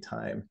lovely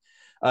time.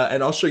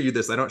 And I'll show you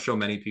this. I don't show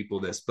many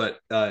people this, but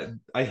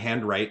I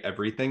handwrite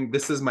everything.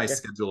 This is my Yeah.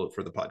 schedule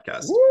for the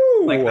podcast.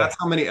 Like Woo! that's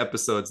how many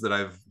episodes that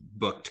I've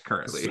booked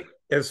currently.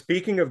 As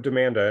speaking of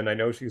Demanda, and I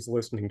know she's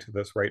listening to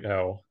this right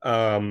now,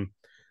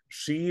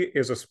 she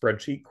is a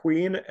spreadsheet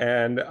queen,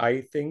 and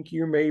I think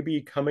you may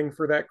be coming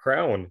for that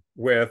crown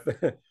with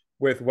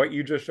with what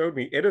you just showed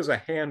me. It is a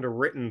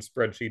handwritten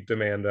spreadsheet,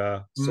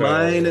 Demanda. So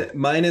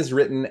Mine is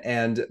written,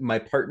 and my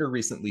partner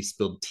recently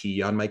spilled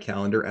tea on my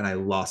calendar, and I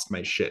lost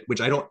my shit.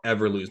 Which I don't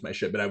ever lose my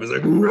shit, but I was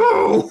like,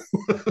 no.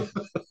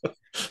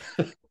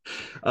 getting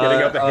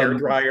out uh, the hair um,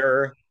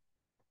 dryer.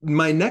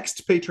 My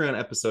next Patreon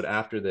episode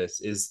after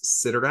this is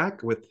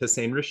Sidarak with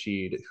Hussein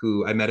Rashid,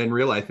 who I met in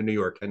real life in New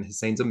York, and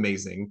Hussein's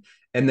amazing.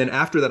 And then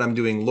after that, I'm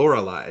doing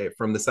Lorelai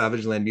from the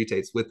Savage Land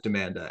Mutates with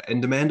Demanda,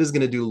 and Demanda's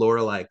going to do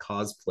Lorelai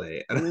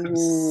cosplay, and I'm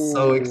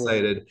so Ooh,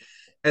 excited.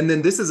 And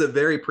then this is a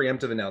very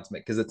preemptive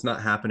announcement because it's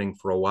not happening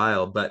for a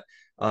while, but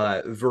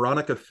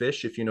Veronica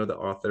Fish, if you know the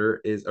author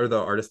is or the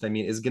artist, I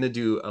mean, is going to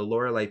do a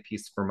Lorelai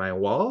piece for my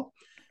wall.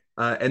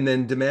 And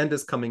then Demand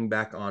is coming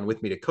back on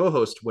with me to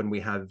co-host when we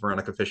have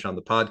Veronica Fish on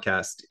the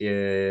podcast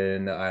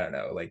in, I don't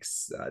know, like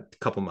a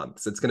couple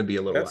months. It's going to be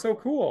a little that's while.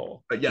 so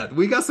cool. But yeah,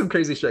 we got some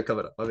crazy shit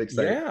coming up. I'm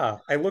excited. Yeah,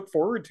 I look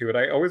forward to it.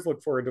 I always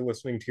look forward to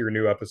listening to your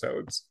new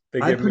episodes.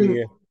 They I'm give putting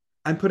me,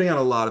 I'm putting out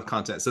a lot of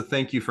content. So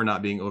thank you for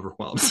not being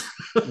overwhelmed.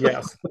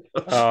 yes.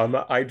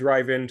 I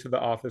drive into the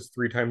office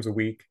 3 times a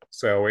week,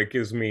 so it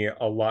gives me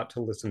a lot to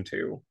listen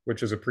to,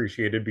 which is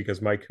appreciated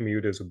because my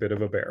commute is a bit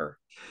of a bear.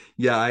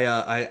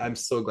 Yeah, I'm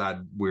so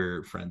glad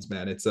we're friends,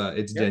 man. It's Yeah.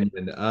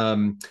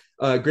 genuine.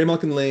 Gray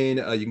Malkin Lane,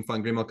 you can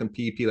find Gray Malkin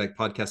PP like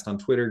podcast on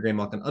Twitter, Gray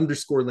Malkin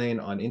underscore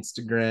Lane on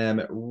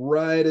Instagram.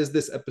 Right as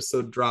this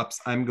episode drops,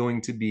 I'm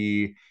going to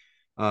be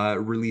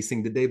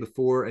releasing the day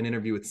before an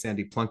interview with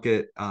Sandy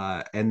Plunkett.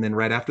 And then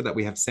right after that,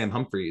 we have Sam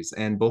Humphreys,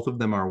 and both of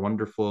them are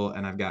wonderful.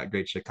 And I've got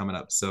great shit coming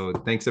up. So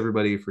thanks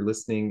everybody for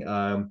listening.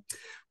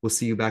 We'll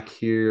see you back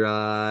here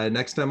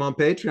next time on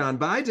Patreon.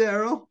 Bye,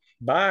 Daryl.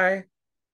 Bye.